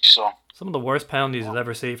 penalties. So some of the worst penalties you'll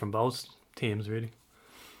ever see from both teams, really.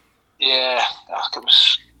 Yeah, it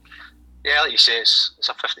was. Yeah, like you say, it's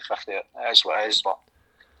a 50-50. It is what it is, but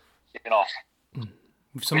you know.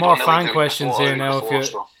 We've some more fan questions here now.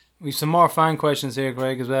 We've some more fan questions here,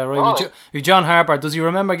 Greg, as well. Right, we've John Harper. Does he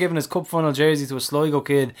remember giving his cup final jersey to a Sligo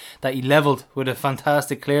kid that he levelled with a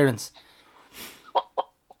fantastic clearance?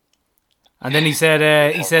 And then he said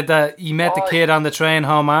that he met the kid on the train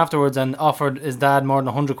home afterwards and offered his dad more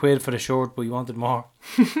than £100 for the shirt, but he wanted more.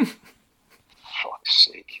 Fuck's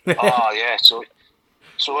sake! Oh yeah, so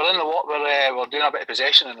we're in the we're doing a bit of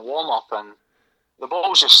possession in the warm up, and the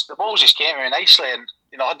balls just came to me nicely, and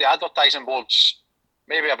I had the advertising boards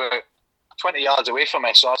maybe about 20 yards away from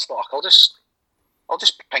me, so I thought I'll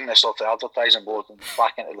just ping this off the advertising board and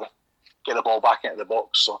get the ball back into the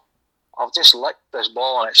box. So I've just licked this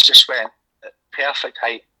ball and it's just went at perfect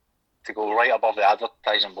height to go right above the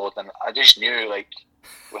advertising board, and I just knew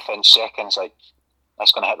within seconds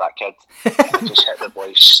that's going to hit that kid. It just hit the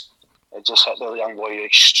boys. It just hit the young boy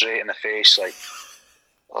straight in the face. I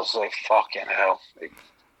was like, fucking hell!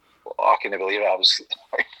 I couldn't believe it. I was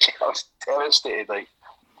devastated.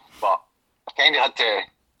 But I kind of had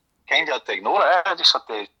to ignore it. I just had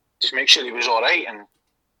to make sure he was all right, and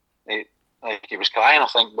he was crying, I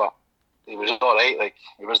think, but he was all right.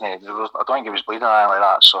 He wasn't. I don't think he was bleeding or anything like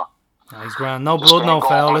that. So. He's grand. No blood, no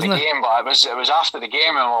foul, isn't it? Game, but it was after the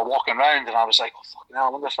game, and we were walking round, and I was like, oh, fucking hell, I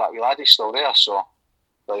wonder if that wee laddie's still there. So,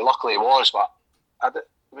 luckily he was, but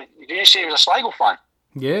did you say he was a Sligo fan?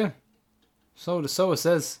 Yeah. So it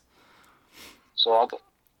says. So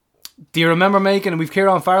do you remember making, we've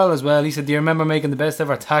Kieran Farrell as well, he said, do you remember making the best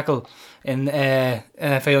ever tackle in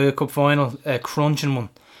FAI Cup final, a crunching one?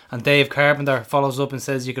 And Dave Carpenter follows up and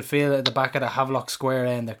says you could feel it at the back of the Havelock Square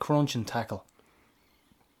end, a crunching tackle.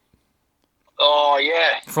 Oh,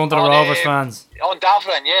 yeah. Front of the Rovers fans. On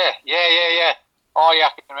Davern, yeah. Oh, yeah,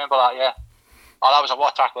 I can remember that, yeah. Oh, that was a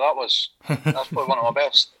what tackle that was. That's probably one of my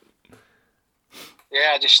best.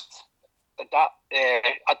 Yeah, to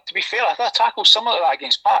be fair, I thought I tackled similar to that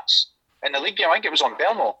against Pats in the league game. I think it was on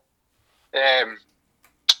Belmo.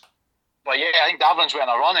 But yeah, I think Davern's went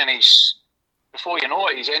on a run, and before you know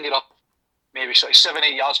it, he's ended up maybe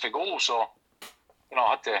 7-8 yards for goal. So I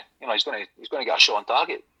had to, he's going to get a shot on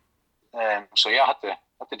target. So yeah, I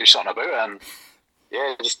had to do something about it, and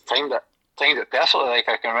yeah, just timed it perfectly.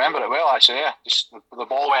 I can remember it well, actually. Yeah, just the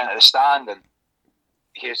ball went at the stand, and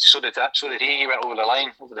so did he. He went over the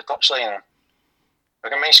line, over the touchline. And I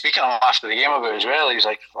can mind speaking to him after the game about it as well. He was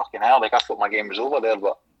like, "Fucking hell!" I thought my game was over there,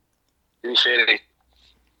 but to be fair,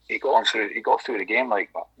 he got through the game. But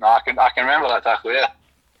no, I can remember that tackle. Yeah.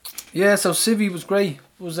 Yeah. So Civi was great.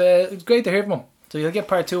 It was great to hear from him. So you'll get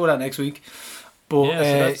part 2 of that next week. But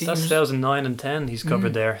yeah, so that's 2009 and 10 he's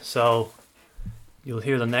covered there. So you'll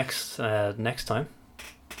hear the next time.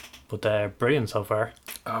 But brilliant so far.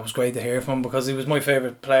 It was great to hear from him because he was my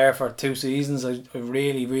favourite player for 2 seasons. I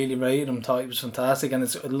really, really rated him. Thought he was fantastic, and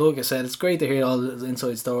it's, like I said, it's great to hear all the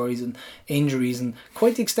inside stories and injuries and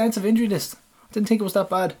quite the extensive injury list. I didn't think it was that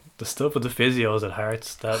bad. The stuff with the physios at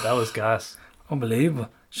Hearts, that was gas. Unbelievable.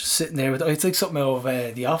 Just sitting there with, it's like something out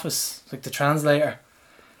of The Office, like the translator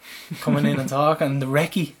coming in and talking, the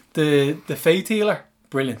recce, the faith healer,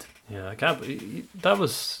 brilliant. Yeah, I can't. That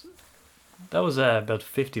was That was about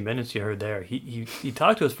 50 minutes you heard there. He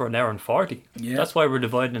talked to us for an hour and 40. Yeah. That's why we're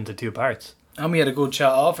divided into two parts. And we had a good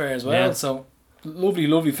chat off air as well. Yeah. So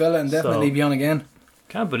lovely fella, and definitely So- be on again.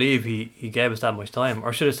 Can't believe he gave us that much time.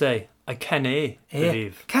 Or should I say, I can't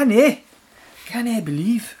believe. Can I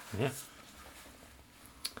believe? Yeah.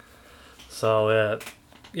 So,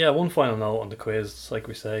 yeah, one final note on the quiz. Like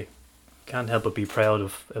we say, can't help but be proud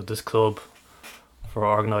of this club for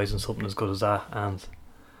organising something as good as that. And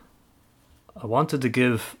I wanted to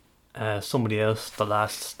give somebody else the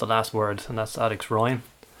last word, and that's Alex Ryan,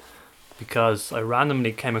 because I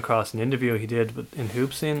randomly came across an interview he did in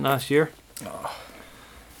Hoop Scene last year.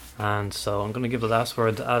 And so I'm going to give the last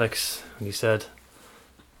word to Alex, and he said,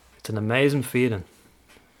 "It's an amazing feeling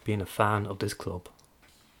being a fan of this club."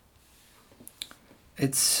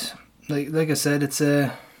 It's like I said, it's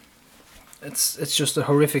just a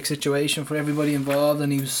horrific situation for everybody involved,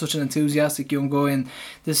 and he was such an enthusiastic young guy, and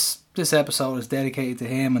this episode is dedicated to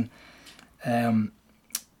him, and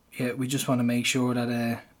yeah, we just want to make sure that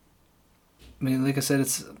I mean, like I said,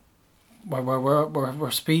 it's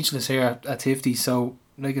we're speechless here at Tifty. So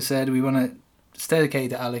like I said, we want to, it's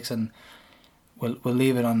dedicated to Alex, and we'll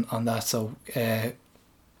leave it on that. So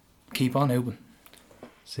keep on hooping.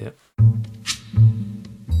 See ya.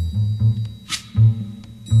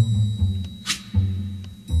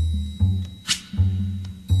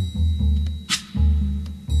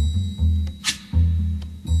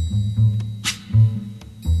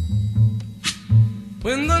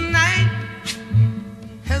 When the night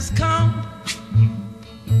has come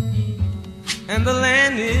and the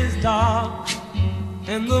land is dark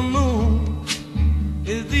and the moon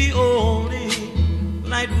is the only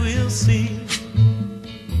light we'll see.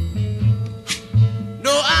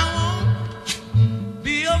 No, I won't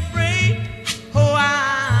be afraid. Oh,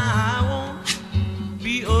 I won't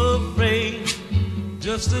be afraid.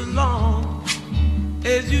 Just as long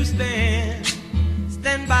as you stand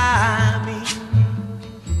by me.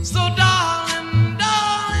 So darling,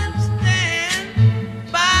 stand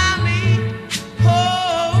by me.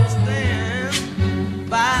 Oh, stand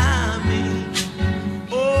by me.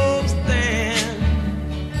 Oh,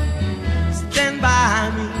 stand by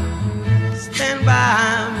me. Stand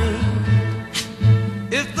by me.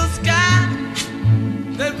 If the sky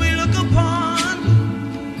that we look upon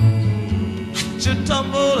should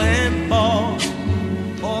tumble and fall,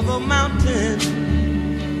 or the mountain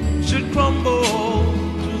should crumble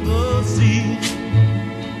to the sea,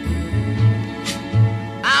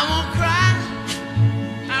 I won't cry,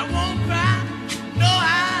 no,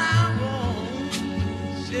 I won't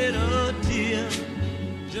shed a tear,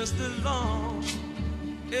 just as long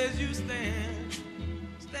as you stand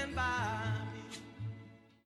by.